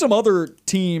is. There's some other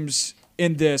teams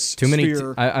in this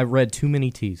sphere. I read too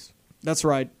many T's. That's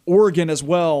right. Oregon as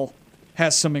well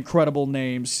has some incredible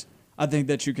names I think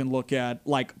that you can look at,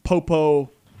 like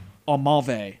Popo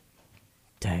Omave.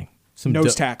 Dang.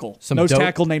 Nose tackle.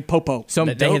 Tackle named Popo.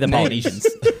 They hit the Polynesians.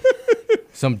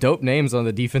 Some dope names on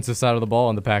the defensive side of the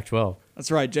ball in the Pac-12. That's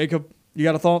right. Jacob, you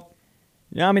got a thought?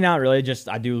 No, I mean, not really. Just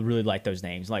I do really like those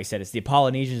names. Like I said, it's the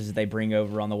Polynesians that they bring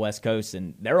over on the West Coast,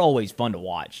 and they're always fun to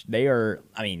watch. They are,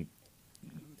 I mean,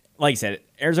 like I said,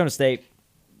 Arizona State,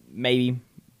 maybe,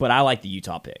 but I like the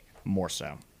Utah pick more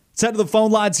so. Let's head to the phone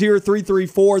lines here,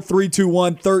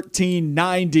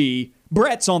 334-321-1390.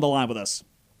 Brett's on the line with us.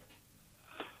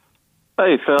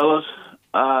 Hey, fellas.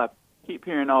 I keep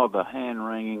hearing all the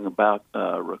hand-wringing about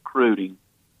recruiting.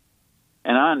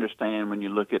 And I understand when you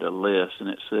look at a list and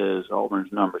it says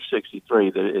Auburn's number 63,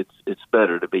 that it's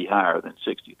better to be higher than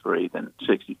 63 than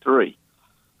 63.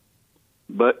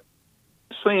 But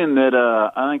seeing that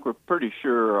I think we're pretty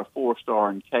sure a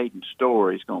 4-star in Caden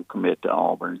Story is going to commit to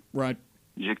Auburn. Right.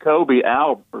 Jacoby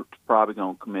Albert's probably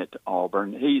going to commit to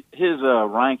Auburn. His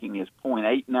ranking is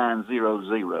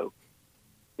 .8900.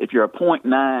 If you're a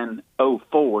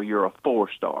 .904, you're a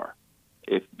 4-star.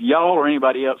 If y'all or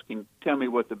anybody else can tell me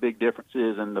what the big difference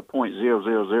is in the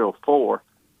 .0004,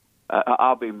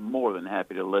 I'll be more than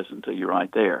happy to listen to you right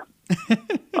there.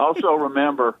 Also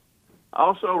remember,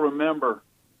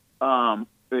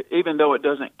 even though it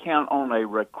doesn't count on a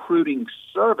recruiting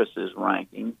services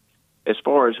ranking, as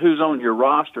far as who's on your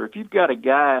roster, if you've got a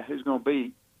guy who's going to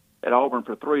be at Auburn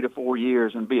for 3 to 4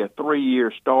 years and be a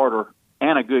 3-year starter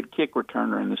and a good kick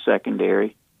returner in the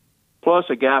secondary, plus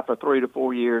a guy for 3 to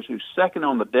 4 years who's second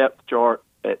on the depth chart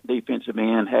at defensive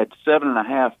end, had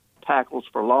 7.5 tackles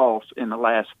for loss in the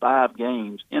last 5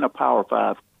 games in a Power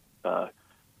 5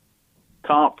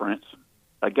 conference,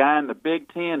 a guy in the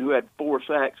Big Ten who had 4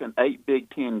 sacks in 8 Big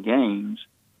Ten games,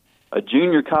 a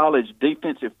junior college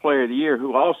defensive player of the year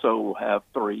who also will have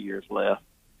 3 years left,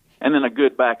 and then a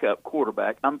good backup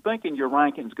quarterback. I'm thinking your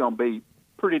ranking's going to be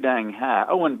pretty dang high.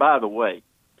 Oh, and by the way,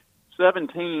 7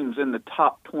 teams in the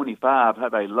top 25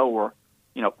 have a lower,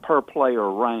 per player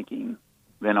ranking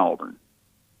than Auburn.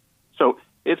 So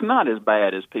it's not as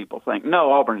bad as people think.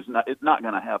 No, Auburn's not. It's not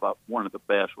going to have one of the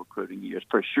best recruiting years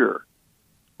for sure.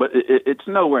 But it's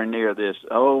nowhere near this.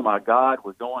 Oh my God,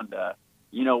 we're going to,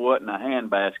 in a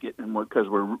handbasket, and because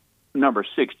we're number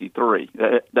 63.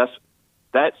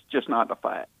 That's just not a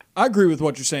fact. I agree with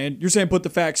what you're saying. You're saying put the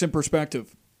facts in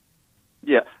perspective.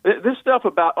 Yeah, this stuff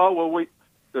about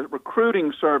the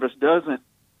recruiting service doesn't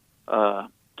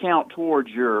count towards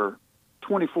your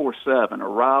 24/7 or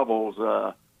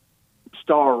Rivals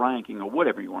star ranking or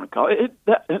whatever you want to call it.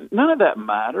 None of that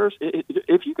matters.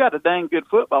 If you got a dang good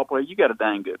football player, you got a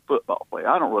dang good football player.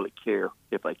 I don't really care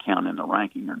if they count in the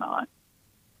ranking or not.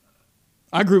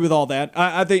 I agree with all that.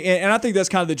 I think that's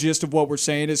kind of the gist of what we're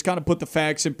saying is kind of put the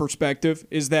facts in perspective.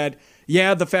 Is that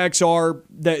the facts are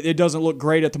that it doesn't look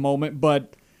great at the moment,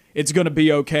 but it's going to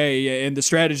be okay, and the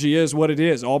strategy is what it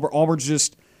is. Auburn's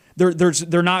just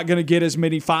they're not going to get as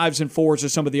many 5s and 4s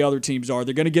as some of the other teams are.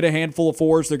 They're going to get a handful of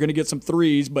 4s. They're going to get some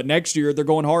 3s, but next year they're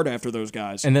going hard after those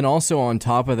guys. And then also on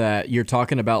top of that, you're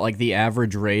talking about like the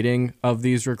average rating of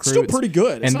these recruits. Still pretty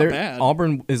good. It's not bad.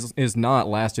 Auburn is not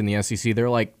last in the SEC. They're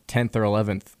like 10th or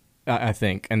 11th. I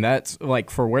think. And that's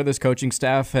like for where this coaching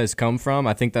staff has come from,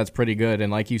 I think that's pretty good.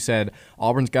 And like you said,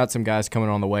 Auburn's got some guys coming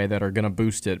on the way that are going to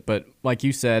boost it. But like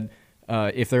you said,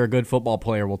 if they're a good football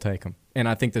player, we'll take them. And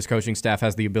I think this coaching staff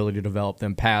has the ability to develop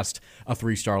them past a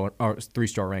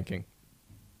 3-star ranking.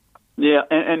 Yeah,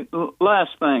 and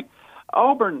last thing,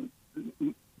 Auburn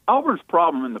Auburn's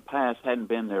problem in the past hadn't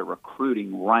been their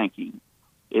recruiting ranking.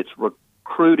 It's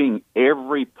recruiting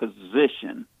every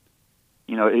position.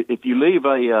 You know, if you leave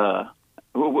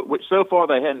which so far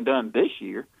they hadn't done this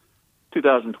year,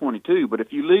 2022, but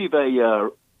if you leave a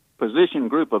position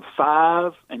group of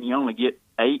 5 and you only get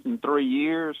 8 in 3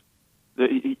 years,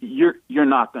 you're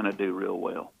not going to do real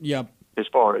well. Yep. As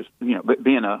far as,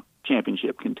 being a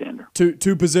championship contender.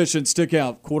 Two positions stick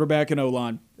out, quarterback and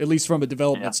O-line, at least from a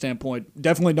development standpoint.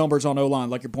 Definitely numbers on O-line,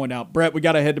 like you point out. Brett, we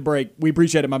got to head to break. We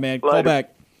appreciate it, my man. Later. Call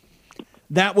back.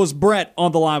 That was Brett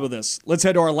on the line with us. Let's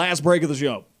head to our last break of the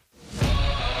show.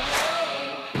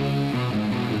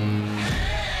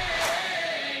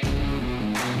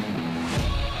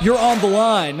 You're on the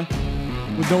line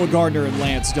with Noah Gardner and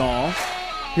Lance Dawe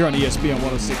here on ESPN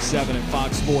 106.7 and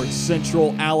Fox Sports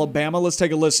Central Alabama. Let's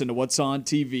take a listen to what's on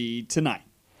TV tonight.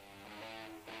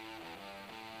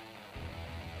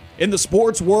 In the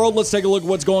sports world, let's take a look at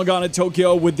what's going on in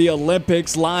Tokyo with the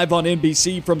Olympics live on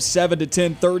NBC from 7 to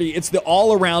 10:30. It's the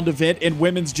all-around event in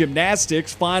women's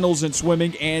gymnastics, finals in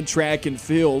swimming and track and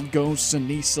field. Goes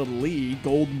Sanisa Lee,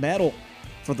 gold medal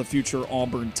for the future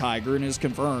Auburn Tiger, and is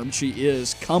confirmed she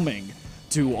is coming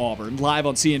to Auburn. Live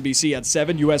on CNBC at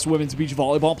 7, U.S. Women's Beach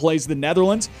Volleyball plays the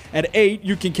Netherlands. At 8,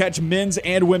 you can catch men's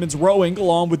and women's rowing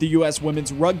along with the U.S.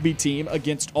 Women's Rugby team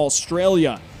against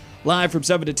Australia. Live from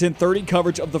 7 to 10:30,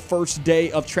 coverage of the first day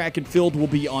of track and field will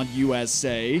be on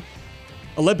USA.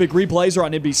 Olympic replays are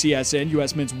on NBCSN.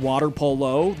 U.S. men's water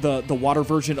polo, the water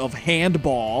version of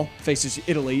handball, faces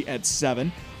Italy at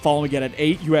 7. Following it at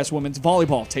 8, U.S. women's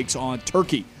volleyball takes on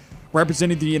Turkey.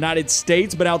 Representing the United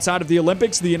States, but outside of the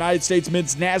Olympics, the United States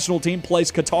men's national team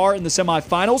plays Qatar in the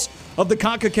semifinals of the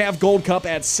CONCACAF Gold Cup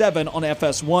at 7 on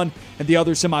FS1. And the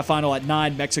other semifinal at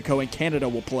 9, Mexico and Canada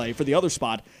will play for the other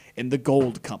spot in the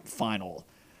Gold Cup final.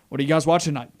 What are you guys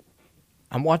watching tonight?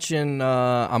 I'm watching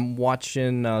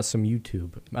some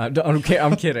YouTube.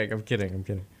 I'm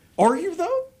kidding. Are you,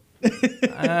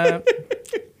 though?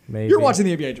 Maybe. You're watching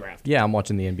the NBA draft. Yeah, I'm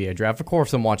watching the NBA draft. Of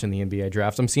course, I'm watching the NBA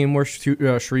draft. I'm seeing where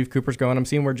Sharife Cooper's going. I'm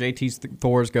seeing where JT's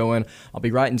Thor's going. I'll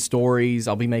be writing stories.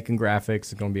 I'll be making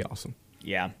graphics. It's going to be awesome.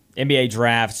 Yeah. NBA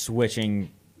draft,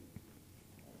 switching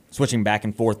back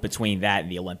and forth between that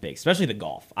and the Olympics, especially the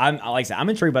golf. Like I said, I'm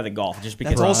intrigued by the golf just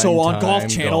because That's also on Golf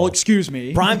Channel. Excuse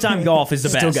me. Primetime golf is the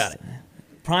best. Still got it.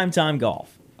 Primetime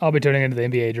golf. I'll be tuning into the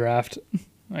NBA draft.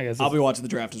 I guess I'll be watching the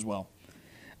draft as well.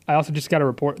 I also just got a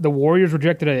report. The Warriors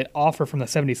rejected an offer from the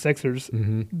 76ers.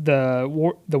 Mm-hmm.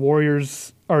 The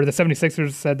Warriors, or the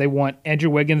 76ers, said they want Andrew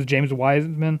Wiggins, James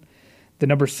Wiseman, the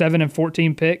number 7 and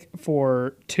 14 pick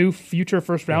for 2 future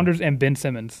first-rounders, and Ben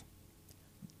Simmons.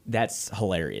 That's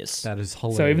hilarious. That is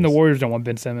hilarious. So even the Warriors don't want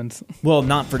Ben Simmons. Well,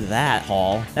 not for that,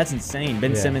 Hall. That's insane.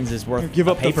 Ben Simmons is worth Give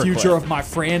a up the paper future clip. of my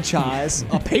franchise.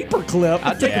 A paperclip.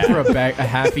 I'd take it for a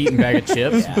half-eaten bag of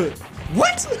chips. Yeah.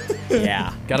 What?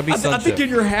 Yeah. Gotta be I think in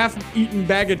your half-eaten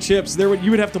bag of chips, you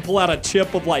would have to pull out a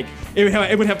chip of like it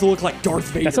would have to look like Darth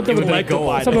Vader. That's something with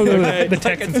the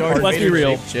Texans. Let's be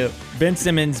real. Chip. Ben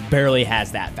Simmons barely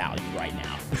has that value right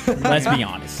now. Let's be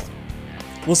honest.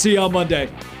 We'll see you on Monday.